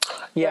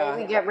 Yeah.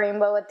 Right? We get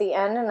Rainbow at the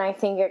end, and I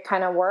think it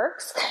kind of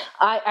works.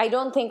 I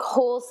don't think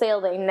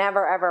wholesale they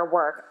never ever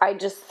work. I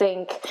just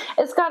think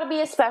it's got to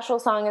be a special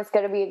song. It's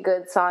got to be a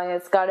good song.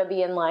 It's got to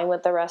be in line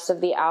with the rest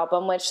of the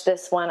album, which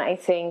this one I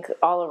think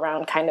all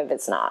around kind of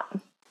is not.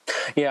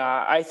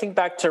 Yeah, I think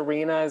back to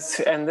Rena's,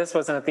 and this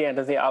wasn't at the end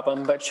of the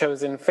album, but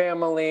Chosen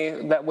Family,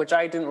 which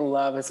I didn't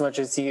love as much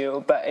as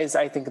you, but is,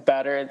 I think,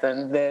 better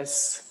than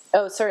this.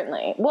 Oh,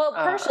 certainly. Well,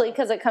 partially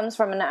because it comes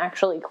from an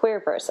actually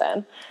queer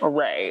person.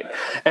 Right.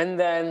 And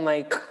then,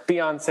 like,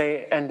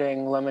 Beyonce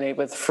ending Lemonade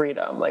with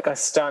Freedom, like a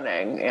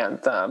stunning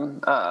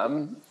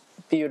anthem,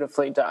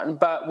 beautifully done,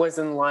 but was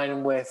in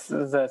line with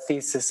the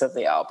thesis of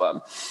the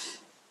album.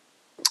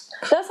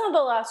 That's not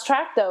the last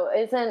track, though.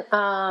 Isn't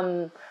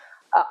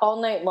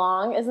All Night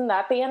Long, isn't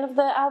that the end of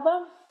the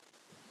album?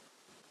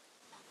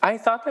 I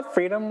thought that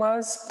Freedom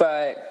was,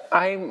 but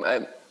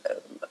I've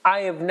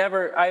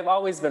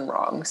always been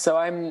wrong, so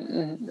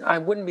I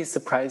wouldn't be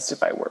surprised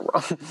if I were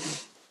wrong.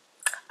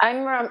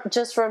 I'm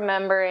just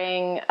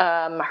remembering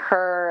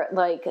her,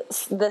 like,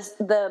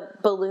 the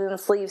balloon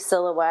sleeve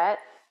silhouette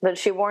that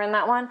she wore in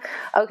that one?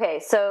 Okay,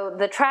 so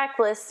the track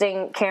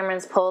listing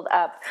Cameron's pulled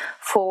up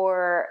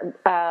for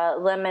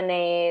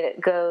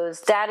Lemonade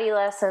goes Daddy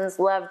Lessons,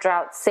 Love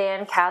Drought,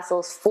 Sand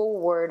Castles,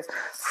 Forward,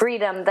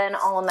 Freedom, then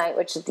All Night,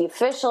 which is the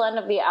official end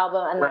of the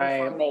album, and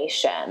then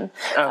Formation,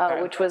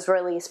 which was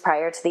released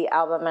prior to the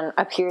album and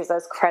appears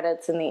as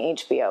credits in the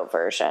HBO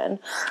version.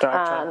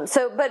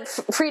 Gotcha. But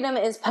Freedom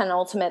is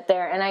penultimate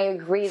there, and I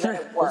agree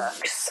that it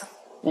works.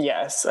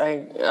 Yes.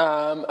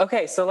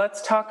 Okay, so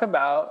let's talk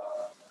about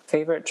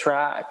favorite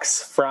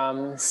tracks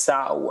from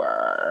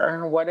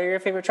Sour. What are your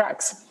favorite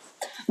tracks?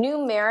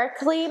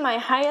 Numerically, my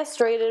highest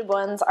rated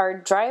ones are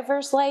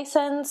Driver's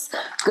License,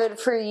 Good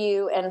For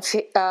You, and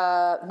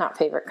not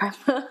Favorite Crime,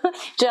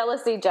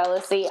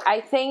 Jealousy.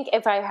 I think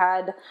if I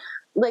had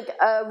like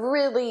a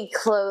really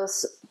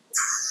close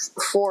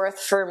fourth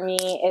for me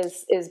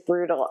is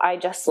Brutal. I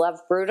just love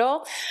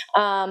Brutal.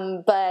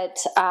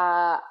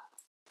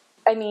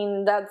 I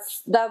mean,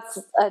 that's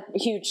a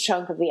huge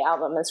chunk of the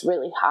album is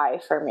really high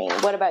for me.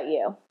 What about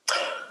you?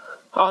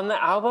 On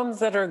the albums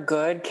that are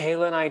good,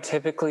 Kayla and I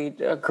typically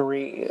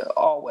agree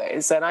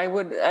always.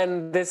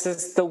 And this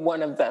is the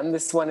one of them.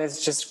 This one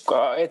is just,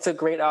 it's a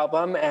great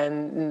album.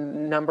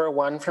 And number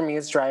one for me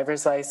is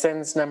Driver's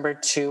License. Number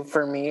two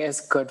for me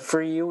is Good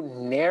For You,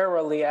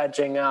 narrowly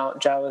edging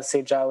out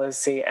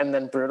Jealousy. And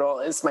then Brutal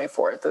is my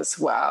fourth as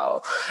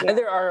well. Yeah. And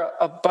there are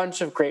a bunch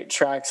of great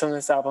tracks on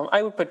this album.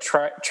 I would put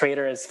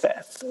Traitor as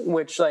fifth,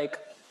 which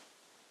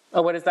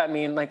what does that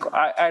mean? Like,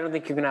 I don't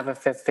think you can have a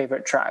fifth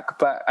favorite track,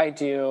 but I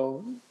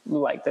do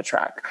like the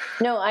track.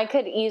 No, I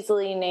could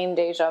easily name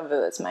Deja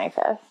Vu as my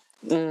fifth.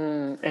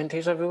 And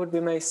Deja Vu would be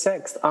my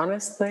sixth.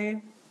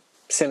 Honestly,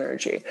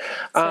 Synergy.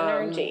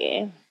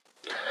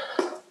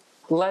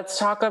 Let's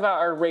talk about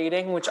our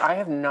rating, which I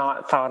have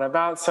not thought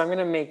about, so I'm going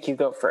to make you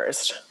go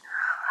first.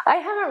 I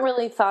haven't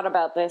really thought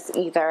about this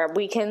either.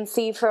 We can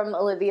see from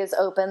Olivia's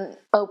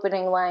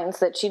opening lines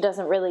that she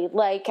doesn't really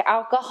like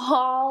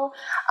alcohol,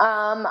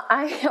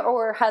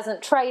 or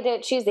hasn't tried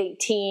it. She's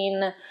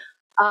 18.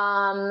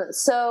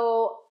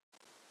 So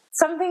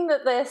something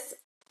that this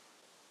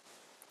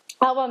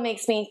album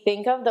makes me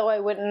think of, though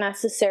I wouldn't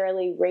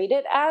necessarily rate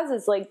it as,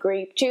 is like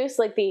grape juice,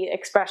 like the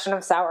expression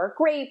of sour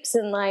grapes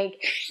and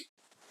like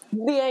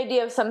the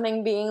idea of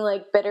something being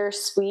like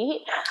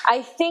bittersweet.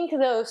 I think,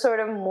 though, sort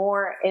of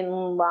more in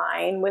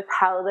line with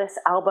how this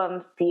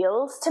album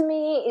feels to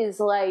me is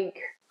like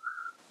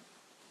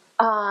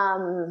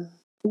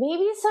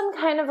maybe some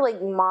kind of like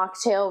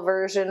mocktail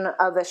version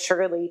of a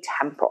Shirley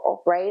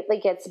Temple, right?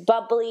 Like it's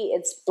bubbly,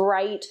 it's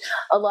bright,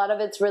 a lot of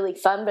it's really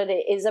fun, but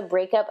it is a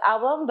breakup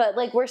album, but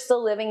like we're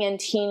still living in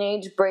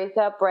teenage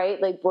breakup,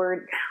 right? Like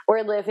we're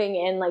living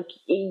in like,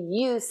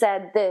 you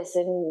said this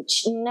and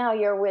now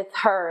you're with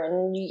her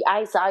and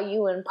I saw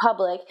you in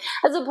public,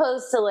 as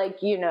opposed to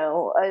like, you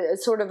know, a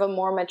sort of a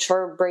more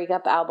mature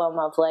breakup album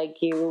of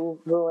like,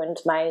 you ruined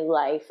my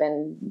life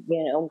and,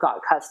 you know, got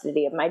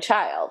custody of my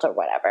child or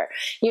whatever.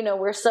 You know,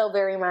 we're still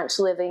very much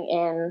living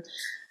in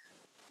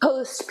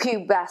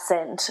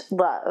post-pubescent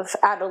love,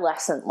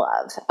 adolescent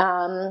love.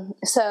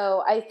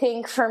 So I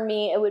think for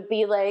me, it would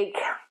be like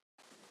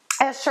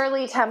a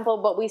Shirley Temple,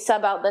 but we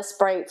sub out the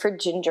Sprite for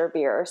ginger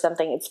beer or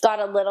something. It's got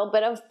a little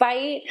bit of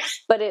bite,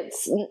 but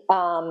it's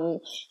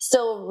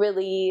still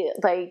really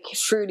like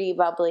fruity,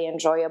 bubbly,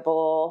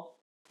 enjoyable.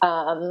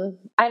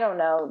 I don't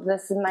know.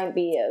 This might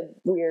be a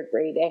weird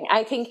rating.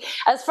 I think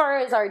as far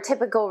as our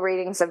typical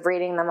ratings of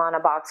rating them on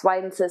a box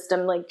wine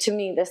system, like to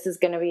me, this is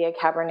going to be a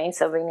Cabernet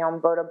Sauvignon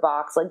Bota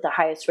box, like the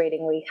highest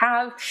rating we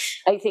have.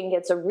 I think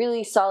it's a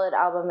really solid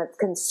album. It's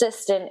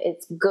consistent.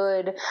 It's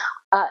good.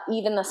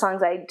 Even the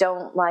songs I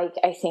don't like,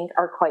 I think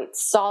are quite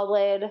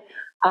solid.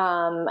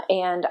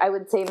 And I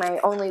would say my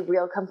only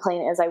real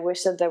complaint is I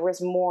wish that there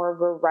was more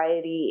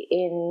variety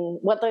in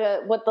what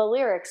the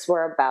lyrics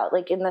were about,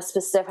 like in the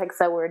specifics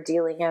that we're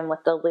dealing in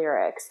with the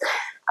lyrics,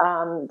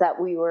 that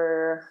we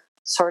were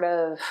sort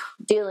of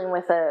dealing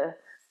with a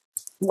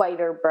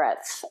wider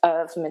breadth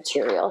of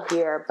material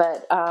here.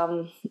 But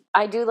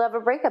I do love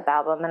a breakup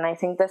album, and I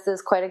think this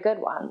is quite a good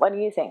one. What do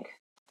you think?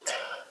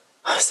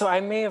 So I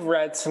may have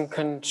read some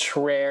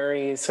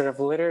contrary sort of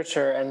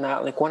literature, and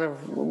that like one of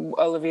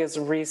Olivia's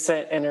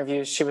recent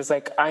interviews, she was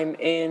like, I'm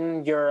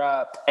in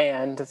Europe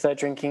and the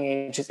drinking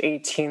age is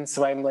 18,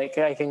 so I'm like,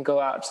 I can go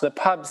out to the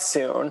pub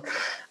soon.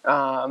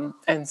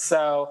 And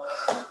so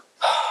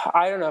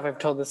I don't know if I've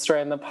told this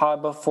story in the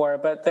pod before,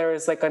 but there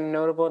was like a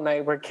notable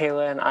night where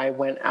Kayla and I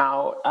went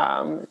out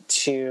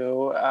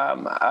to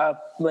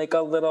like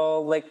a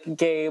little like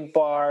gay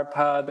bar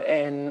pub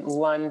in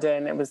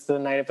London. It was the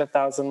night of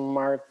 1,000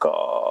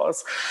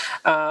 Markles.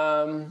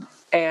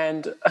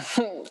 And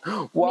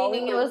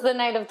meaning it was the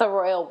night of the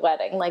royal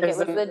wedding. Like, it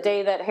was the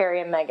day that Harry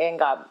and Meghan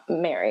got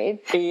married.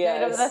 Yes.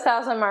 Night of the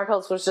Thousand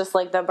Markles was just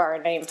like the bar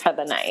name for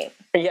the night.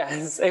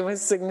 Yes, it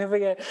was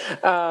significant.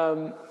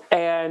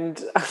 And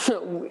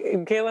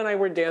Kayla and I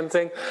were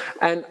dancing,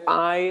 and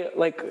I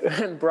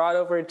brought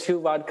over 2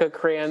 vodka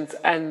crayons,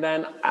 and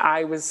then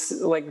I was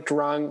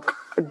drunk,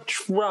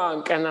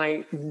 and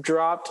I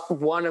dropped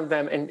one of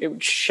them, and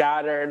it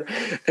shattered.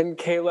 And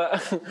Kayla,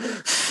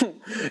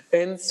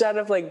 instead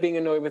of being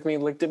annoyed with me,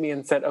 looked at me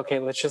and said, "Okay,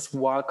 let's just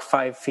walk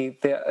 5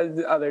 feet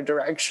the other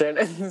direction."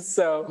 And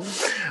so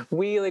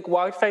we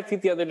walked 5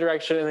 feet the other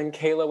direction, and then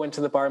Kayla went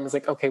to the bar and was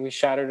like, "Okay, we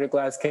shattered a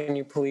glass. Can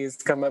you please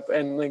come up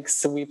and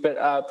sweep it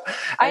up?"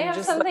 I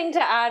have something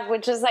to add,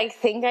 which is I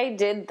think I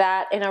did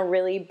that in a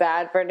really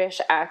bad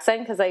British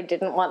accent because I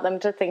didn't want them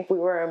to think we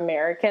were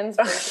Americans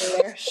breaking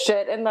their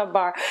shit in the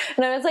bar.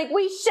 And I was like,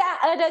 "We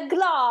shattered a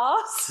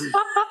glass."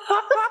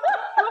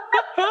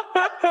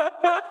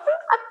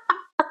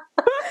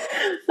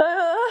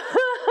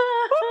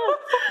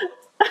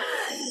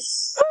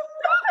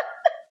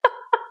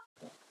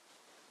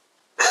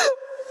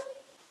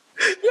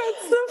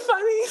 That's the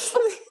funniest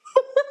thing.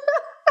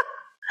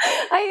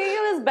 I think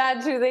it was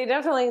bad too. They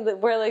definitely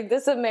were like,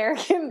 "This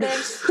American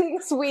bitch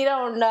thinks we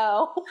don't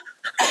know."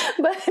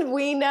 But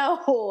we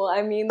know.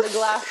 I mean, the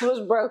glass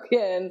was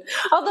broken.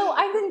 Although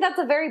I think that's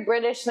a very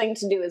British thing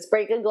to do, is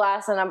break a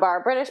glass in a bar.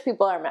 British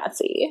people are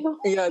messy.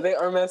 Yeah, they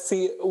are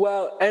messy.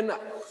 Well, and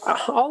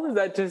all of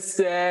that to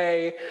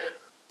say,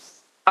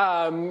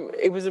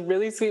 it was a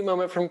really sweet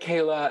moment from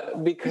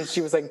Kayla because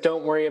she was like,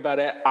 "Don't worry about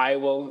it. I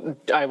will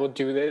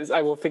do this.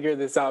 I will figure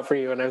this out for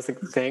you." And I was like,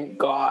 "Thank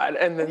God."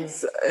 And then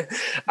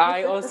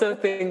I also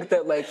think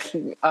that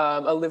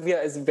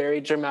Olivia is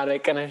very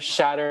dramatic, and a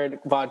shattered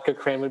vodka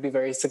crayon would be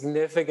very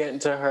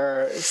significant to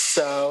her.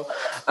 So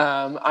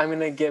I'm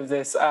gonna give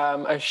this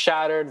a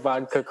shattered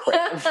vodka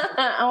crayon.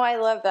 Oh, I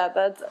love that.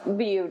 That's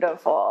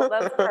beautiful.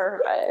 That's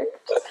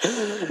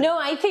perfect. No,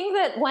 I think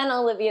that when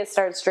Olivia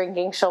starts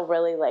drinking, she'll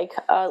really like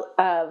a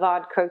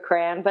vodka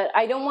crayon, but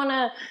I don't want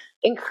to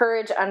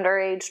encourage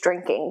underage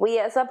drinking. We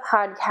as a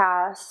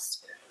podcast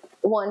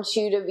want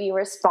you to be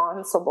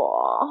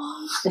responsible.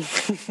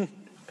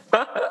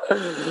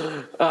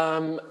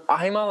 I'm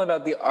all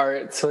about the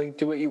art, so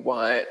do what you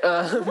want.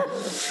 Oh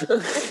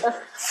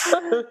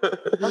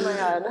my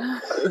God.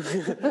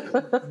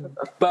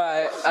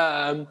 But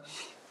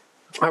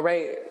all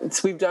right,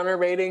 so we've done our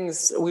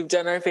ratings, we've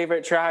done our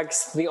favorite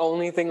tracks. The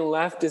only thing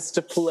left is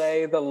to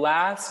play the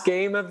last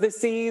game of the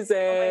season.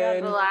 Oh my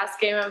God, the last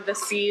game of the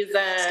season.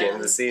 Last game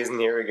of the season,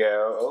 here we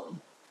go. Oh,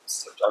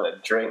 slipped on a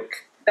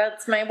drink.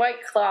 That's my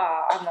White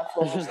Claw on the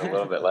floor. There's a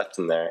little bit left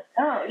in there.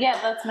 Oh, yeah,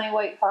 that's my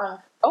White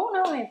Claw. Oh,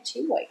 no, I have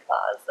 2 White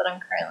Claws that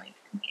I'm currently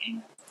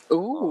drinking.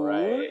 Ooh. All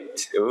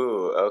right.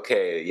 Ooh,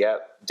 okay,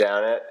 yep,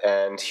 down it.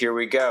 And here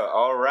we go.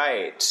 All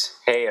right.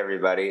 Hey,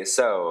 everybody.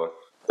 So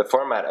the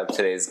format of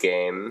today's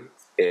game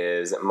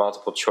is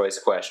multiple choice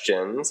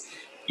questions.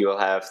 You will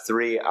have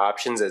 3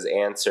 options as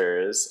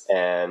answers,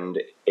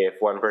 and if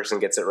one person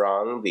gets it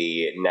wrong,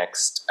 the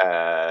next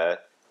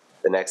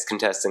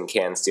contestant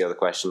can steal the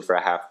question for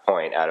a half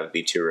point out of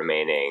the 2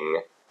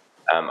 remaining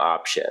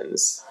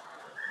options.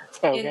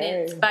 Okay. And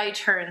it's by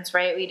turns,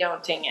 right? We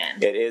don't ding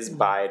in. It is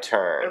by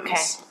turns.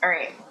 Okay, all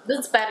right.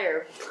 That's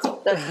better.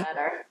 That's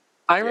better.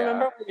 I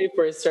remember when we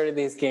first started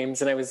these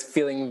games and I was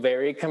feeling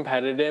very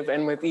competitive,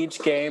 and with each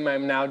game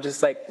I'm now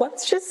just like,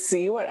 let's just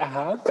see what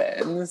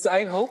happens.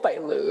 I hope I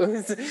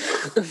lose.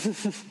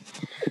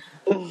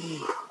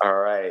 All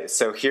right,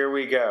 so here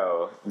we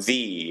go.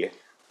 The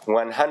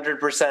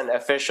 100%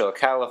 official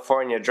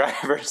California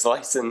driver's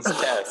license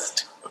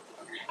test.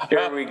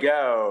 Here we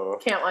go.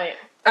 Can't wait.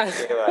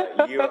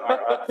 Kayla, you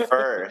are up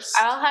first.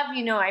 I'll have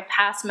you know I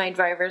passed my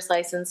driver's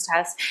license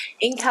test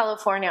in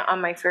California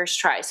on my first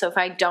try. So if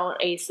I don't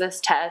ace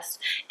this test,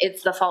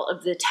 it's the fault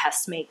of the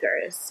test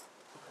makers.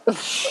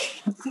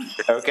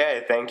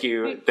 Okay, thank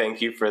you.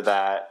 Thank you for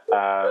that.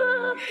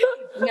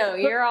 No,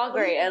 you're all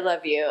great. I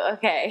love you.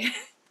 Okay.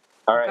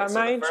 All right. Got So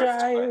my the first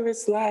one.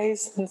 driver's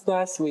license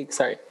last week.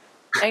 Sorry.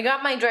 I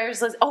got my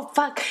driver's license. Oh,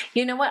 fuck.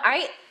 You know what?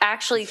 I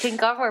actually, thank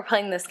God we're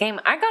playing this game.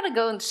 I got to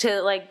go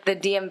to, like, the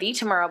DMV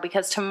tomorrow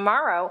because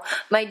tomorrow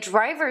my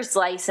driver's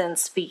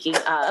license, speaking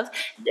of,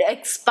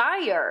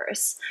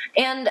 expires.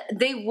 And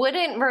they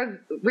wouldn't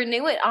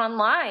renew it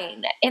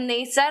online. And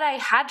they said I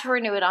had to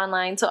renew it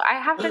online. So I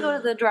have to go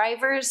to the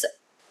driver's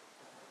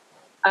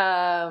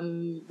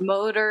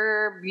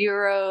motor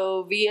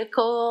bureau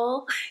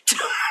vehicle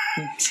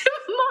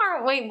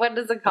tomorrow. Wait, what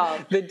is it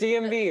called? The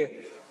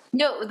DMV.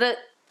 No, the...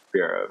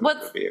 Bureau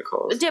of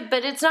Vehicles. Yeah,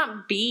 but it's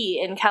not B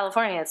in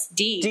California, it's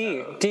D.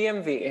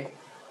 DMV.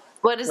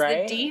 What is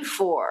right? the D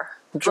for?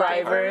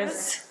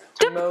 Drivers.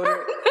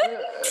 Motor.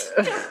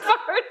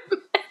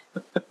 Department.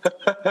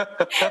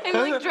 I'm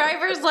like,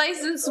 driver's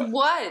license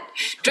what?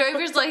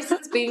 Driver's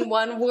license being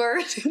one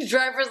word.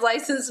 Driver's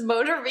license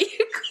motor vehicle.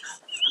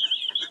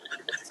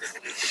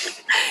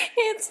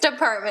 It's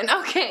department.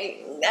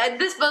 Okay.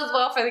 This bodes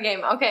well for the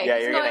game. Okay. Yeah,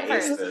 you're going to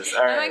ace this.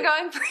 All right. Am I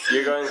going first?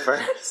 You're going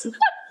first.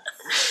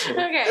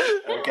 Okay.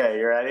 Okay,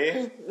 you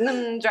ready?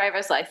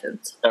 Driver's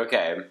license.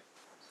 Okay.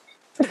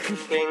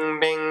 Bing,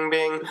 bing,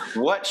 bing.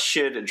 What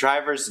should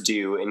drivers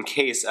do in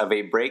case of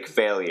a brake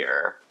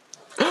failure?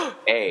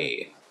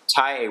 A.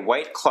 Tie a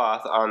white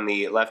cloth on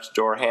the left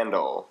door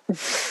handle.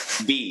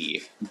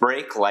 B.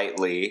 Brake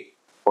lightly.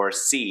 Or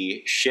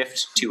C.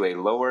 Shift to a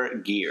lower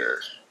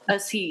gear. A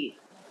C.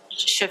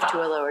 Shift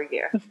to a lower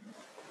gear.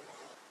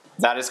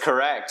 That is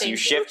correct. Thank You you.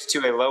 shift to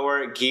a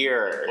lower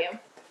gear. Thank you.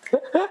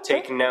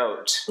 Take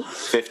note,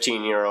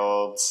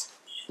 15-year-olds.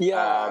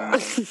 Yeah.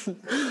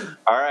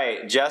 All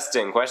right,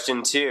 Justin,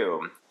 question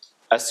 2.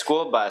 A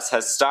school bus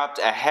has stopped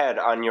ahead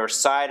on your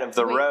side of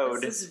the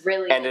road This is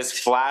really and is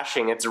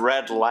flashing its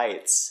red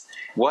lights.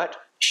 What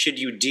should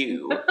you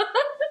do?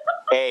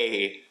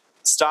 A.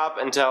 Stop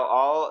until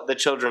all the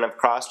children have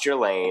crossed your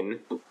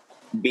lane.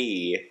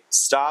 B.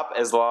 Stop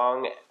as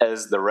long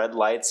as the red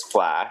lights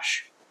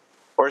flash.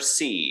 Or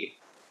C.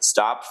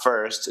 Stop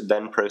first,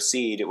 then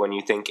proceed when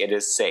you think it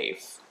is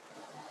safe.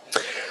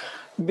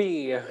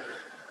 B.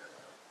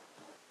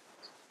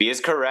 B is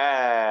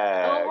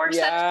correct. Oh, we're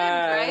such good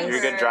drivers.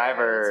 You're good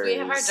drivers. We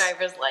have our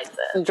driver's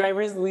license.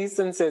 Driver's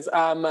licenses.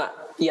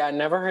 Yeah,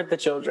 never hurt the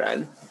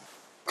children.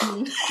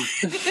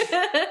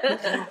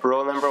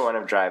 Rule number 1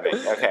 of driving.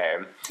 Okay.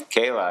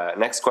 Kayla,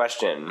 next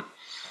question.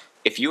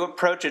 If you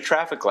approach a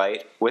traffic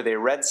light with a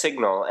red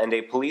signal and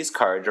a police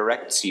car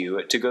directs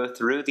you to go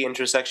through the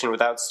intersection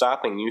without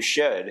stopping, you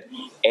should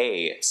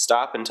A.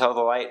 Stop until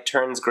the light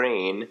turns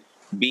green.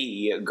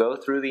 B. Go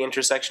through the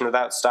intersection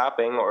without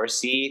stopping. Or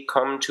C.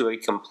 Come to a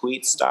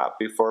complete stop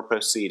before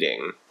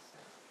proceeding.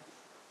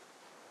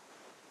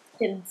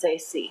 Didn't say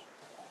C.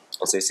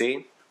 I'll say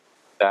C.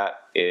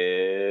 That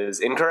is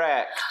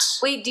incorrect.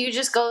 Wait, do you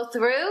just go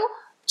through?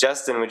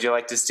 Justin, would you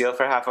like to steal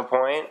for half a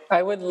point?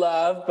 I would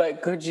love,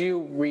 but could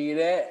you read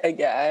it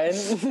again?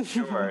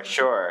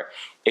 Sure.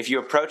 If you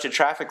approach a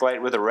traffic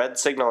light with a red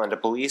signal and a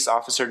police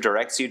officer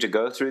directs you to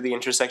go through the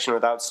intersection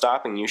without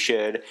stopping, you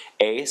should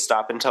A.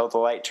 Stop until the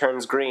light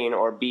turns green,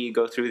 or B.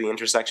 Go through the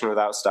intersection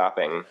without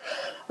stopping.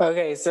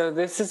 Okay, so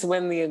this is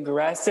when the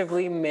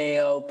aggressively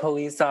male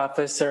police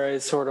officer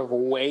is sort of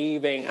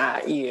waving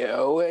at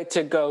you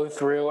to go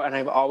through, and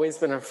I've always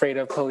been afraid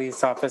of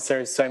police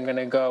officers, so I'm going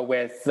to go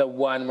with the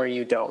one where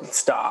you don't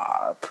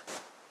stop.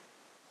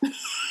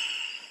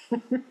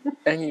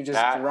 And you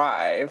just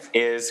drive.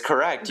 Is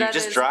correct. You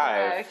just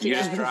drive. Correct. You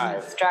Yeah. just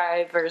drive.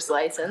 Driver's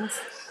license.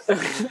 You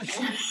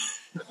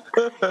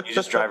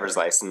just driver's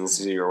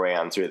license your way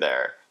on through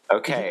there.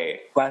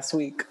 Okay. Last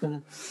week.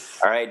 All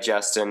right,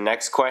 Justin.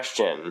 Next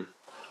question.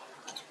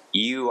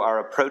 You are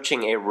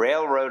approaching a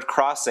railroad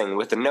crossing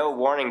with no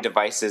warning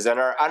devices and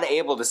are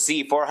unable to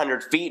see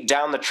 400 feet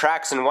down the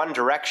tracks in one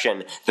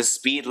direction. The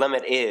speed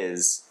limit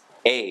is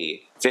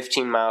A.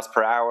 15 miles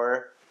per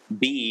hour,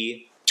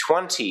 B.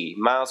 20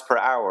 miles per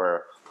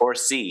hour, or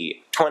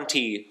C.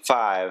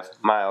 25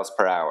 miles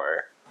per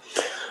hour.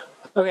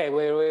 Okay,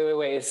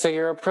 wait. So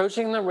you're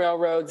approaching the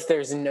railroads,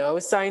 there's no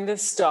sign to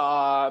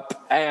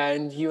stop,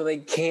 and you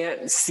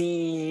can't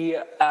see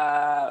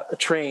a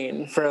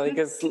train for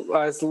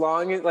as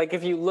long as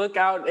if you look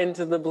out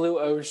into the blue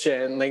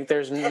ocean,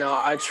 there's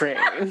not a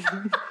train.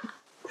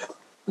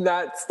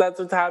 That's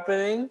what's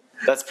happening?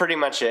 That's pretty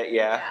much it,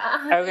 yeah.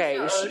 Okay.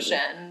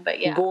 Ocean, but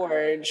yeah.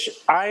 Gorge,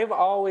 I've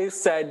always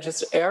said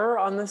just err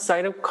on the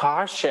side of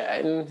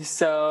caution.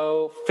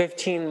 So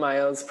 15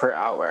 miles per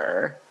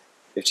hour.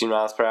 15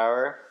 miles per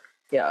hour?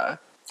 Yeah.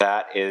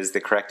 That is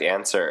the correct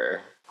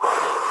answer.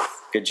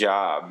 Good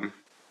job.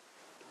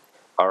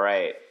 All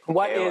right.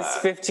 What Kayla. is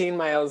 15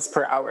 miles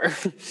per hour?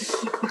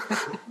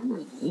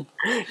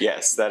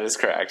 Yes, that is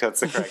correct. That's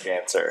the correct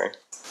answer.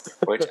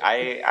 Which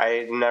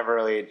I never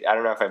really, I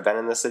don't know if I've been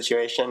in this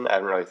situation. I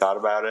haven't really thought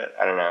about it.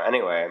 I don't know.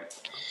 Anyway.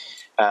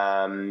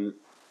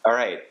 All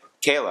right.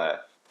 Kayla,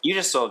 you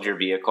just sold your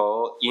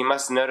vehicle. You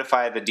must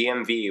notify the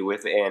DMV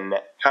within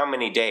how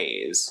many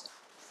days?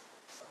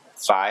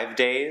 5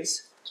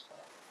 days?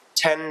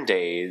 10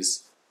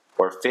 days?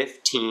 Or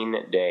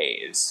 15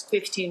 days?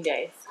 15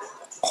 days.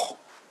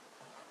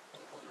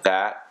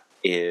 That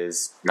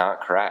is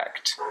not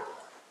correct.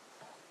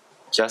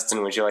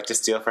 Justin, would you like to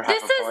steal for half a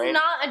point? This is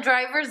not a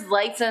driver's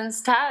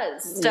license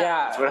test.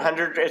 Yeah.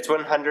 It's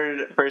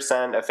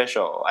 100%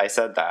 official. I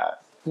said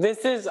that.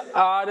 This is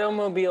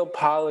automobile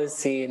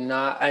policy,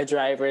 not a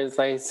driver's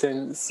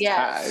license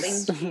Yes,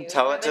 test. thank you.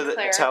 Tell it for to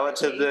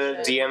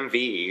the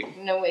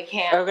DMV. No, we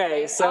can't.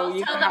 Okay, so I'll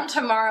tell them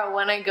tomorrow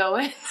when I go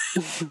in.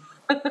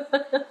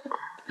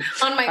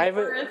 On my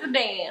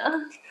birthday.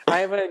 I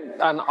have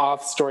an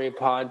off-story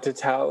pod to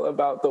tell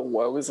about the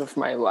woes of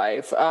my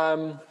life.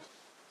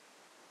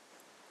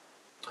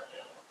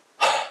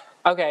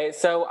 Okay,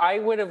 so I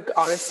would have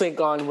honestly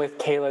gone with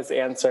Kayla's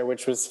answer,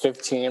 which was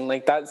 15.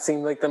 Like, that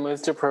seemed like the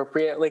most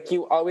appropriate. Like,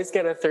 you always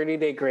get a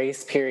 30-day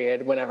grace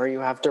period whenever you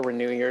have to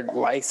renew your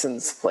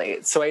license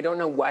plate. So I don't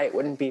know why it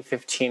wouldn't be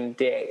 15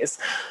 days.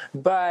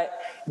 But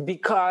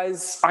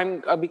because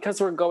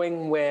we're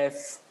going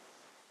with,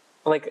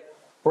 like,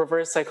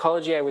 reverse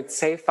psychology, I would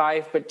say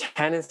 5, but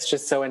 10 is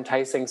just so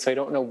enticing, so I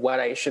don't know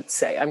what I should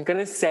say. I'm going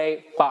to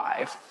say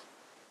 5.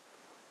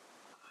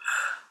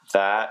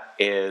 That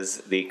is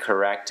the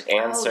correct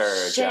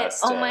answer,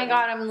 Justin. Oh my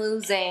God, I'm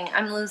losing.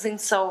 I'm losing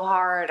so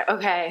hard.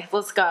 Okay,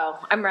 let's go.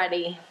 I'm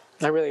ready.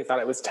 I really thought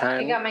it was 10.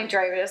 I got my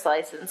driver's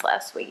license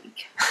last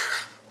week.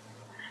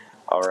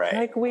 All right.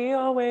 Like we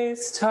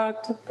always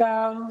talked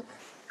about.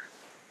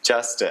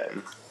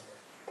 Justin,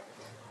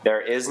 there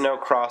is no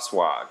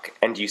crosswalk,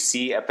 and you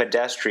see a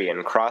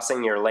pedestrian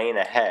crossing your lane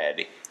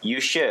ahead. You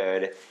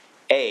should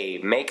A,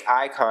 make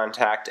eye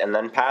contact and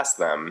then pass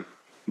them,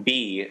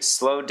 B,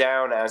 slow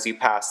down as you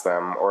pass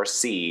them, or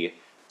C,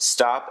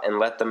 stop and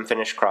let them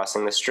finish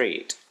crossing the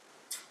street.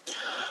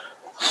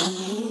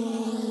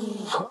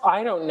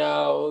 I don't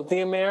know.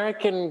 The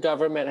American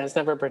government has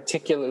never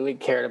particularly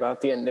cared about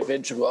the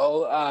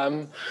individual,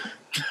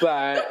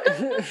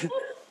 but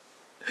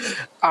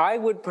I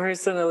would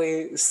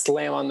personally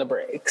slam on the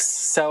brakes.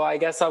 So I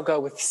guess I'll go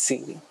with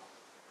C.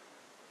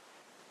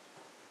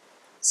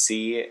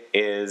 C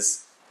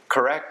is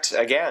correct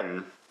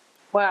again.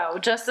 Wow,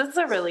 Justin's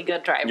a really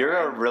good driver. You're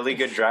a really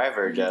good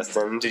driver,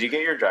 Justin. Did you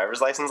get your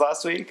driver's license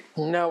last week?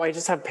 No, I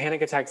just have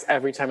panic attacks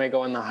every time I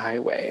go on the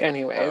highway.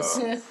 Anyways.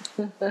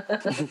 Oh.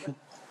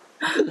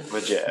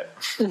 Legit.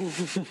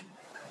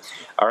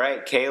 All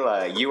right,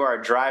 Kayla, you are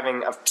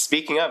driving,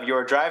 speaking of, you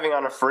are driving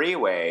on a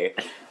freeway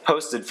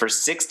posted for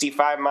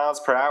 65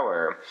 miles per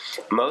hour.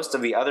 Most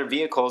of the other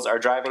vehicles are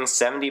driving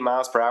 70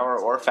 miles per hour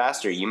or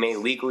faster. You may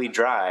legally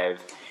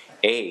drive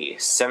A,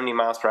 70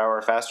 miles per hour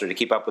or faster to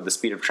keep up with the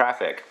speed of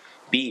traffic.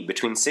 B,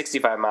 between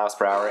 65 miles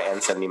per hour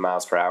and 70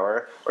 miles per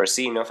hour. Or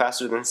C, no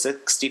faster than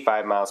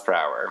 65 miles per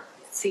hour.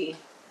 C.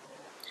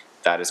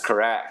 That is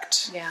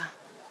correct. Yeah.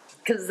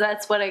 Because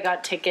that's what I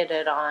got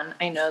ticketed on.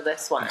 I know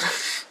this one.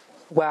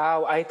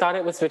 Wow, I thought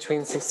it was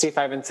between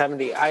 65 and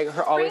 70. I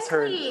always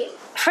heard...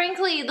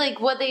 Frankly,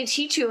 like, what they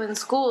teach you in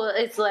school,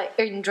 it's like,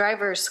 in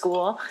driver's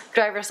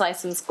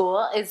license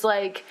school, is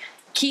like,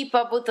 keep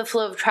up with the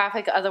flow of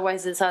traffic,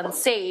 otherwise it's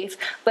unsafe.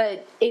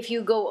 But if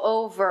you go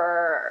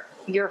over,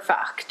 you're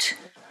fucked,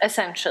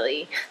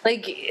 essentially.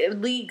 Like,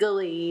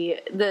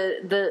 legally,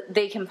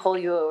 they can pull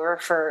you over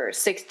for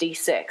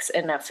 66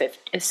 and a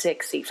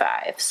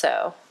 65,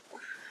 so...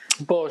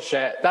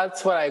 Bullshit.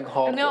 That's what I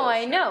call No,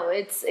 bullshit. I know.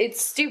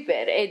 It's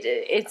stupid.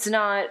 It's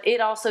not... It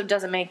also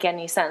doesn't make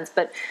any sense,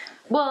 but...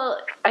 Well,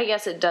 I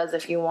guess it does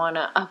if you want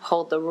to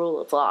uphold the rule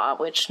of law,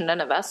 which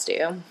none of us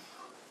do.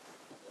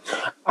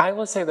 I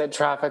will say that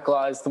traffic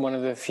law is one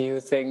of the few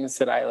things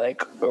that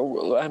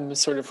I'm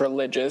sort of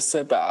religious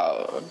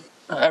about.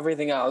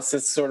 Everything else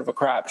is sort of a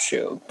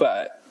crapshoot,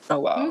 but oh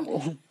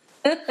well.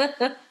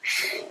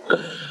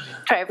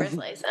 Driver's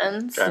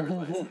license.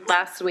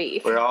 Last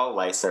week. We're all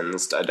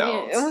licensed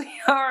adults. Yeah, we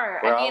are.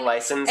 We're all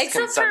licensed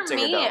consenting for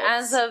me,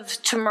 adults. as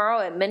of tomorrow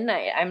at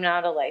midnight, I'm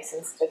not a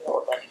licensed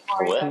adult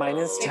anymore. What? Mine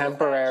is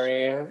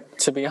temporary,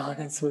 to be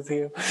honest with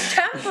you.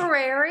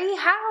 Temporary?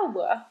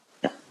 How?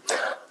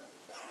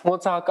 We'll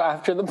talk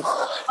after the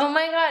pod. Oh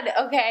my god.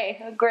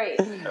 Okay, great.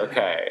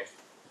 Okay.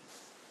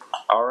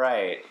 All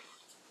right.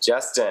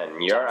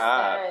 Justin, you're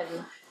up.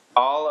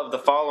 All of the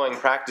following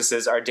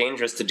practices are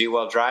dangerous to do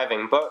while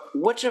driving, but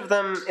which of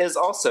them is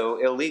also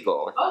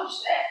illegal? Oh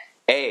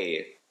shit.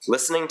 A,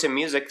 listening to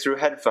music through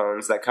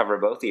headphones that cover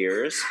both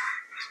ears.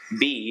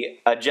 B,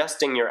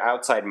 adjusting your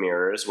outside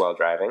mirrors while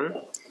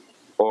driving.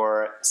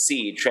 Or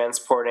C,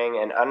 transporting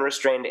an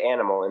unrestrained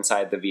animal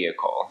inside the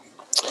vehicle.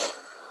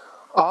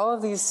 All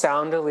of these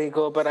sound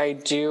illegal, but I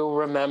do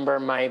remember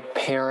my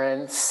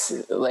parents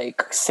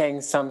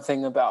saying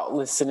something about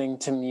listening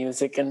to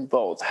music in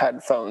both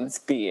headphones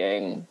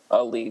being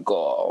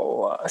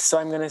illegal. So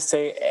I'm going to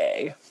say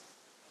A.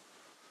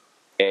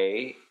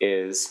 A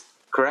is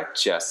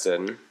correct,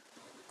 Justin.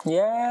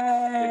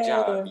 Yay! Good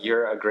job.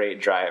 You're a great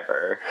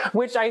driver.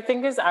 Which I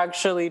think is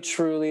actually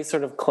truly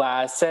sort of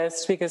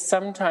classist, because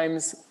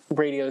sometimes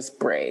radios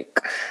break.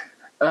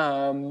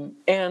 And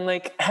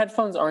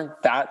headphones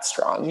aren't that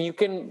strong. You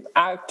can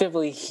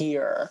actively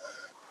hear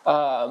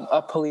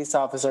a police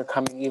officer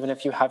coming even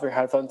if you have your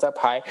headphones up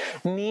high.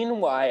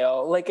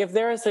 Meanwhile, if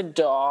there is a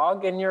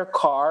dog in your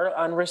car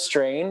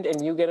unrestrained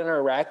and you get in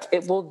a wreck,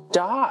 it will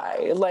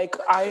die.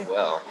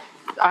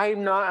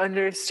 I'm not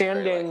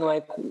understanding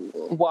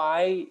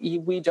why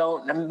we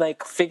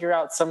don't figure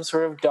out some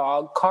sort of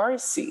dog car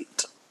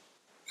seat.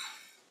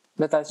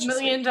 But that's just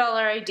 $1 million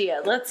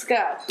idea. Let's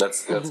go.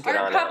 Let's get on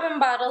Our it. Poppin'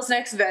 Bottles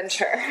next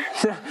venture.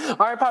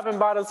 Our Poppin'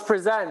 Bottles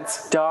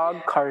presents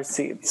dog car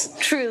seats.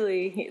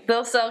 Truly,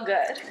 they'll sell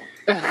good.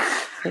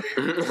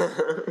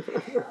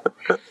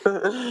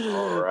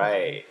 All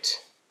right.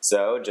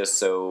 So just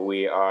so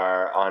we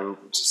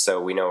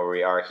know where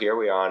we are here,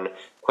 we're on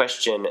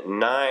question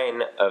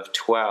 9 of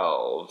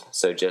 12.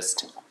 So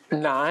just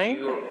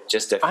 9?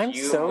 Just a few I'm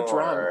so more.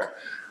 drunk.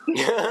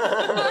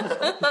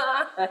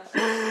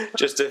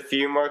 Just a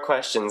few more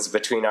questions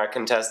between our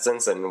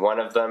contestants, and one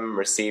of them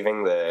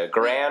receiving the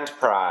grand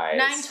prize.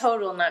 9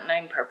 total, not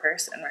 9 per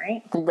person,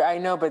 right? I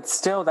know, but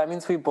still, that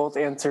means we both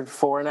answered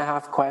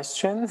 4.5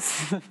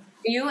 questions.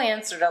 You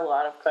answered a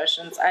lot of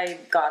questions. I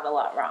got a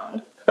lot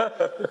wrong.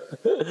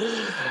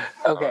 Okay.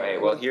 All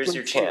right, well, here's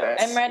your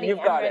chance. I'm ready.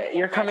 You've got it.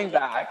 You're coming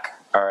back.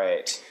 All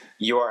right.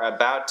 You are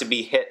about to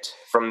be hit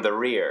from the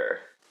rear.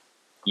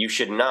 You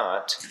should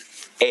not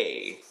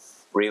A.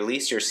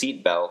 Release your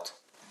seatbelt,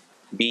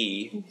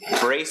 B.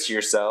 Brace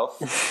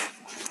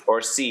yourself,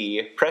 or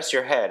C. Press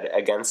your head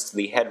against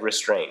the head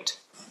restraint.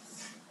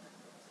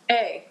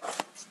 A.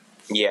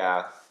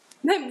 Yeah.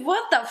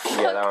 What the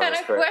fuck kind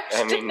of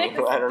question is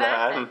I don't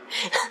that? know.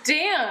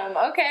 Damn.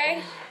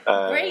 Okay.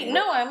 Great.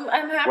 No,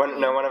 I'm happy.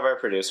 One of our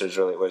producers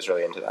was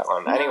really into that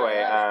one. No,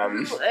 Anyway,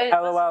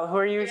 LOL, who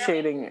are you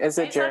shading? Is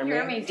it Jeremy? I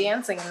saw Jeremy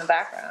dancing in the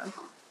background.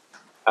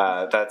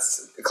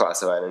 that's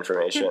classified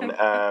information.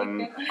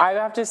 I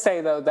have to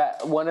say though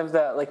that one of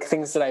the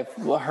things that I've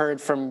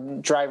heard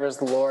from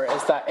driver's lore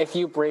is that if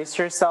you brace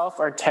yourself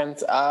or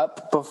tense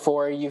up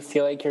before you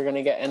feel like you're going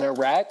to get in a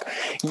wreck,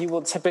 you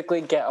will typically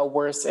get a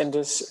worse you'll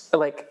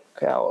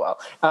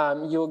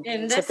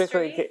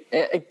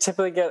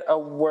typically get a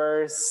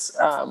worse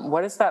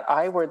what is that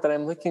I word that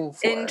I'm looking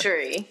for?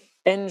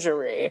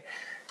 Injury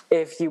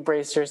if you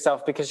brace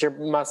yourself because your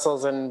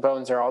muscles and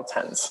bones are all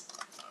tense.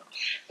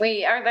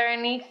 Wait, are there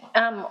any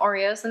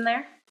Oreos in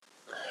there?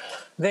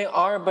 They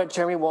are, but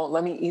Jeremy won't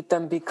let me eat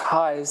them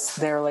because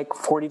they're like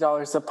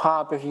 $40 a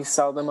pop if you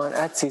sell them on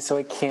Etsy, so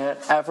I can't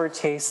ever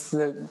taste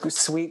the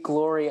sweet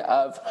glory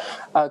of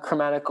a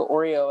Chromatica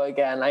Oreo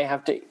again. I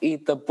have to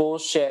eat the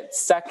bullshit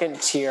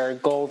second tier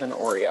golden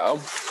Oreo.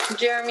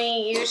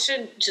 Jeremy, you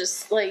should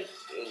just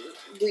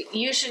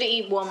you should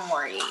eat one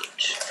more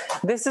each.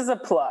 This is a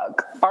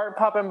plug. Art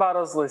Poppin'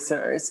 Bottles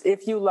listeners,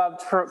 if you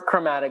loved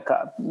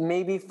Chromatica,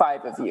 maybe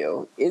 5 of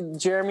you,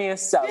 Jeremy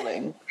is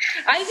selling.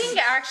 I think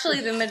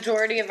actually the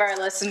majority of our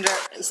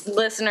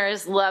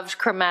listeners loved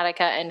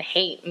Chromatica and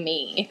hate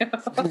me.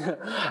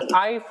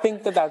 I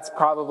think that that's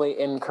probably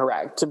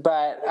incorrect,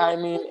 but I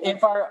mean,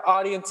 if our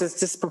audience is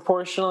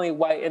disproportionately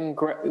white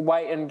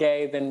and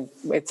gay, then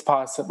it's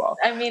possible.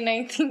 I mean,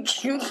 I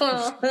think you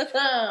will.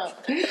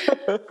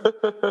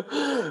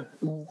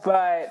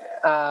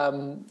 But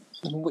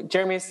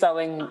Jeremy's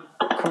selling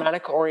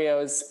Chromatic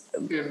Oreos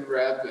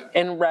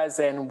in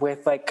resin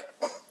with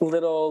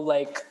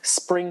little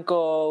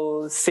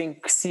sprinkle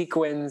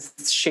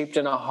sequins shaped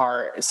in a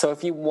heart. So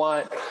if you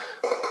want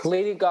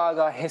Lady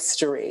Gaga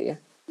history,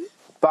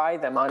 buy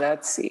them on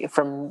Etsy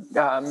from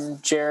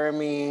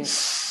Jeremy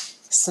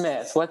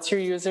Smith. What's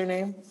your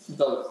username?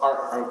 The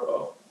Art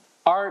Hobo.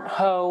 Art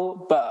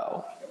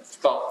Hobo.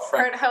 Spelled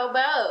French. Art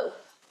Hobo.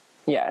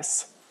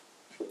 Yes.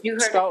 You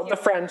heard Spelled the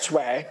French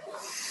way.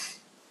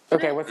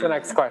 Okay, what's the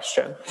next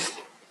question?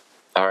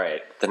 All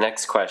right, the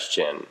next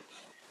question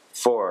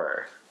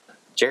for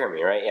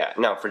Jeremy, right? Yeah,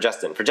 no, for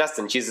Justin. For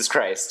Justin, Jesus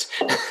Christ.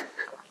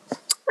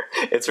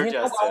 It's for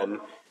Justin.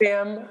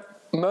 Sam,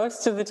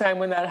 most of the time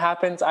when that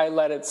happens, I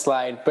let it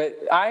slide, but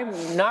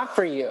I'm not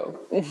for you.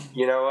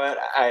 You know what?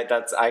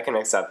 I can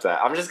accept that.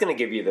 I'm just gonna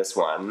give you this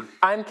one.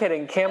 I'm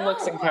kidding. Cam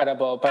looks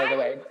incredible, by the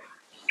way.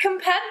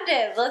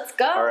 Competitive. Let's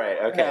go. All right.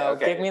 Okay. No,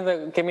 okay.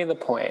 Give me the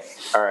point.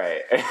 All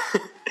right.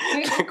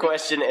 The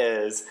question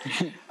is,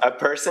 a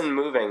person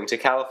moving to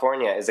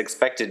California is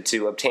expected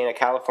to obtain a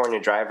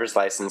California driver's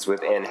license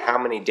within how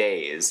many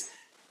days?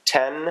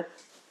 10,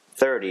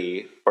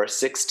 30, or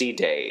 60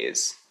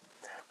 days?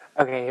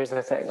 Okay, here's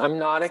the thing. I'm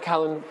not a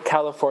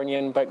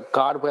Californian, but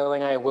God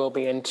willing, I will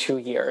be in 2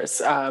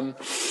 years.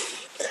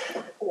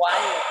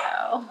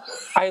 Wow.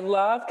 I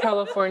love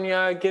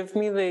California. Give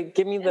me the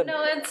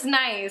No, it's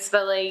nice,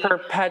 but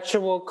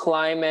perpetual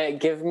climate.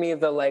 Give me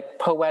the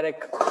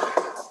poetic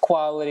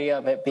quality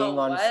of it being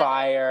on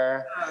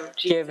fire. Oh,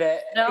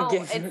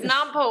 it's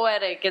not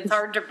poetic. It's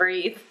hard to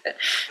breathe.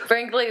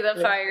 Frankly, the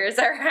fires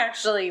are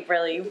actually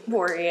really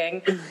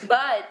worrying.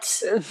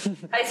 But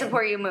I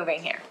support you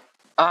moving here.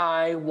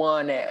 I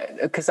want it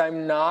because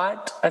I'm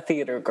not a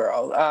theater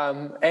girl.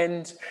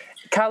 And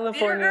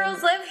California. Theater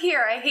girls live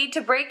here. I hate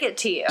to break it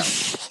to you.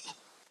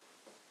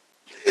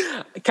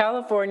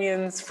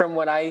 Californians, from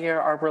what I hear,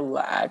 are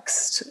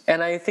relaxed.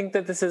 And I think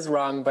that this is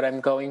wrong, but I'm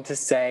going to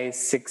say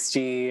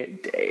 60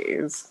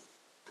 days.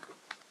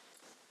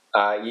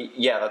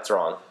 Yeah, that's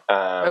wrong.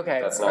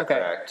 Okay. That's not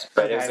correct.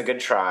 But it was a good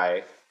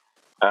try.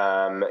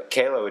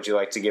 Kayla, would you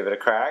like to give it a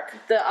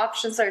crack? The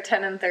options are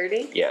 10 and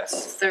 30?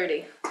 Yes.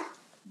 30.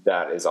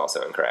 That is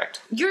also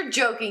incorrect. You're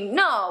joking.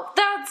 No,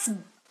 that's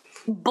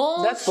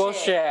bullshit. That's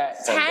bullshit.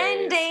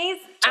 10 days?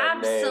 10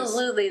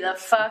 Absolutely days. the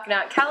fuck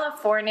not.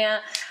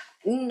 California,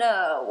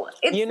 No.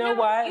 You know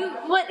what?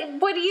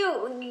 What do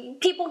you...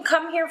 People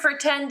come here for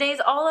 10 days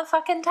all the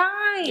fucking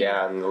time.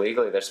 Yeah, and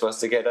legally they're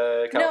supposed to get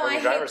a California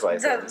driver's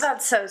license.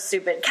 That's so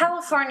stupid.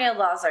 California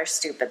laws are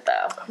stupid,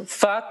 though.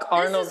 Fuck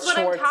Arnold Schwarzenegger. This is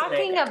what I'm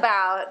talking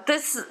about.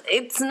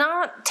 It's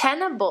not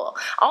tenable.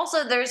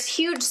 Also, there's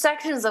huge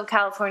sections of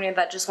California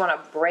that just want to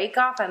break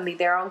off and be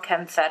their own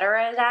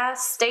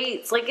Confederate-ass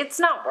states. Like,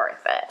 it's not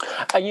worth it.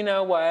 You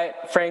know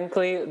what?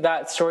 Frankly,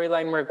 that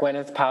storyline where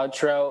Gwyneth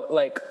Paltrow,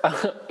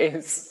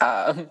 is...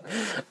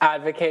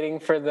 advocating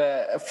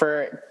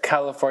for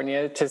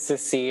California to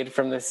secede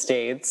from the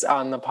states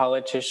on the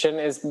politician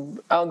is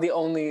the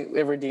only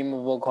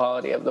irredeemable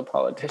quality of the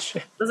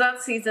politician. Was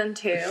that season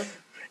 2?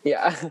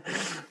 Yeah,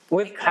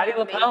 with Patti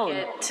LuPone.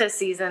 Make it to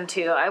season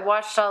 2. I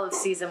watched all of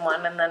season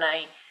 1 and then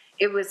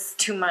it was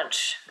too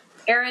much.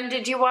 Erin,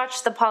 did you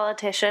watch The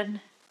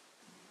Politician?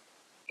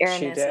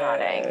 Erin is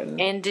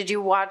nodding. And did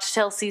you watch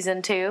till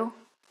season 2?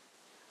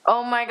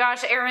 Oh my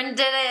gosh, Erin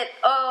did it.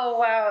 Oh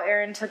wow,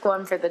 Erin took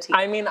one for the team.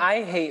 I mean,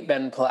 I hate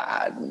Ben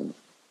Platt. And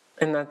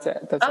that's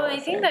it. That's all I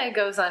think that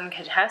goes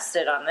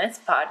uncontested on this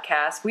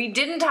podcast. We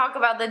didn't talk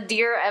about the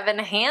Dear Evan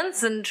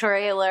Hansen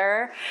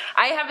trailer.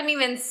 I haven't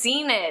even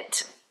seen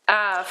it,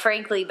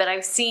 frankly, but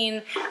I've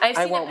seen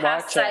it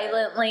pass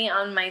silently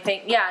on my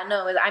thing. Yeah,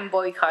 no, I'm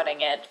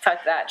boycotting it.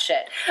 Fuck that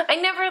shit. I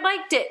never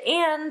liked it,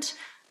 and...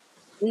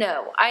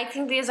 No, I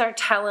think these are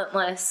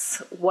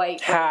talentless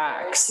white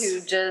hacks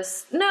who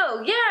just...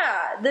 No,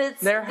 yeah. The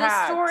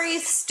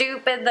story's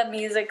stupid, the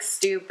music's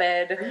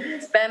stupid.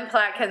 Ben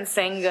Platt can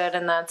sing good,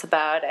 and that's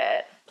about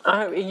it.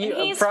 Of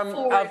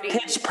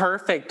Pitch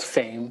Perfect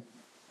fame.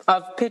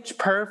 Of Pitch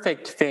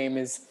Perfect fame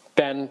is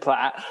Ben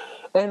Platt.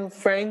 And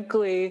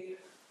frankly...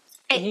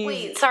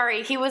 Wait,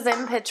 sorry, he was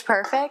in Pitch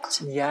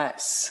Perfect?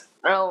 Yes.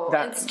 Oh,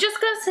 it's just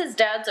because his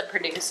dad's a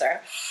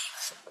producer.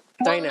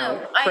 Well, I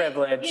know,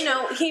 privilege.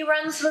 He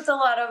runs with a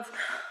lot of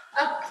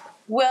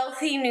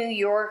wealthy New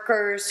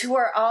Yorkers who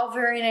are all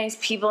very nice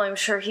people. I'm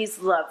sure he's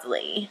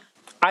lovely.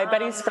 I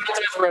bet he's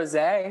friends with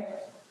Rosé.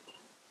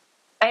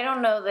 I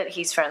don't know that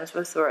he's friends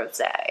with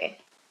Rosé.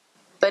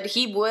 But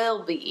he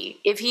will be.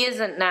 If he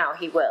isn't now,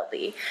 he will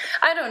be.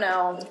 I don't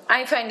know.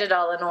 I find it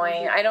all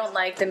annoying. I don't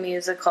like the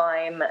musical.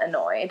 I'm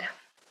annoyed.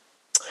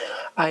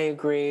 I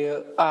agree.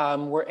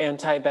 We're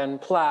anti-Ben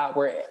Platt.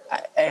 We're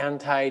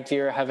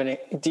anti-Dear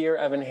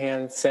Evan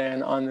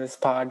Hansen on this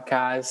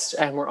podcast.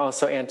 And we're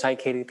also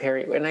anti-Katy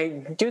Perry. And I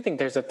do think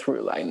there's a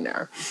through line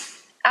there.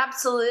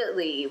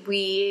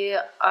 Absolutely.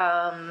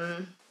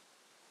 I'll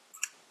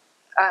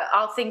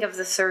think of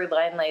the third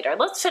line later.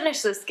 Let's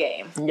finish this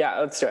game. Yeah,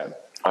 let's do it.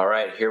 All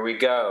right, here we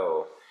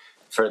go.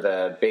 For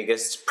the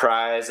biggest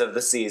prize of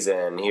the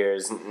season,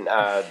 here's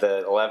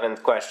the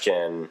 11th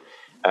question.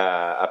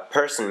 A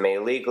person may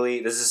legally,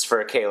 this is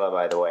for Kayla,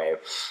 by the way.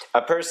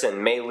 A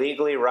person may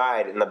legally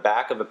ride in the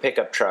back of a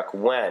pickup truck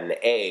when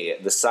A,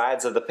 the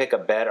sides of the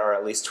pickup bed are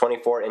at least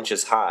 24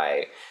 inches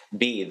high,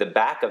 B, the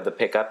back of the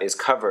pickup is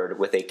covered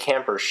with a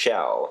camper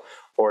shell,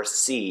 or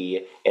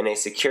C, in a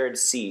secured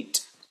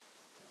seat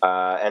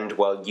and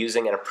while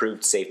using an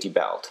approved safety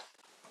belt.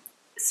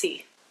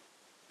 C.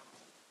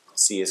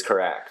 C is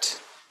correct.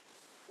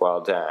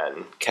 Well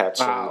done.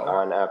 Catching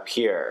on up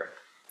here.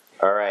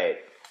 All right.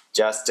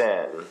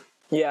 Justin.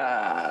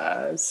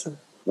 Yes.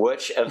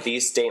 Which of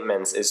these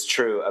statements is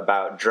true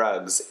about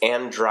drugs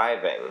and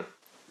driving?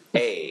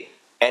 A.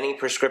 Any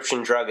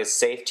prescription drug is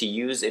safe to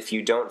use if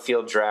you don't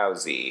feel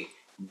drowsy.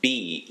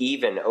 B.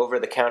 Even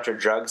over-the-counter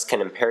drugs can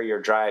impair your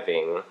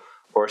driving.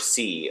 Or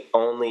C.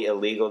 Only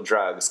illegal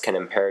drugs can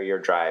impair your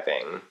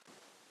driving.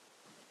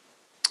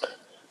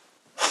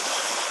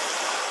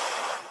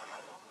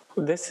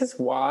 This is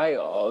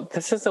wild.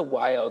 This is a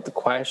wild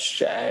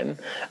question.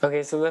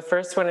 Okay, so the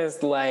first one is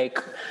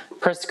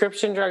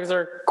prescription drugs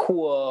are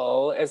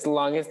cool as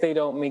long as they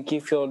don't make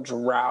you feel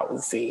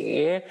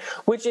drowsy,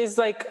 which is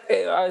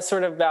a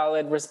sort of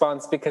valid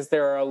response because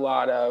there are a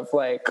lot of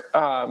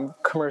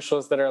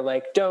commercials that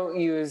are don't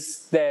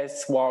use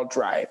this while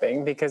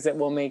driving because it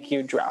will make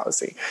you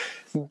drowsy.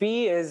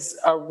 B is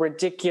a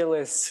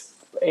ridiculous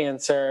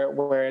answer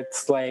where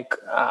it's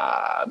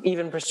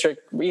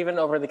even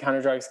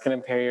over-the-counter drugs can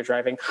impair your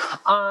driving.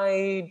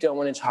 I don't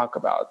want to talk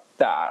about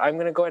that. I'm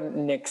going to go ahead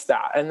and nix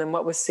that. And then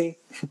what was C?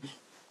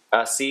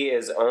 C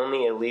is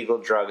only illegal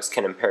drugs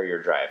can impair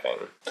your driving.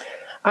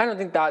 I don't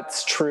think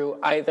that's true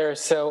either.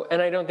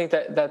 And I don't think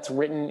that that's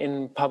written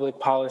in public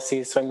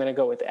policy, so I'm going to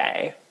go with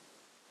A.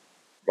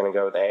 You're going to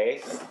go with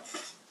A?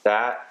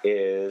 That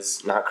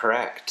is not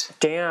correct.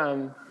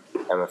 Damn.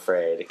 I'm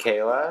afraid.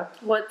 Kayla?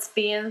 What's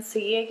B and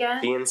C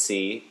again? B and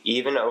C.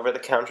 Even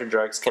over-the-counter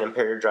drugs can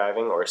impair your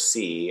driving. Or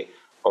C.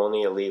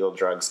 Only illegal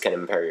drugs can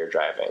impair your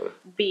driving.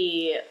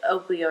 B.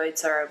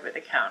 Opioids are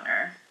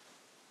over-the-counter.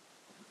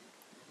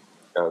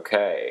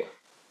 Okay.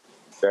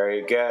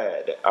 Very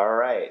good. All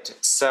right.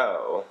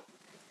 So...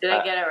 Did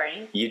I get it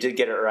right? You did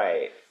get it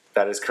right.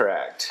 That is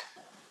correct.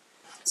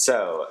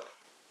 So,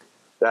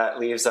 that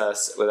leaves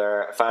us with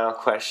our final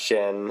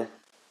question...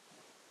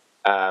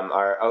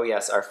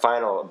 our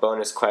final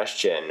bonus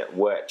question,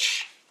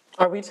 which...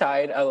 Are we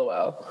tied?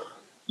 LOL.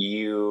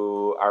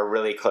 you are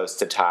really close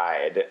to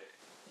tied.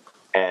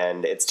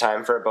 And it's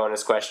time for a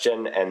bonus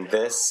question, and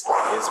this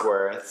is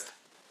worth...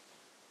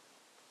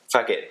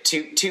 Fuck it,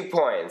 two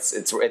points.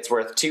 It's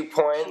worth 2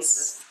 points.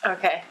 Jesus.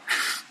 Okay.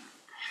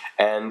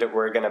 And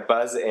we're going to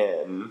buzz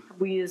in. Are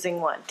we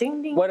using what?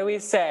 Ding, ding. What do we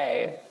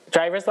say?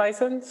 Driver's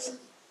license?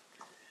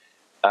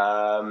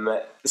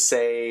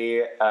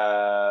 Say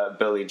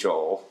Billy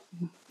Joel.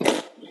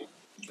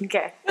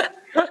 Okay.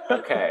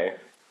 Okay.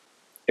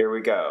 Here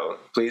we go.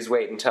 Please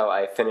wait until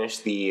I finish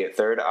the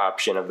third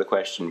option of the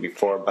question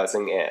before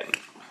buzzing in.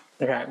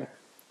 Okay.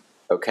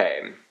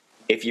 Okay.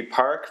 If you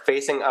park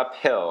facing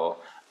uphill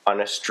on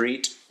a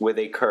street with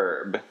a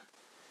curb,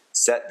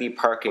 set the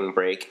parking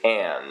brake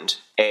and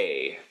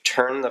A,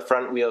 turn the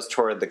front wheels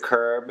toward the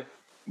curb,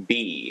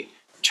 B,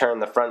 turn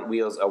the front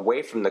wheels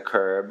away from the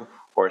curb,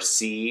 or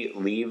C,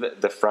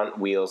 leave the front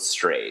wheels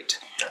straight.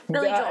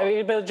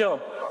 Billy Joel.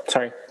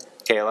 Sorry.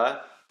 Kayla?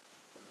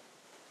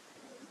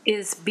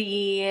 Is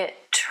B,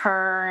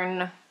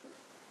 turn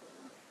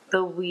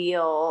the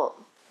wheel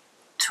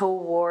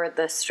toward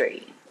the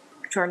street.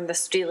 Turn the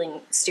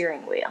steering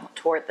wheel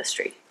toward the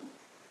street.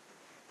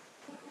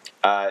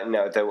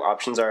 No, the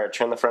options are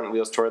turn the front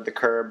wheels toward the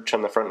curb,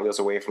 turn the front wheels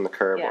away from the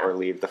curb, or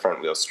leave the front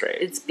wheels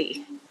straight. It's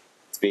B.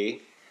 It's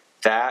B?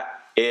 That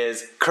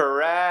is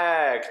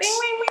correct! Bing,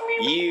 bing, bing,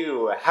 bing.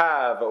 You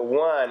have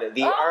won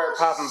the Art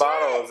Poppin'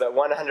 Bottles at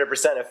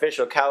 100%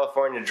 official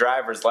California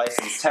driver's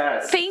license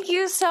test. Thank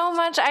you so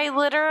much. I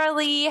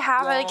literally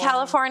have a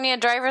California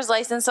driver's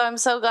license, so I'm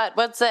so glad.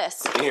 What's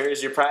this? Here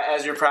is your prize.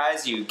 As your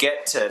prize, you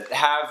get to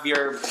have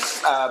your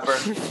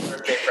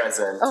birthday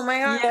present. Oh my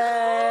god.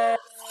 Yeah.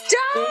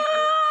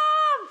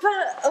 Stop!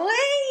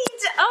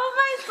 Wait! Oh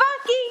my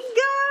fucking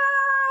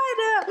god!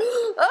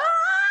 Ah!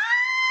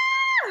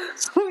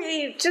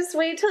 Wait, just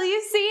wait till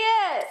you see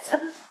it.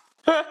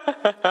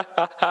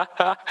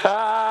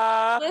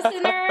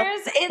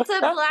 Listeners, it's a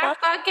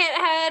black bucket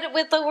head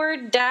with the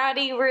word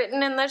daddy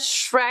written in the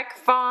Shrek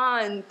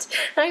font.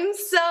 I'm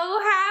so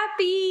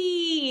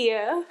happy.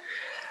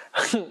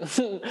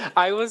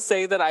 I will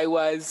say that I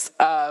was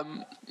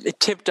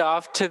tipped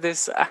off to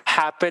this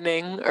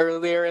happening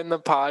earlier in the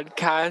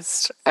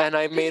podcast, and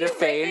I made a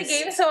face.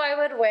 The game so I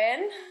would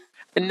win?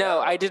 No,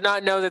 I did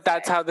not know that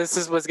that's how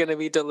this was going to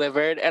be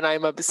delivered, and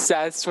I'm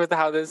obsessed with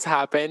how this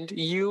happened.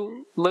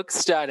 You look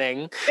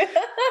stunning.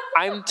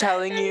 I'm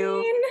telling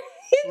you,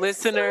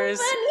 listeners,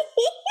 so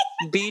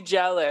be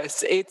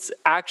jealous. It's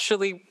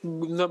actually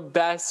the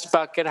best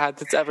bucket hat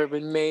that's ever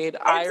been made.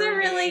 It's a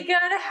really good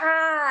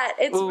hat.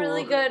 It's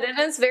really good, and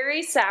it's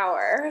very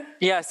sour.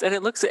 Yes, and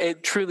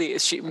it truly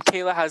is.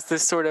 Kayla has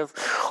this sort of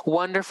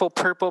wonderful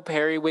purple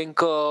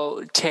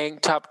periwinkle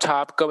tank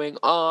top going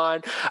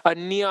on, a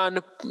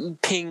neon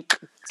pink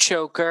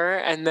choker,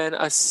 and then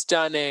a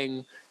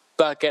stunning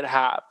bucket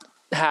hat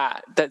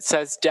that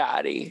says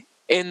daddy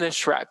in the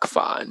Shrek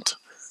font.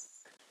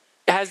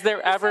 Has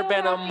there ever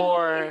been a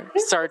more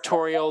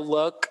sartorial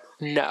look?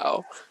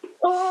 No.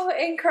 Oh,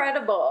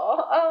 incredible.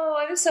 Oh,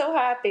 I'm so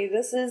happy.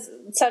 This is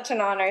such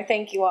an honor.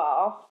 Thank you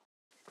all.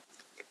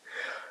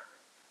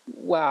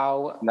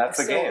 Wow. That's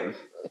a game.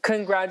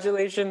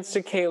 Congratulations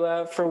to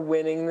Kayla for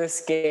winning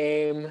this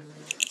game.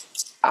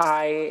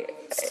 I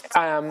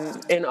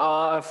am in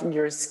awe of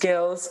your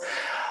skills.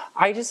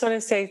 I just want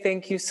to say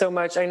thank you so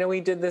much. I know we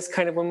did this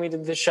kind of when we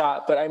did the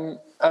shot, but I'm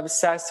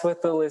obsessed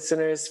with the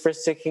listeners for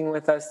sticking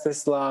with us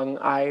this long.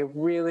 I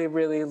really,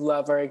 really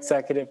love our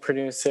executive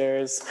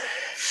producers.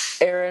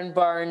 Aaron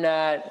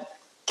Barnett,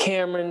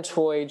 Cameron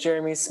Toy,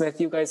 Jeremy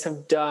Smith, you guys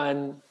have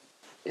done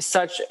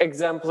such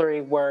exemplary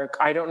work.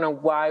 I don't know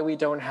why we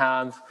don't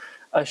have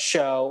a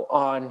show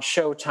on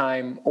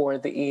Showtime or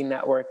the E!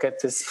 Network at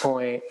this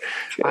point.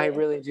 Sure. I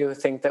really do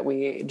think that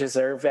we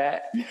deserve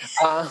it.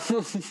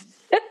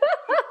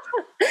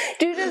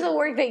 Due to the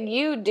work that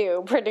you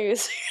do,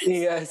 producers.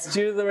 Yes,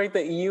 due to the work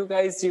that you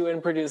guys do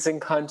in producing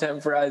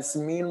content for us.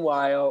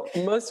 Meanwhile,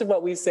 most of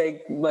what we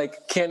say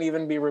can't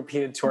even be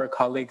repeated to our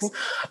colleagues.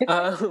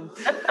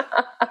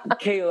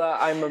 Kayla,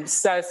 I'm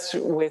obsessed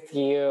with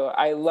you.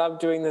 I love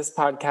doing this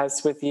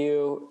podcast with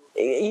you.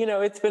 You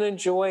know, it's been a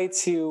joy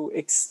to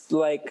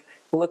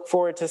look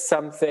forward to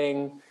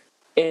something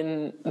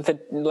in the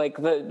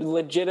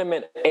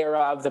legitimate era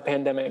of the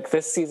pandemic.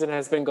 This season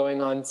has been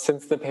going on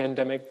since the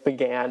pandemic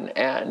began,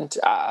 and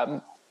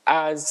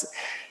as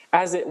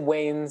it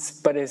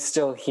wanes but is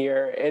still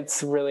here,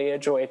 it's really a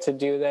joy to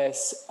do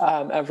this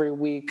every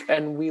week,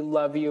 and we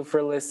love you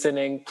for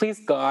listening. Please,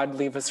 God,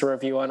 leave us a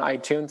review on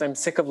iTunes. I'm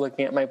sick of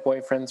looking at my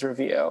boyfriend's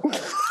review.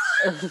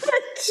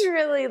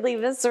 Truly,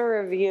 leave us a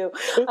review.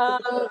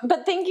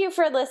 But thank you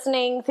for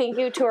listening. Thank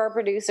you to our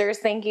producers.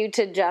 Thank you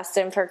to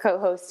Justin for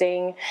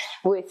co-hosting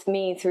with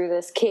me through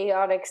this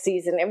chaotic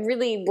season. It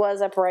really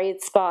was a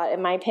bright spot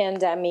in my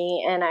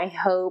pandemic, and I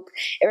hope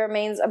it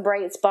remains a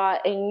bright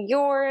spot in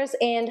yours,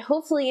 and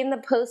hopefully in the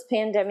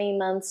post-pandemic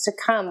months to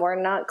come.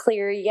 We're not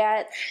clear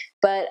yet,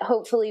 but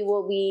hopefully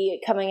we'll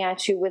be coming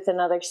at you with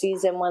another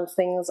season once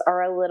things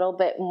are a little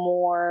bit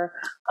more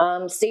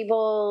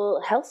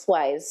stable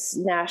health-wise,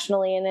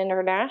 nationally and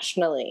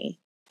internationally.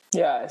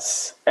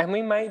 Yes. And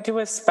we might do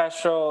a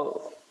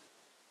special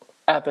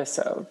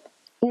episode.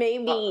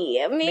 Maybe.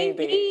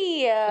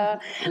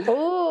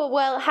 Ooh,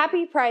 well,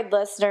 happy Pride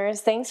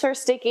listeners. Thanks for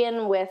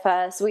sticking with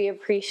us. We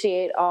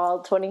appreciate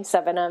all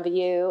 27 of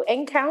you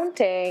and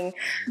counting.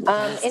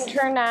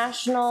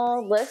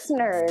 International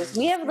listeners.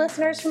 We have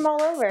listeners from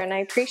all over, and I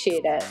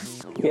appreciate it.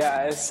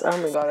 Yes. Oh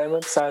my God, I'm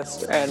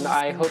obsessed. And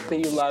I hope that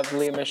you love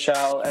Leah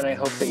Michelle, and I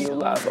hope that you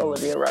love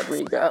Olivia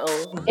Rodrigo.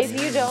 If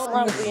you don't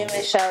love Leah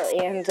Michelle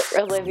and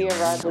Olivia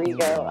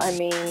Rodrigo, I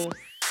mean...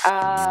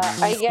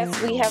 I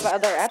guess we have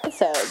other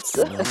episodes,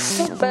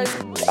 but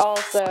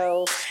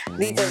also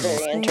these are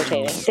very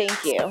entertaining.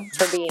 Thank you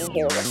for being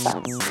here with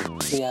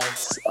us.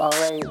 Yes. All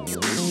right.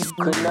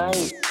 Good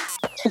night.